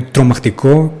το οποίο είναι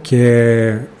τρομακτικό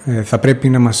και θα πρέπει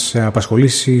να μας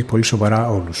απασχολήσει πολύ σοβαρά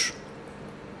όλους.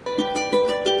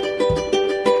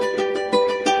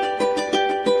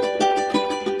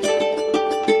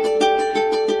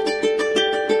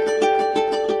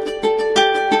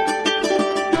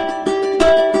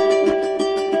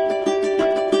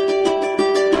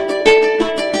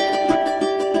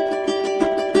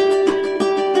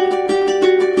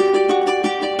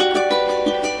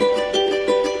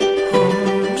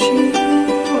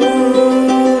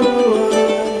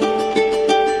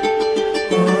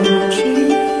 Oh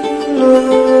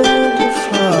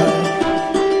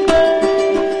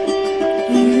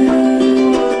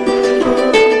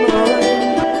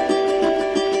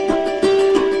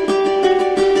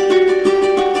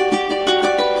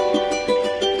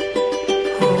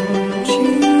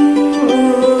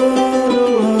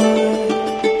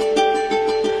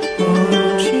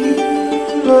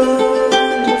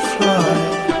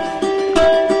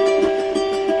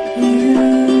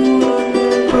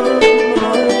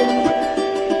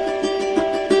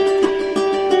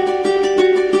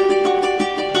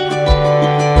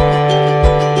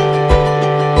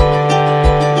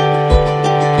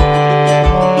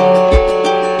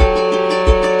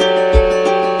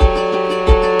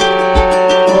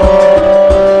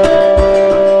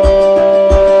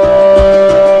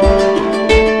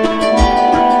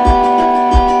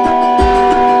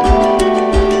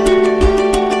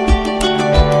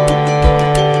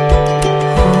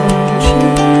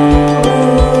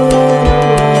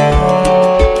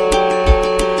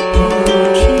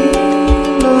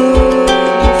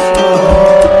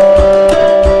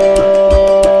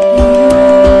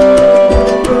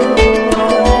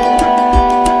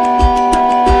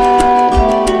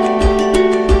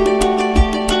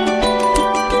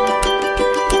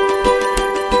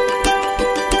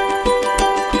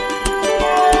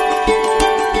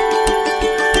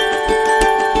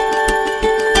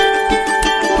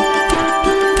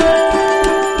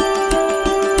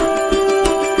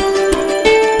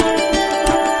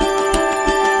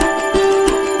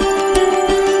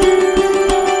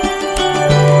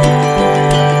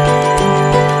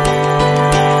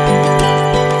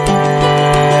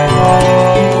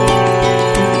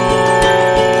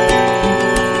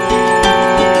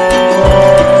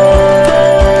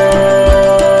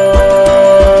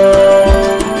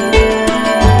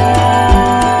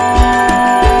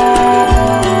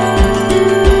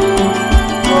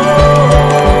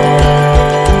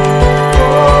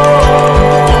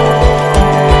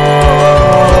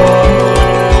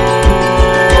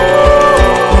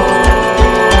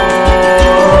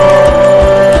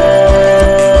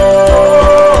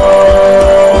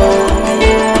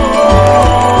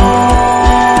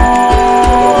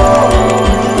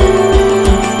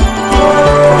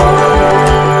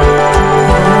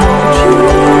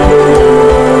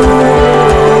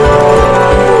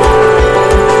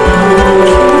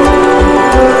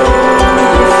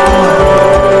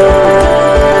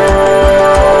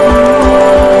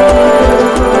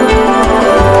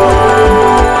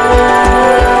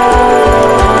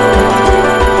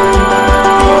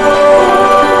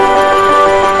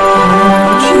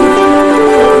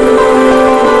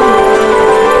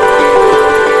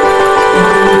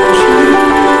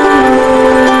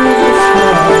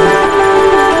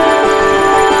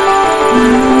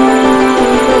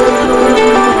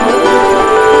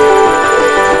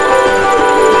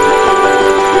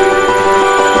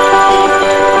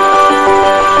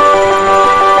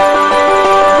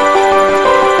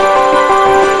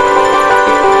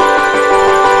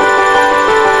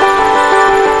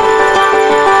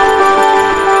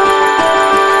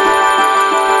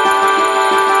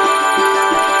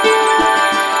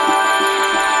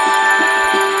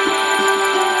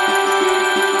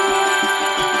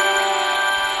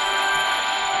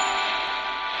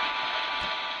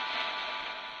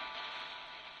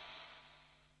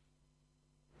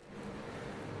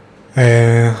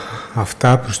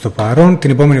Αυτά προς το παρόν. Την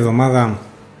επόμενη εβδομάδα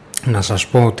να σας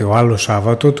πω ότι ο άλλο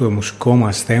Σάββατο το μουσικό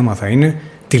μας θέμα θα είναι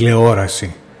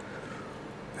τηλεόραση.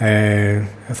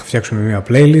 Θα φτιάξουμε μια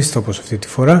playlist όπως αυτή τη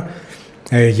φορά.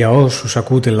 Για όσους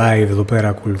ακούτε live εδώ πέρα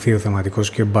ακολουθεί ο θεματικός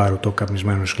και μπάρου το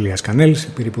καπνισμένος Ηλίας Κανέλης. Σε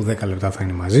περίπου 10 λεπτά θα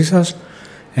είναι μαζί σας.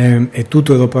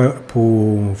 Τούτο εδώ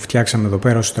που φτιάξαμε εδώ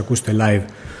πέρα, όσοι το ακούσετε live,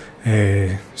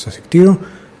 σας εκτείρω.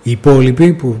 Οι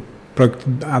υπόλοιποι που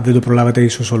αν δεν το προλάβατε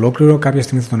ίσως ολόκληρο, κάποια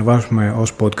στιγμή θα τον βάζουμε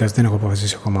ως podcast, δεν έχω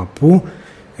αποφασίσει ακόμα πού.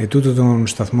 Τούτο τον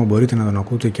σταθμό μπορείτε να τον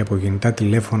ακούτε και από κινητά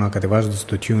τηλέφωνα κατεβάζοντας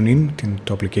το TuneIn,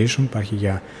 το application, υπάρχει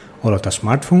για όλα τα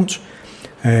smartphones.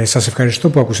 Σας ευχαριστώ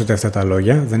που ακούσατε αυτά τα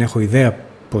λόγια, δεν έχω ιδέα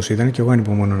πώς ήταν και εγώ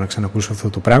ανυπομονώ να ξανακούσω αυτό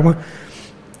το πράγμα.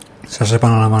 Σας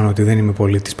επαναλαμβάνω ότι δεν είμαι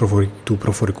πολύ του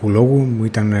προφορικού λόγου, μου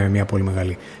ήταν μια πολύ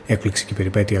μεγάλη έκπληξη και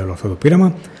περιπέτεια όλο αυτό το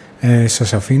πείραμα.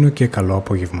 Σας αφήνω και καλό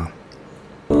απόγευμα.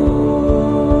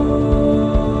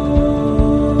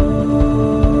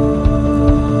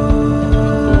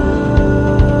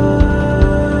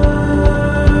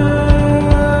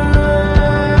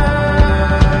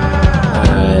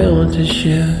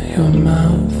 Share your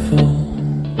mouthful.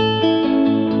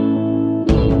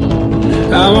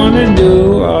 I wanna do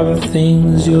all the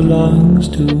things your lungs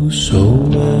do so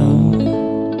well.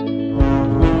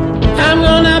 I'm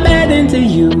gonna bed into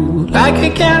you like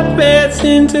a cat beds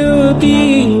into a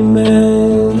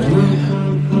female.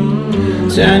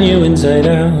 Turn you inside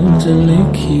out and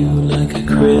lick you like a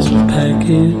crisp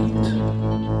packet.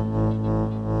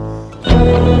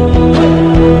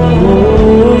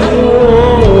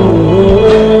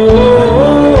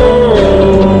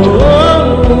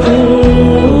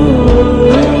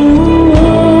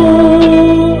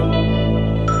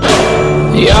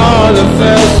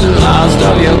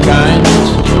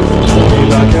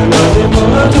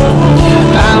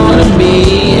 I wanna be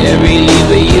every leaf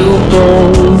that you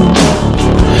pull,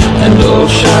 and all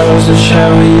showers that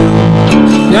shower you.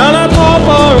 Gonna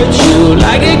pour at you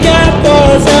like a cat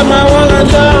pours at my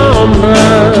wallet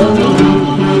umbrella.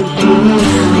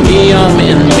 Be your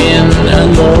min and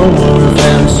go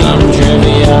and some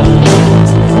trivia.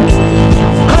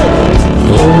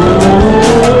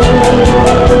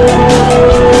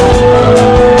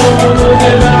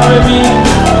 Get out of me.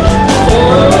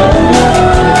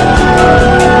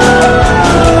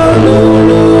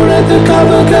 Let the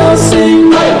cover girl sing.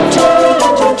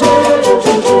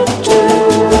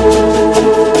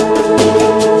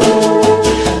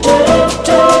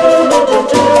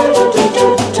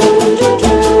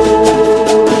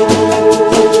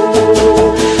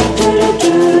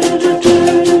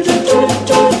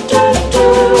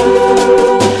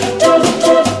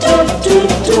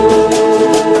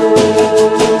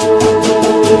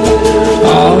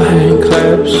 All hand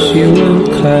claps, you will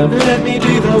clap. Let me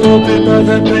be the wallpaper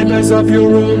that papers up your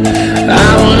room.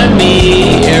 I wanna be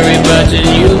every button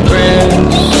you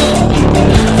press,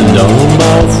 and all the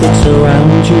mouths that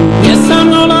surround you. Yes, I'm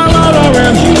gonna roll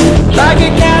around you like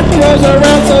a cat rolls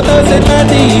around, so does it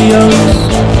adios.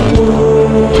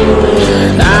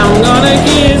 I'm gonna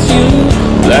kiss you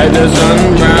like the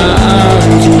sun.